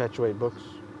perpetuate books?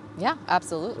 Yeah,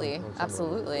 absolutely, On some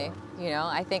absolutely. level, You know,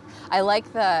 I think I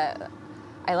like the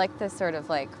sort of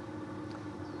like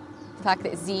the fact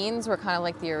that zines were kind of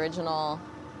like the original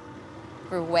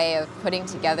way of putting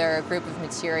together a group of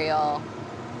material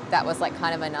that was like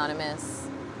kind of anonymous,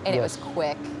 and it was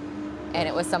quick, and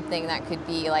it was something that could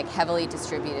be like heavily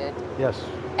distributed. Yes.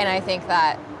 And I think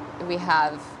that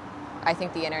I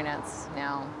think the internet's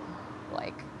now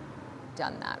like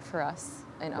done that for us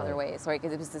in other ways, right?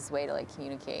 Because it was this way to like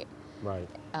communicate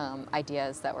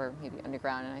ideas that were maybe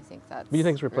underground, and I think that's. Do you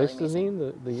think it's replaced really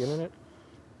the zine, the internet?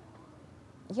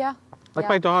 Yeah. Like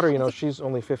my daughter, you know, she's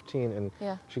only 15 and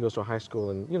Yeah. she goes to high school,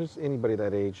 and you know, just anybody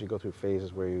that age, you go through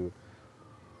phases where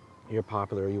you're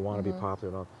popular, or you want to be popular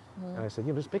and all. And I said,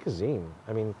 you know, just make a zine.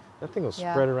 I mean, that thing will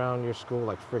spread around your school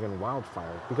like friggin'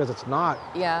 wildfire because it's not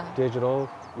digital.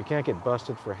 You can't get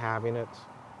busted for having it.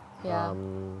 Yeah.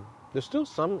 There's still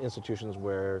some institutions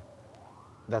where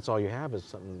that's all you have is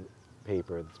something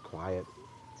paper that's quiet.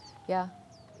 Yeah.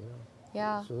 You know?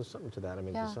 Yeah. So there's something to that. I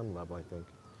mean, to some level, I think.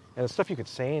 And the stuff you could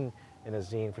say in a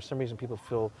zine, for some reason, people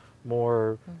feel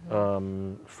more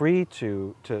free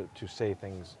to say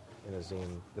things in a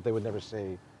zine that they would never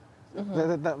say.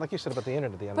 That, like you said about the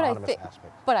internet, the anonymous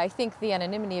aspect. But I think the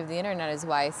anonymity of the internet is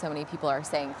why so many people are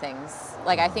saying things.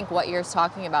 Like, I think what you're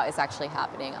talking about is actually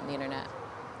happening on the internet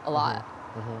a lot.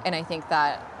 And I think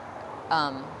that,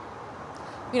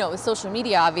 you know, with social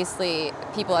media, obviously,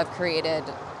 people have created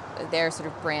their sort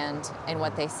of brand, and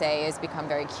what they say has become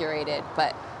very curated.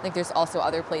 But I think there's also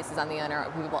other places on the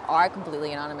internet where people are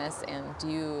completely anonymous and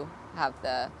do have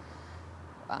the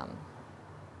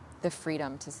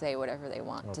freedom to say whatever they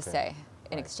want to say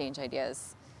and exchange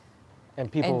ideas.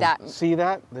 And people see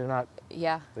that? They're not...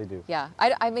 Yeah. They do. Yeah.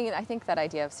 I mean, I think that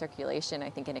idea of circulation, I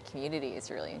think in a community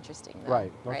is really interesting. Though,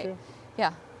 right. Don't you?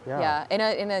 Yeah. Yeah.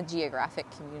 In a geographic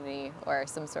community or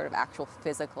some sort of actual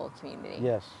physical community.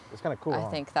 Yes. It's kind of cool. I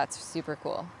think that's super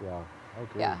cool. Yeah. I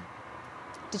agree. Yeah.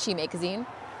 Did she make a zine?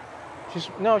 She's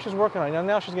working on it.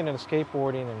 Now she's getting into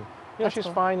skateboarding, and you know, she's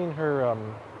finding her...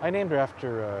 I named her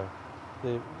after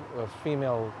the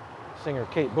female singer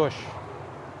Kate Bush.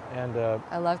 And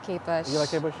I love Kate Bush. You like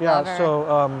Kate Bush? Love Yeah.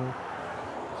 her.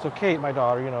 So Kate, my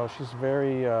daughter, you know, she's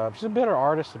she's a better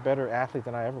artist, a better athlete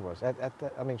than I ever was.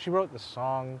 I mean, she wrote this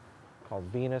song called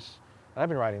Venus. And I've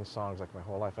been writing songs like my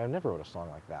whole life. I never wrote a song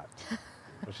like that.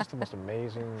 It was just the most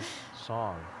amazing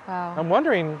song. Wow. I'm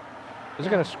wondering, is it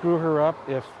going to screw her up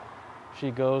if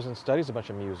she goes and studies a bunch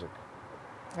of music?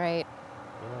 Right.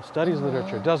 You know, studies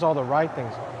literature, does all the right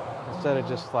things instead of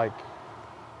just like,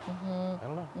 I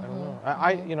don't know.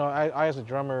 I as a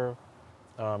drummer,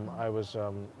 I was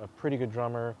a pretty good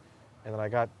drummer, and then I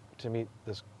got to meet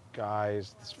this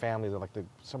family, they're like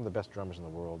some of the best drummers in the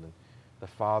world, and the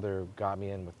father got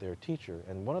me in with their teacher,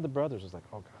 and one of the brothers was like,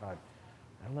 oh God,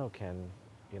 I don't know, Ken,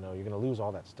 you know, you're going to lose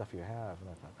all that stuff you have. And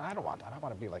I thought, I don't want that. I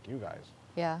want to be like you guys.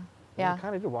 Yeah. And Yeah. it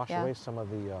kind of did wash away some of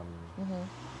the,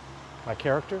 my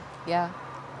character. Yeah.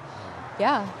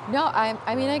 Yeah. No,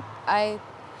 I mean,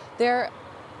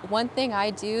 one thing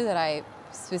I do that I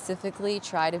specifically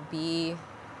try to be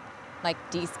like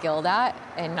de-skilled at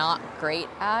and not great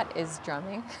at is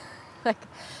drumming.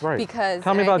 Because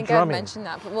Tell me about I think drumming. I've mentioned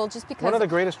that, but well, just because One of the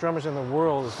greatest drummers in the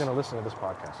world is going to listen to this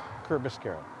podcast. Kurt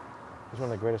Biscaro. He's one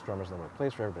of the greatest drummers in the world.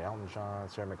 Plays for everybody. Elton John,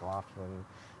 Sarah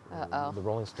McLachlan, the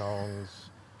Rolling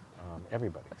Stones,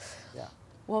 everybody. Yeah.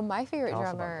 Well, my favorite Tell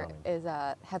us about drummer drumming.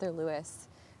 is Heather Lewis,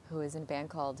 who is in a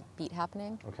band called Beat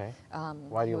Happening. Okay.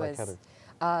 Why do you like Heather?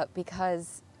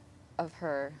 Because of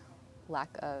her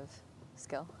lack of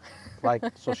skill.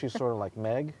 So she's sort of like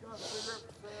Meg?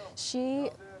 She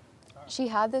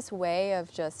had this way of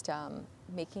just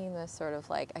making this sort of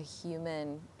like a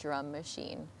human drum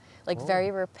machine, like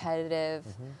very repetitive,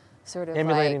 sort of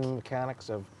emulating like, the mechanics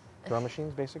of drum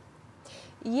machines, basically?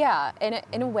 Yeah,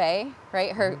 in a way,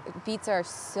 right? Her beats are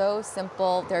so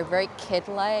simple. They're very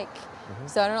kid-like.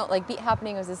 So I don't know, like Beat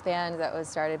Happening was this band that was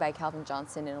started by Calvin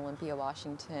Johnson in Olympia,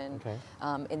 Washington,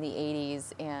 in the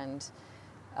 80s, and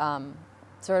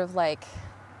sort of like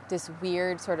this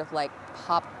weird sort of like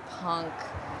pop punk,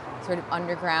 sort of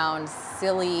underground,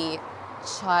 silly,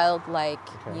 childlike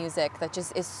music that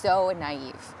just is so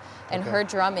naive. And her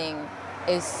drumming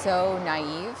is so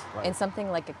naive and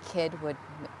something like a kid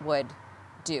would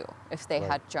do if they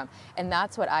had drum. And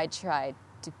that's what I tried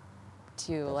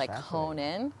to like hone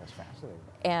in. That's fascinating.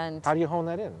 And how do you hone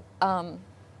that in?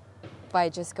 By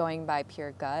just going by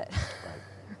pure gut.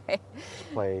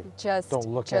 Right. Just play.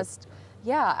 Don't look at.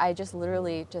 Yeah, I just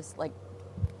literally just like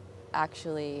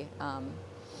actually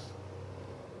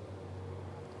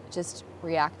just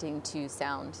reacting to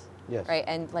sound. Yes. Right.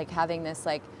 And like having this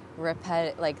like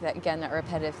that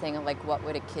repetitive thing of like, what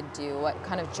would a kid do? What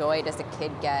kind of joy does a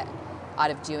kid get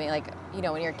out of doing, like, you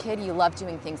know, when you're a kid, you love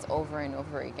doing things over and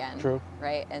over again. True.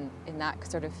 Right. And in that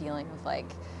sort of feeling of like,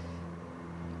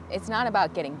 it's not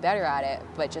about getting better at it,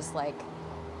 but just like,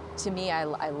 to me, I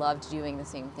loved doing the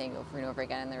same thing over and over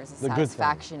again, and there was a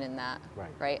satisfaction in that,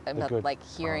 right? And like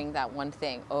hearing that one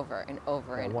thing over and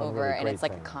over and over, and it's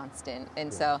like a constant.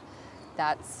 And so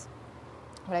that's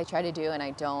what I try to do, and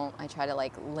I try to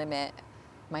like limit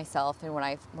myself. And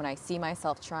when I see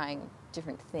myself trying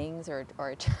different things or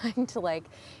trying to like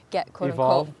get quote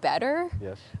unquote better,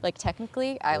 like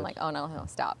technically, I'm like, oh no,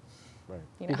 stop. Right.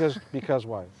 You know? Because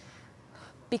why?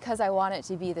 Because I want it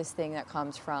to be this thing that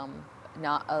comes from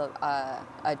not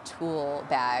a tool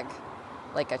bag,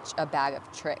 like a bag of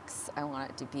tricks. I want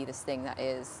it to be this thing that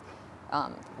is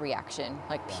reaction,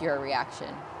 like pure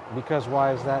reaction. Because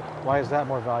why is that? Why is that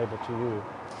more valuable to you?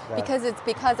 Because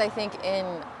I think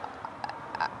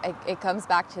it comes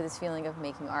back to this feeling of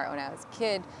making art when I was a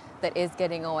kid that is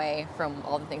getting away from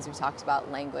all the things we talked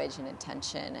about, language and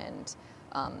attention and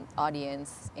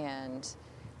audience and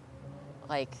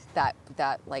like that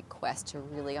like quest to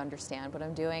really understand what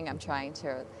I'm doing. I'm trying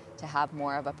to have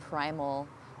more of a primal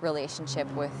relationship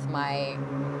with my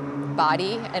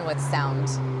body and with sound.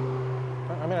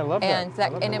 I mean, I love and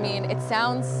that. I mean, it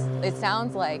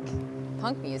sounds like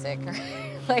punk music,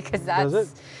 right? Like, 'cause that's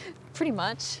Does it? Pretty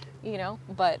much, you know.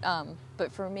 But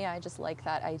for me, I just like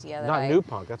that idea that not new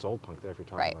punk. That's old punk. There, if you're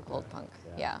talking about old that. punk.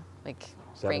 Yeah, like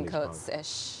 70s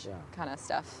raincoats-ish kind of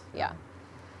stuff. Yeah.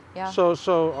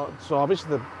 So obviously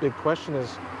the big question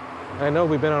is, and I know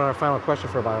we've been on our final question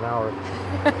for about an hour.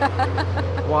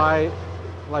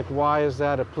 Why is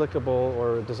that applicable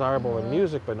or desirable in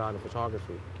music but not in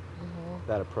photography?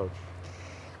 That approach.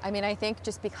 I mean, I think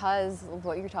just because of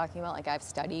what you're talking about, like I've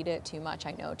studied it too much,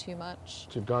 I know too much.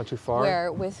 You've gone too far?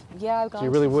 I've gone too far. So you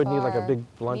really would need like a big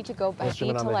blunt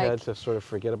instrument on the like, head to sort of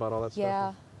forget about all that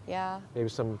stuff? Yeah. Maybe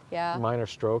some minor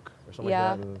stroke or something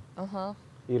like that. And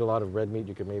eat a lot of red meat,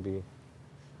 you could maybe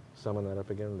summon that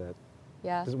up again.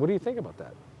 What do you think about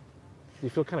that? Do you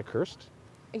feel kind of cursed?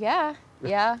 Yeah.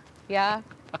 The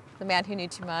man who knew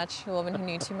too much, the woman who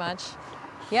knew too much.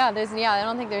 I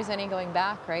don't think there's any going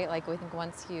back, right? Like, we think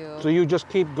once you... So you just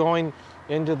keep going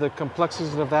into the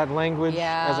complexities of that language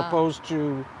as opposed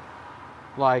to,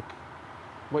 like,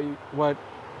 what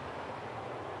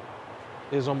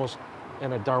is almost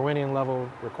in a Darwinian level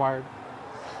required?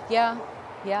 Yeah,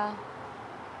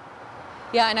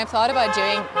 and I've thought about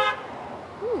doing...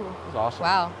 Ooh. That's awesome.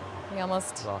 Wow. We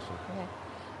almost... That's awesome. Okay.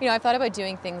 You know, I've thought about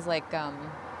doing things like...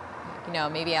 you know,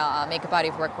 maybe I'll make a body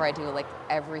of work where I do like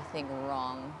everything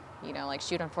wrong, you know, like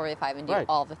shoot on 4x5 and do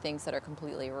all the things that are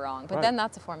completely wrong. But then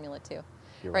that's a formula too,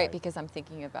 right? Because I'm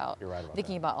thinking about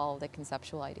about all the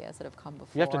conceptual ideas that have come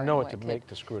before. You have to know it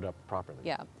to screw it up properly.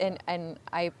 Yeah, and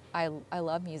I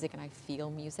love music and I feel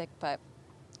music,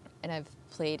 and I've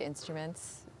played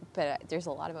instruments, but there's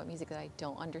a lot about music that I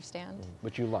don't understand.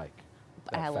 But you like.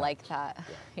 And I like that.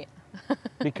 Yeah.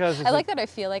 Because I like that I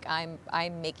feel like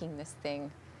I'm making this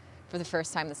thing for the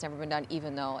first time that's never been done,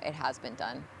 even though it has been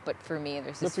done. But for me,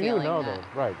 there's this feeling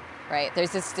right,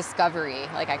 there's this discovery,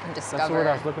 like I can discover. That's the word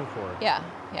I was looking for. Yeah.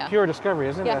 Pure discovery,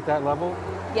 isn't it, at that level?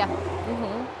 Yeah.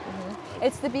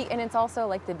 It's and it's also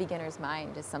like the beginner's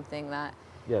mind is something that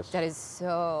is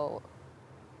so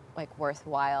like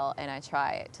worthwhile, and I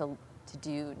try to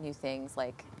do new things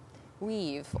like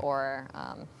weave or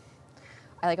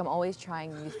I'm always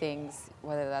trying new things,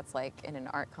 whether that's like in an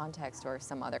art context or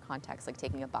some other context, like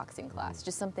taking a boxing class,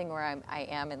 just something where I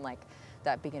am in like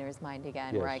that beginner's mind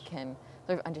again, where I can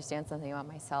sort of understand something about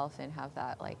myself and have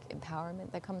that like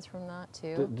empowerment that comes from that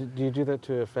too. Do you do that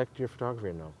to affect your photography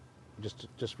or no?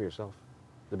 Just for yourself,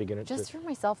 the beginner? Just for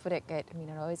myself, but it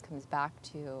always comes back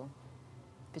to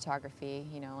photography,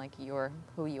 you know, like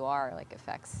who you are, like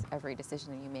affects every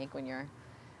decision that you make when you're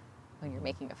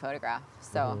making a photograph.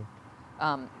 So.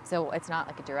 So it's not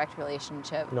like a direct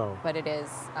relationship, but it is.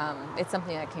 It's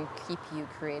something that can keep you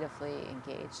creatively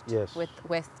engaged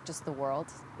with just the world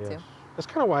too. That's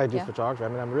kind of why I do photography. I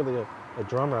mean, I'm really a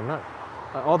drummer. I'm not.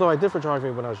 Although I did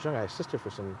photography when I was young, I assisted for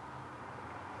some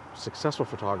successful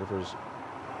photographers.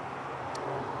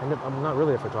 I'm not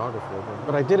really a photographer,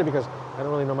 but I did it because I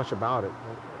don't really know much about it.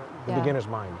 The beginner's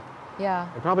mind.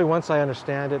 Yeah. And probably once I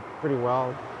understand it pretty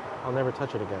well, I'll never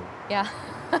touch it again. Yeah.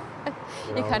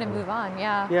 You kind of move on,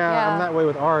 Yeah, I'm that way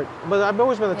with art. But I've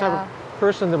always been the type of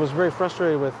person that was very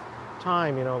frustrated with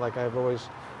time, you know, like I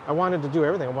wanted to do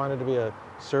everything. I wanted to be a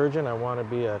surgeon. I want to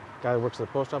be a guy that works at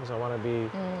the post office. I want to be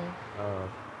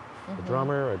a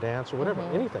drummer, a dancer, whatever,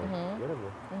 anything,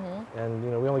 whatever. And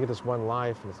we only get this one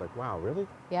life, and it's like, wow, really?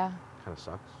 Yeah. Kind of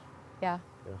sucks. Yeah.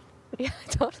 Yeah. Yeah,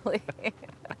 totally.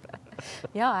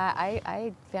 Yeah,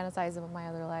 I fantasize about my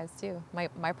other lives too.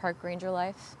 My park ranger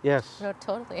life. Yes. No,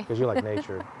 totally. Because you like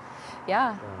nature.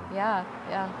 Yeah.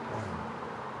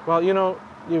 Well,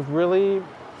 you've really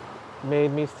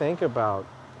made me think about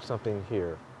something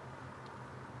here.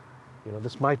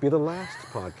 This might be the last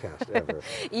podcast ever.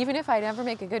 Even if I never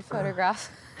make a good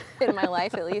photograph in my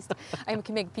life, at least I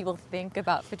can make people think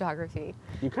about photography.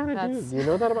 You kind of do. You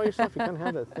know that about yourself? You kind of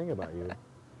have that thing about you.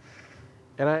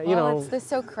 And it's the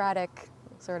Socratic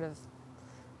sort of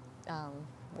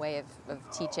way of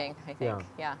teaching, I think.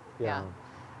 Yeah.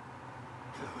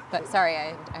 But sorry,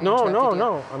 I interrupted you.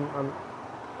 No. I'm.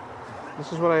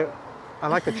 This is what I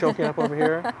like the choking up over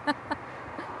here.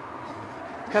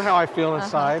 Kind of how I feel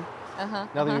inside.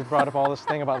 Now that you've brought up all this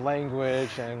thing about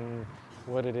language and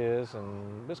what it is,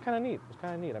 and it's kind of neat.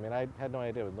 I mean, I had no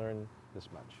idea we'd learn this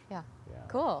much. Yeah.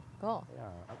 Cool. Yeah.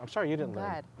 I'm sorry you didn't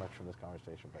learn much from this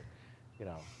conversation, but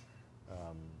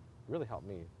really helped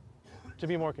me to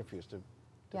be more confused, to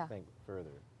think further.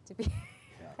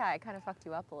 I kind of fucked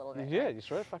you up a little bit. You did. You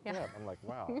sort of fucked me up. I'm like,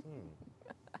 wow.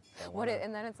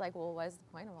 And then it's like, well, what's the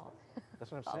point of all?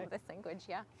 That's what I'm all saying. of this language,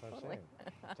 yeah. That's what I'm saying.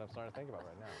 That's what I'm starting to think about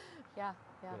right now. Yeah.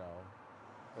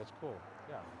 But it's cool.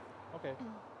 Yeah. Okay.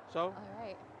 So. All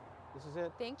right. This is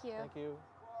it. Thank you. Thank you.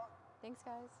 Thanks,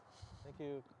 guys. Thank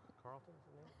you, Carlton.